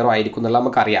വെലോസിറ്റി 0 ആയിരിക്കും എന്നുള്ള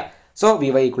നമുക്കറിയാം. So vy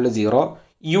 = 0.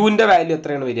 യുവിൻ്റെ വാല്യൂ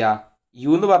എത്രയാണ് വരിക?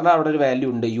 യു എന്ന് പറഞ്ഞാൽ അവിടെ ഒരു വാല്യൂ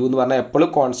ഉണ്ട്. യു എന്ന് പറഞ്ഞാൽ എപ്പോഴും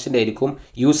കോൺസ്റ്റൻ്റ് ആയിരിക്കും.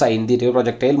 U sin θ.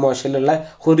 Projectile മോഷനിലുള്ള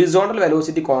horizontal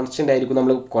velocity constant ആയിരിക്കും.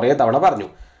 നമ്മൾ കുറേ തവണ പറഞ്ഞു.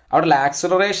 അവിടെ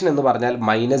ആക്സിലറേഷൻ എന്ന് പറഞ്ഞാൽ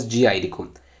 -g ആയിരിക്കും.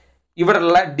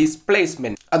 ഇവിടെയുള്ള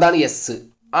ഡിസ്പ്ലേസ്മെൻറ്റ് അതാണ് എസ്.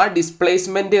 ആ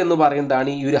ഡിസ്പ്ലേസ്മെൻറ്റ് എന്ന് പറയുന്നതാണ്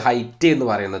ഈ ഒരു ഹൈറ്റ് എന്ന്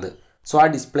പറയുന്നത്. സോ ആ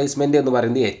ഡിസ്പ്ലേസ്മെൻറ്റ് എന്ന്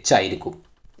പറയുന്നത് h ആയിരിക്കും.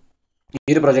 ഈ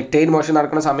ഒരു പ്രൊജക്ടൈൽ മോഷൻ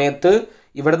നടക്കുന്ന സമയത്ത്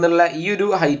ഇവിടെ നിന്നുള്ള ഈ ഒരു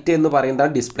ഹൈറ്റ് എന്ന്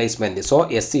പറയുന്നതാണ് ഡിസ്പ്ലേസ്മെൻറ്റ്. So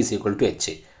s = h.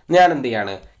 ഞാൻ എന്ത്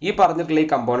ചെയ്യാണ്? ഈ പറഞ്ഞിട്ടുള്ള ഈ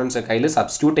കമ്പോണൻസ് ഒക്കെ അതിൽ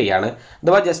സബ്സ്റ്റിറ്റ്യൂട്ട് ചെയ്യാണ്.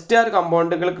 അഥവാ ജസ്റ്റ് ആ ഒരു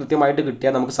കമ്പോണൻറ്റുകൾ കൃത്യമായിട്ട്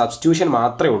കിട്ടിയാൽ നമുക്ക് സബ്സ്റ്റിറ്റ്യൂഷൻ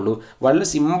മാത്രമേ ഉള്ളൂ. വളരെ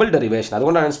സിമ്പിൾ ഡെറിവേഷൻ.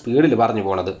 അതുകൊണ്ടാണ് ഞാൻ സ്പീഡിൽ പറഞ്ഞു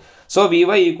പോകുന്നത്. സോ vy =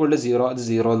 0, അത്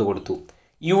 0 എന്ന് കൊടുത്തു.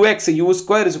 u² =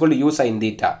 u sin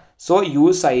θ. So u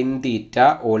sin θ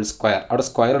 (2). അവിടെ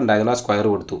സ്ക്വയർ ഉണ്ടായിരുന്നു, ആ സ്ക്വയർ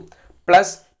കൊടുത്തു.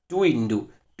 പ്ലസ് 2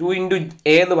 ×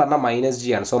 a എന്ന് പറഞ്ഞാൽ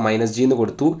 -g ആണ്. സോ -g എന്ന്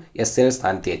കൊടുത്തു. എസ്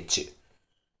സ്ഥാനത്ത് h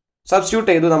സബ്സ്റ്റിറ്റ്യൂട്ട്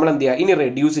ചെയ്തു. നമ്മൾ എന്ത് ചെയ്യുക? ഇനി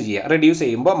റെഡ്യൂസ് ചെയ്യുക. റെഡ്യൂസ്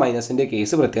ചെയ്യുമ്പോൾ മൈനസിൻ്റെ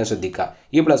കേസ് പ്രത്യേകം ശ്രദ്ധിക്കുക.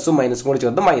 ഈ പ്ലസും മൈനസും കൂടി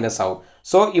ചേർത്ത് മൈനസ് ആവും.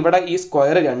 സോ ഇവിടെ ഈ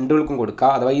സ്ക്വയർ രണ്ടുകൾക്കും കൊടുക്കുക.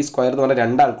 അഥവാ ഈ സ്ക്വയർ എന്ന് പറഞ്ഞാൽ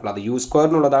രണ്ടാൾക്കുള്ളത്.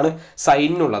 u²-നുള്ളതാണ്,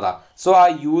 സൈനിനുള്ളതാണ്. സോ ആ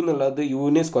u എന്നുള്ളത്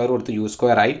യുവിന് സ്ക്വയർ കൊടുത്ത്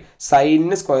u² ആയി.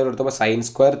 സൈനിന് സ്ക്വയർ കൊടുത്തപ്പോൾ sin²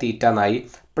 θ എന്നായി.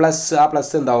 പ്ലസ് ആ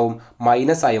പ്ലസ് എന്താവും?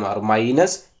 മൈനസ് ആയി മാറും.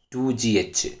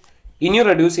 -2gh. ഇനിയും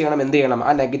റെഡ്യൂസ് ചെയ്യണം. എന്ത് ചെയ്യണം?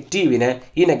 ആ നെഗറ്റീവിനെ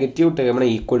ഈ നെഗറ്റീവ് ടേമിനെ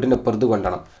ഈക്വൽറ്റിന് ഇപ്പുറത്ത്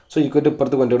കൊണ്ടുവരണം. സോ ഈക്വൽ ടു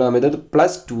ഇപ്പുറത്ത് കൊണ്ടുവരുന്ന സമയത്ത്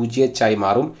 +2gh ആയി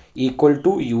മാറും. =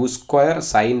 u²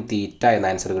 sin θ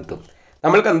എന്ന ആൻസർ കിട്ടും.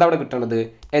 നമ്മൾക്ക് എന്താ അവിടെ കിട്ടേണ്ടത്?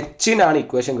 എച്ചിനാണ്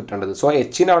ഇക്വേഷൻ കിട്ടേണ്ടത്. സോ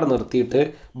എച്ചിനെ അവിടെ നിർത്തിയിട്ട്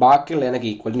ബാക്കിയുള്ളതിനൊക്കെ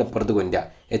ഈക്വലിന് ഇപ്പുറത്ത് കൊണ്ടുവരിക.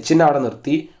 എച്ചിനെ അവിടെ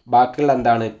നിർത്തി ബാക്കിയുള്ള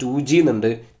എന്താണ്? 2g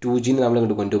എന്നുണ്ട്. 2gന് നമ്മൾ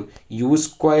ഇങ്ങോട്ട് കൊണ്ടുവരും. u²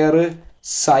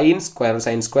 sin²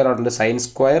 അവിടെ ഉണ്ട്.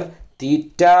 sin²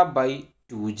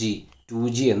 θ/2g.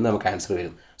 2g എന്ന് നമുക്ക് ആൻസർ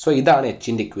വരും. സോ ഇതാണ്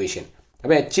എച്ചിൻ്റെ ഇക്വേഷൻ.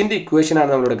 അപ്പോൾ എച്ചിൻ്റെ ഇക്വേഷനാണ്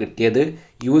നമ്മളിവിടെ കിട്ടിയത്.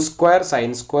 u²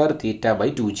 sin²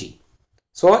 θ/2g.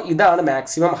 സോ ഇതാണ്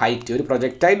മാക്സിമം ഹൈറ്റ്. ഒരു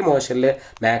പ്രൊജക്ടൈൽ മോഷനിൽ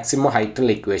മാക്സിമം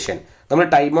ഹൈറ്റുള്ള ഇക്വേഷൻ. നമ്മൾ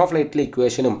ടൈം ഓഫ് ഫ്ലൈറ്റിലെ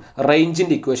ഇക്വേഷനും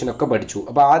റേഞ്ചിൻ്റെ ഇക്വേഷനും ഒക്കെ പഠിച്ചു.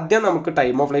 അപ്പോൾ ആദ്യം നമുക്ക്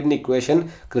ടൈം ഓഫ് ഫ്ലൈറ്റിൻ്റെ ഇക്വേഷൻ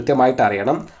കൃത്യമായിട്ട്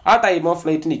അറിയണം. ആ ടൈം ഓഫ്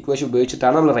ഫ്ലൈറ്റിൻ്റെ ഇക്വേഷൻ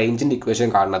ഉപയോഗിച്ചിട്ടാണ് നമ്മൾ റേഞ്ചിൻ്റെ ഇക്വേഷൻ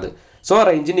കാണുന്നത്. സോ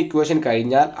റേഞ്ചിൻ്റെ ഇക്വേഷൻ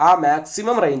കഴിഞ്ഞാൽ ആ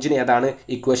മാക്സിമം റേഞ്ചിന് ഏതാണ്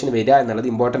ഇക്വേഷൻ വരിക എന്നുള്ളത്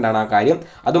ഇമ്പോർട്ടൻ്റ് ആണ്. ആ കാര്യം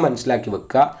അത് മനസ്സിലാക്കി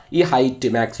വെക്കുക. ഈ ഹൈറ്റ്,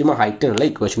 മാക്സിമം ഹൈറ്റിനുള്ള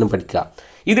ഇക്വേഷനും പഠിക്കുക.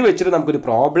 ഇത് വെച്ചിട്ട് നമുക്കൊരു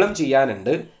പ്രോബ്ലം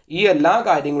ചെയ്യാനുണ്ട്. ഈ എല്ലാ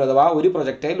കാര്യങ്ങളും അഥവാ ഒരു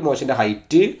projectile മോഷൻ്റെ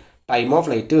height, time of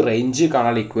flight, range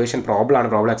കാണാനുള്ള ഇക്വേഷൻ പ്രോബ്ലമാണ്.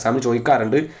 പ്രോബ്ലം എക്സാമിന്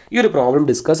ചോദിക്കാറുണ്ട്. ഈ ഒരു പ്രോബ്ലം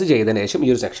ഡിസ്കസ് ചെയ്തതിന് ശേഷം ഈ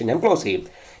ഒരു സെക്ഷൻ ഞാൻ ക്ലോസ് ചെയ്യും.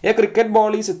 A cricket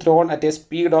ball is thrown at A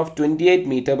speed of 28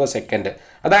 m/s.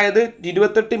 അതായത്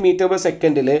 28 m/s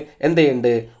എന്ത്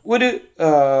ചെയ്യുന്നുണ്ട്? ഒരു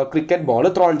ക്രിക്കറ്റ് ബോൾ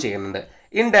ത്രോൺ ചെയ്യുന്നുണ്ട്.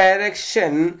 In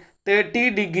direction 30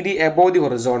 degree above the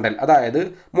horizontal. അതായത്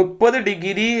 30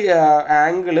 ഡിഗ്രി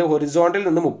ആംഗിൾ, ഹൊറിസോണ്ടൽ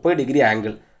നിന്ന് 30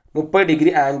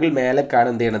 ഡിഗ്രി ആംഗിൾ മേലേക്കാണ്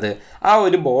എന്ത് ചെയ്യണത്? ആ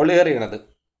ഒരു ball എറിയണത്.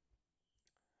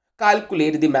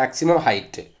 Calculate the maximum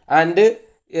height and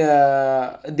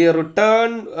the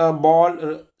return ball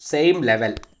same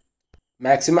level.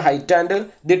 Maximum height and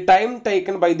the time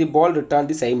taken by the ball return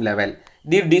the same level.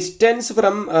 The distance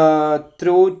from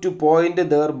through to point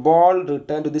their ball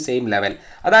return to the same level.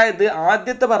 അതായത്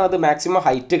ആദ്യത്തെ പറഞ്ഞത് maximum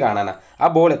height കാണാനാണ്. ആ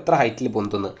ball എത്ര ഹൈറ്റിൽ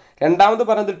പൊന്തുന്നു. രണ്ടാമത്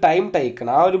പറഞ്ഞത് time taken.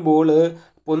 ആ ഒരു ബോൾ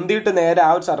പൊന്തിയിട്ട് നേരെ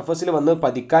ആ ഒരു സർഫസിൽ വന്ന്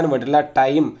പതിക്കാൻ വേണ്ടിയിട്ടുള്ള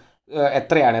ടൈം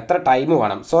എത്രയാണ്, എത്ര ടൈം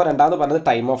വേണം. സോ രണ്ടാമത് പറഞ്ഞത്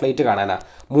ടൈം ഓഫ് ഫ്ലൈറ്റ് കാണാനാണ്.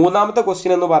 മൂന്നാമത്തെ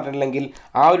ക്വസ്റ്റ്യൻ എന്ന് പറഞ്ഞിട്ടുണ്ടെങ്കിൽ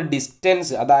ആ ഒരു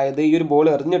ഡിസ്റ്റൻസ്, അതായത് ഈ ഒരു ബോൾ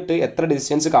എറിഞ്ഞിട്ട് എത്ര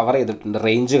ഡിസ്റ്റൻസ് കവർ ചെയ്തിട്ടുണ്ട്,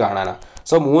 റേഞ്ച് കാണാനാണ്.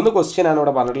 സോ 3 ക്വസ്റ്റ്യൻ ആണ്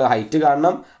ഇവിടെ പറഞ്ഞിട്ടുള്ളത്. ഹൈറ്റ്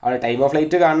കാണണം, അവിടെ ടൈം ഓഫ്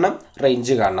ഫ്ലൈറ്റ് കാണണം,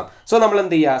 റേഞ്ച് കാണണം. സോ നമ്മൾ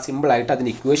എന്ത് ചെയ്യുക, സിമ്പിളായിട്ട് അതിന്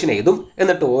ഇക്വേഷൻ എഴുതും,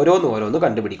 എന്നിട്ട് ഓരോന്ന്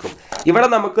കണ്ടുപിടിക്കും. ഇവിടെ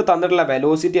നമുക്ക് തന്നിട്ടുള്ള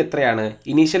വെലോസിറ്റി എത്രയാണ്?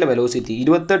 ഇനീഷ്യൽ വെലോസിറ്റി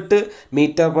 28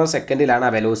 മീറ്റർ പെർ സെക്കൻഡിലാണ്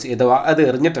ആ വെലോസിറ്റി അഥവാ അത്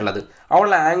എറിഞ്ഞിട്ടുള്ളത്.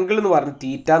 അവളുടെ ആംഗിൾ എന്ന് പറഞ്ഞ്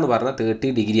തീറ്റ എന്ന് പറഞ്ഞാൽ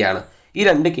 30 ഡിഗ്രിയാണ്. ഈ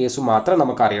 2 കേസും മാത്രമേ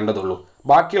നമുക്ക് അറിയേണ്ടതുള്ളൂ.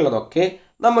 ബാക്കിയുള്ളതൊക്കെ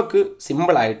നമുക്ക്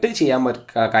സിമ്പിളായിട്ട് ചെയ്യാൻ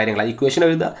പറ്റുന്ന കാര്യങ്ങളാണ്. ഇക്വേഷൻ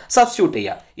എഴുതുക, സബ്സ്റ്റിറ്റ്യൂട്ട്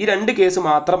ചെയ്യുക. ഈ 2 കേസ്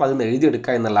മാത്രം അതിൽ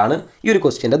എഴുതിയെടുക്കുക എന്നുള്ളതാണ് ഈ ഒരു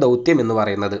ക്വസ്റ്റ്യൻ്റെ ദൗത്യം എന്ന്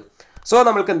പറയുന്നത്. സോ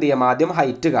നമ്മൾക്ക് എന്ത് ചെയ്യാം, ആദ്യം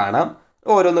ഹൈറ്റ് കാണാം,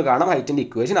 ഓരോന്ന് കാണാം. ഹൈറ്റിൻ്റെ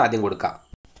ഇക്വേഷൻ ആദ്യം കൊടുക്കാം.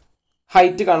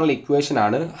 ഹൈറ്റ് കാണാനുള്ള ഇക്വേഷൻ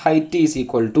ആണ് height is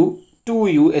equal to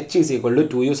 2u, h is equal to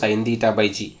 2u sine theta by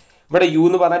G. ഇവിടെ u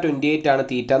എന്ന് പറഞ്ഞാൽ 28 ആണ്,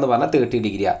 തീറ്റ എന്ന് പറഞ്ഞാൽ 30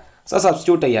 ഡിഗ്രിയാണ്. സോ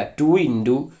സബ്സ്റ്റിറ്റ്യൂട്ട് ചെയ്യുക. 2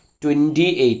 into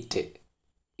 28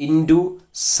 into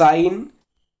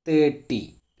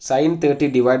sine 30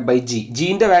 divide by G.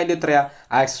 ജീൻ്റെ value എത്രയാണ്?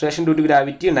 ആക്സിലറേഷൻ ഡ്യൂ ടു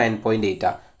ഗ്രാവിറ്റി 9.8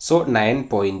 ആണ്. സോ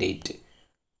 9.8.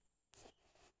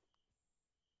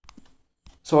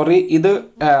 സോറി, ഇത്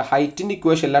ഹൈറ്റിൻ്റെ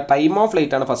ഇക്വേഷൻ അല്ല, ടൈം ഓഫ്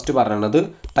ഫ്ലൈറ്റ് ആണ് ഫസ്റ്റ് പറയുന്നത്.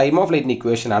 ടൈം ഓഫ് ഫ്ലൈറ്റിൻ്റെ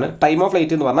ഇക്വേഷൻ ആണ്. ടൈം ഓഫ്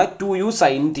ഫ്ലൈറ്റ് എന്ന് പറഞ്ഞാൽ 2u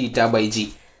sine theta by G.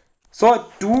 So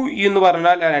 2u എന്ന്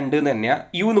പറഞ്ഞാൽ 2 തന്നെയാണ്,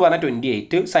 u എന്ന് പറഞ്ഞാൽ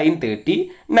 28, സൈൻ 30,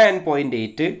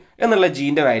 9.8 എന്നുള്ള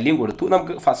ജീൻ്റെ വാല്യൂയും കൊടുത്തു.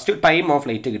 നമുക്ക് ഫസ്റ്റ് ടൈം ഓഫ്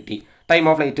ഫ്ലൈറ്റ് കിട്ടി. ടൈം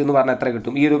ഓഫ് ഫ്ലൈറ്റ് എന്ന് പറഞ്ഞാൽ എത്ര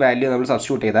കിട്ടും? ഈ ഒരു വാല്യൂ നമ്മൾ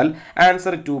സബ്സ്റ്റിറ്റ്യൂട്ട് ചെയ്താൽ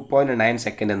ആൻസർ 2.9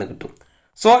 സെക്കൻഡ് എന്ന് കിട്ടും.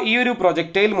 സോ ഈ ഒരു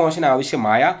പ്രൊജക്റ്റൈൽ മോഷൻ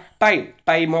ആവശ്യമായ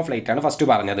ടൈം ഓഫ് ഫ്ലൈറ്റ് ആണ് ഫസ്റ്റ്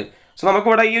പറഞ്ഞത്. സോ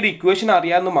നമുക്കിവിടെ ഈ ഒരു ഇക്വേഷൻ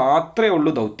അറിയാമെന്ന് മാത്രമേ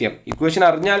ഉള്ളൂ ദൗത്യം. ഇക്വേഷൻ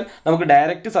അറിഞ്ഞാൽ നമുക്ക്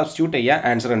ഡയറക്റ്റ് സബ്സ്റ്റിറ്റ്യൂട്ട് ചെയ്യാൻ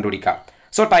ആൻസർ കണ്ടുപിടിക്കാം.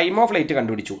 സോ ടൈം ഓഫ് ഫ്ലൈറ്റ്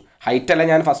കണ്ടുപിടിച്ചു. ഹൈറ്റ് അല്ല,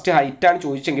 ഞാൻ ഫസ്റ്റ് ഹൈറ്റ് ആണ്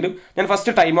ചോദിച്ചെങ്കിലും ഞാൻ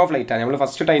ഫസ്റ്റ് ടൈം ഓഫ് ഫ്ലൈറ്റ് ആണ്, നമ്മൾ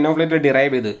first time of flight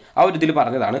derive ചെയ്ത് ആ ഒരു ഇതിൽ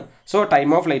പറഞ്ഞതാണ്. സോ ടൈം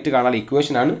ഓഫ് ഫ്ലൈറ്റ് കാണാനുള്ള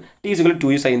ഇക്വേഷൻ ആണ് t =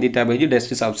 2u sine theta by G.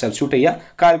 Dust substitute ചെയ്യുക,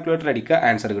 കാൽക്കുലേറ്റർ അടിക്കുക,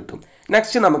 ആൻസർ കിട്ടും.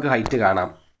 നെക്സ്റ്റ് നമുക്ക് ഹൈറ്റ് കാണാം.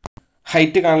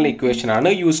 ഹൈറ്റ് കാണാനുള്ള ഇക്വേഷൻ ആണ്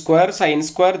u square sine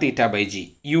square theta by G.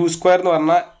 u square എന്ന്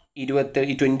പറഞ്ഞാൽ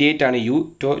 28 ആണ്, u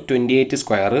 28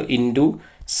 square into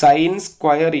sine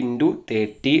square into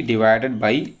 30 divided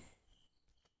by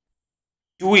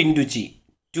 2 into G.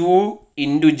 2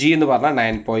 into G എന്ന് പറഞ്ഞാൽ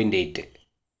 9.8.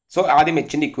 സോ ആദ്യം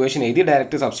എച്ചിൻ്റെ ഇക്വേഷൻ എഴുതി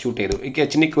ഡയറക്റ്റ് സബ്സ്റ്റിറ്റ്യൂട്ട് ചെയ്തു.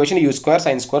 എച്ചിൻ്റെ equation u square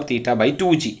sine square theta by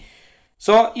 2g.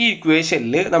 So ഈ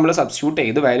ഇക്വേഷനിൽ നമ്മൾ സബ്സ്റ്റിറ്റ്യൂട്ട്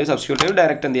ചെയ്ത് വാല്യൂ സബ്സ്റ്റിറ്റ്യൂട്ട് ചെയ്ത്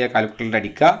ഡയറക്റ്റ് എന്ത് ചെയ്യുക, കാൽക്കുലേറ്റർ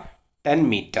അടിക്കുക. 10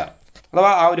 മീറ്റർ അഥവാ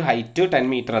ആ ഒരു ഹൈറ്റ് 10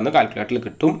 മീറ്റർ എന്ന് കാൽക്കുലേറ്ററിൽ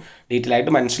കിട്ടും. ഡീറ്റെയിൽ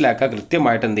ആയിട്ട് മനസ്സിലാക്കുക,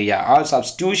 കൃത്യമായിട്ട് എന്ത് ചെയ്യുക, ആ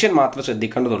സബ്സ്റ്റിറ്റ്യൂഷൻ മാത്രം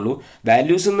ശ്രദ്ധിക്കേണ്ടതുള്ളൂ.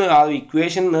 വാല്യൂസിൽ നിന്ന്, ആ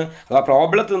ഇക്വേഷൻ നിന്ന് അഥവാ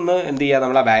പ്രോബ്ലത്തിൽ നിന്ന് എന്ത് ചെയ്യുക,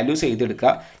 നമ്മൾ ആ വാല്യൂസ്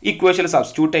എഴുതിയെടുക്കുക. ഇക്വേഷനിൽ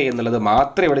സബ്സ്റ്റിറ്റ്യൂട്ട് ചെയ്യുന്നുള്ളത്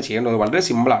മാത്രമേ ഇവിടെ ചെയ്യേണ്ടത്. വളരെ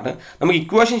സിമ്പിളാണ്. നമുക്ക്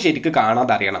ഇക്വേഷൻ ശരിക്കും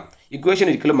കാണാതെ അറിയണം. ഇക്വേഷൻ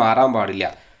ഒരിക്കലും മാറാൻ പാടില്ല.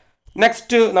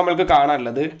 നെക്സ്റ്റ് നമ്മൾക്ക്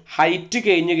കാണാനുള്ളത് ഹൈറ്റ്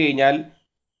കഴിഞ്ഞാൽ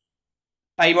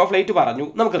ടൈം ഓഫ് ഫ്ലൈറ്റ് പറഞ്ഞു,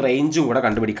 നമുക്ക് റേഞ്ചും കൂടെ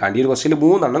കണ്ടുപിടിക്കാണ്ട്. ഈ ഒരു ക്വസ്റ്റ്യനിൽ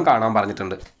 3 എണ്ണം കാണാൻ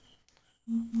പറഞ്ഞിട്ടുണ്ട്.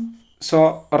 So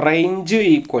range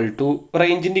equal to,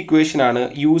 റേഞ്ചിൻ്റെ equation ആണ്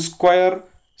u square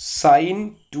sine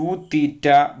 2 theta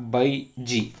by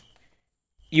G.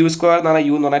 u square എന്ന് പറഞ്ഞാൽ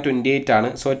u എന്ന് പറഞ്ഞാൽ 28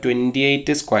 ആണ്. So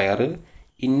 28 square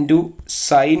into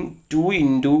sine 2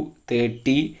 into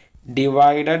 30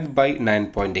 divided by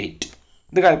 9.8.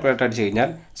 ഇത് കാൽക്കുലേറ്റ് അടിച്ച്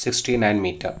കഴിഞ്ഞാൽ 69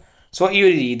 മീറ്റർ. സോ ഈ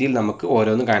ഒരു രീതിയിൽ നമുക്ക്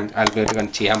ഓരോന്ന്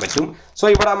കാൽക്കുലേറ്റ് ചെയ്യാൻ പറ്റും. സോ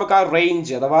ഇവിടെ നമുക്ക് ആ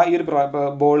റേഞ്ച് അഥവാ ഈ ഒരു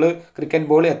ക്രിക്കറ്റ്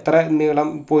ബോൾ എത്ര നീളം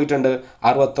പോയിട്ടുണ്ട്,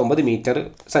 69 മീറ്റർ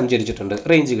സഞ്ചരിച്ചിട്ടുണ്ട്,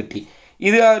 റേഞ്ച് കിട്ടി.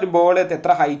 ഇത് ആ ഒരു ബോൾ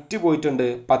എത്ര ഹൈറ്റ് പോയിട്ടുണ്ട്,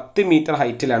 10 മീറ്റർ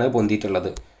ഹൈറ്റിലാണ്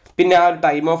പൊന്തിയിട്ടുള്ളത്. പിന്നെ ആ ഒരു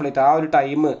ടൈം ഓഫ് ഫ്ലൈറ്റ്, ആ ഒരു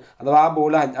ടൈം അഥവാ ആ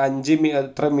ബോൾ 5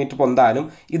 എത്ര മീറ്റർ പൊന്താനും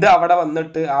ഇത് അവിടെ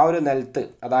വന്നിട്ട് ആ ഒരു നിലത്ത്,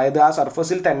 അതായത് ആ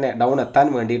സർഫസിൽ തന്നെ ഡൗൺ എത്താൻ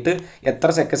വേണ്ടിയിട്ട് എത്ര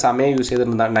സെക്കൻഡ് സമയം യൂസ്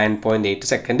ചെയ്തിട്ടുണ്ട്,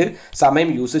 9.8 സെക്കൻഡ്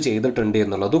സമയം യൂസ് ചെയ്തിട്ടുണ്ട്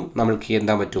എന്നുള്ളതും നമ്മൾക്ക്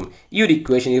എന്താ പറ്റും, ഈ ഒരു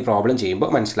ഇക്വേഷൻ ഈ പ്രോബ്ലം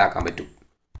ചെയ്യുമ്പോൾ മനസ്സിലാക്കാൻ പറ്റും.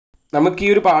 നമുക്ക് ഈ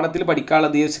ഒരു പാഠത്തിൽ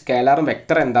പഠിക്കാനുള്ളത് ഈ സ്കേലാറും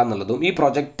വെക്ടർ എന്താണെന്നുള്ളതും ഈ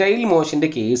പ്രൊജക്റ്റൈൽ മോഷൻ്റെ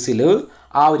കേസിൽ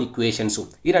ആ ഒരു ഇക്വേഷൻസും,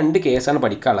 ഈ 2 കേസാണ്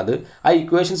പഠിക്കാനുള്ളത്. ആ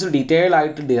ഇക്വേഷൻസ് ഡീറ്റെയിൽ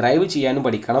ആയിട്ട് ഡിറൈവ് ചെയ്യാനും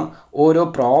പഠിക്കണം. ഓരോ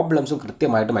പ്രോബ്ലംസും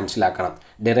കൃത്യമായിട്ട് മനസ്സിലാക്കണം.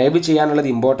 ഡിറൈവ് ചെയ്യാനുള്ളത്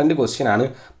ഇമ്പോർട്ടൻറ്റ് ക്വസ്റ്റ്യൻ ആണ്.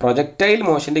 പ്രൊജക്റ്റൈൽ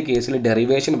മോഷൻ്റെ കേസിൽ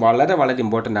ഡെറിവേഷൻ വളരെ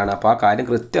ഇമ്പോർട്ടൻ്റ് ആണ്. അപ്പോൾ ആ കാര്യം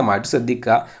കൃത്യമായിട്ട്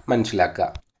ശ്രദ്ധിക്കുക, മനസ്സിലാക്കുക.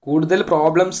 കൂടുതൽ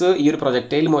പ്രോബ്ലംസ് ഈ ഒരു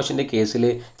പ്രൊജക്റ്റൈൽ മോഷൻ്റെ കേസിൽ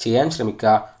ചെയ്യാൻ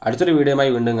ശ്രമിക്കുക. അടുത്തൊരു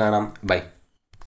വീഡിയോയുമായി വീണ്ടും കാണാം. ബൈ.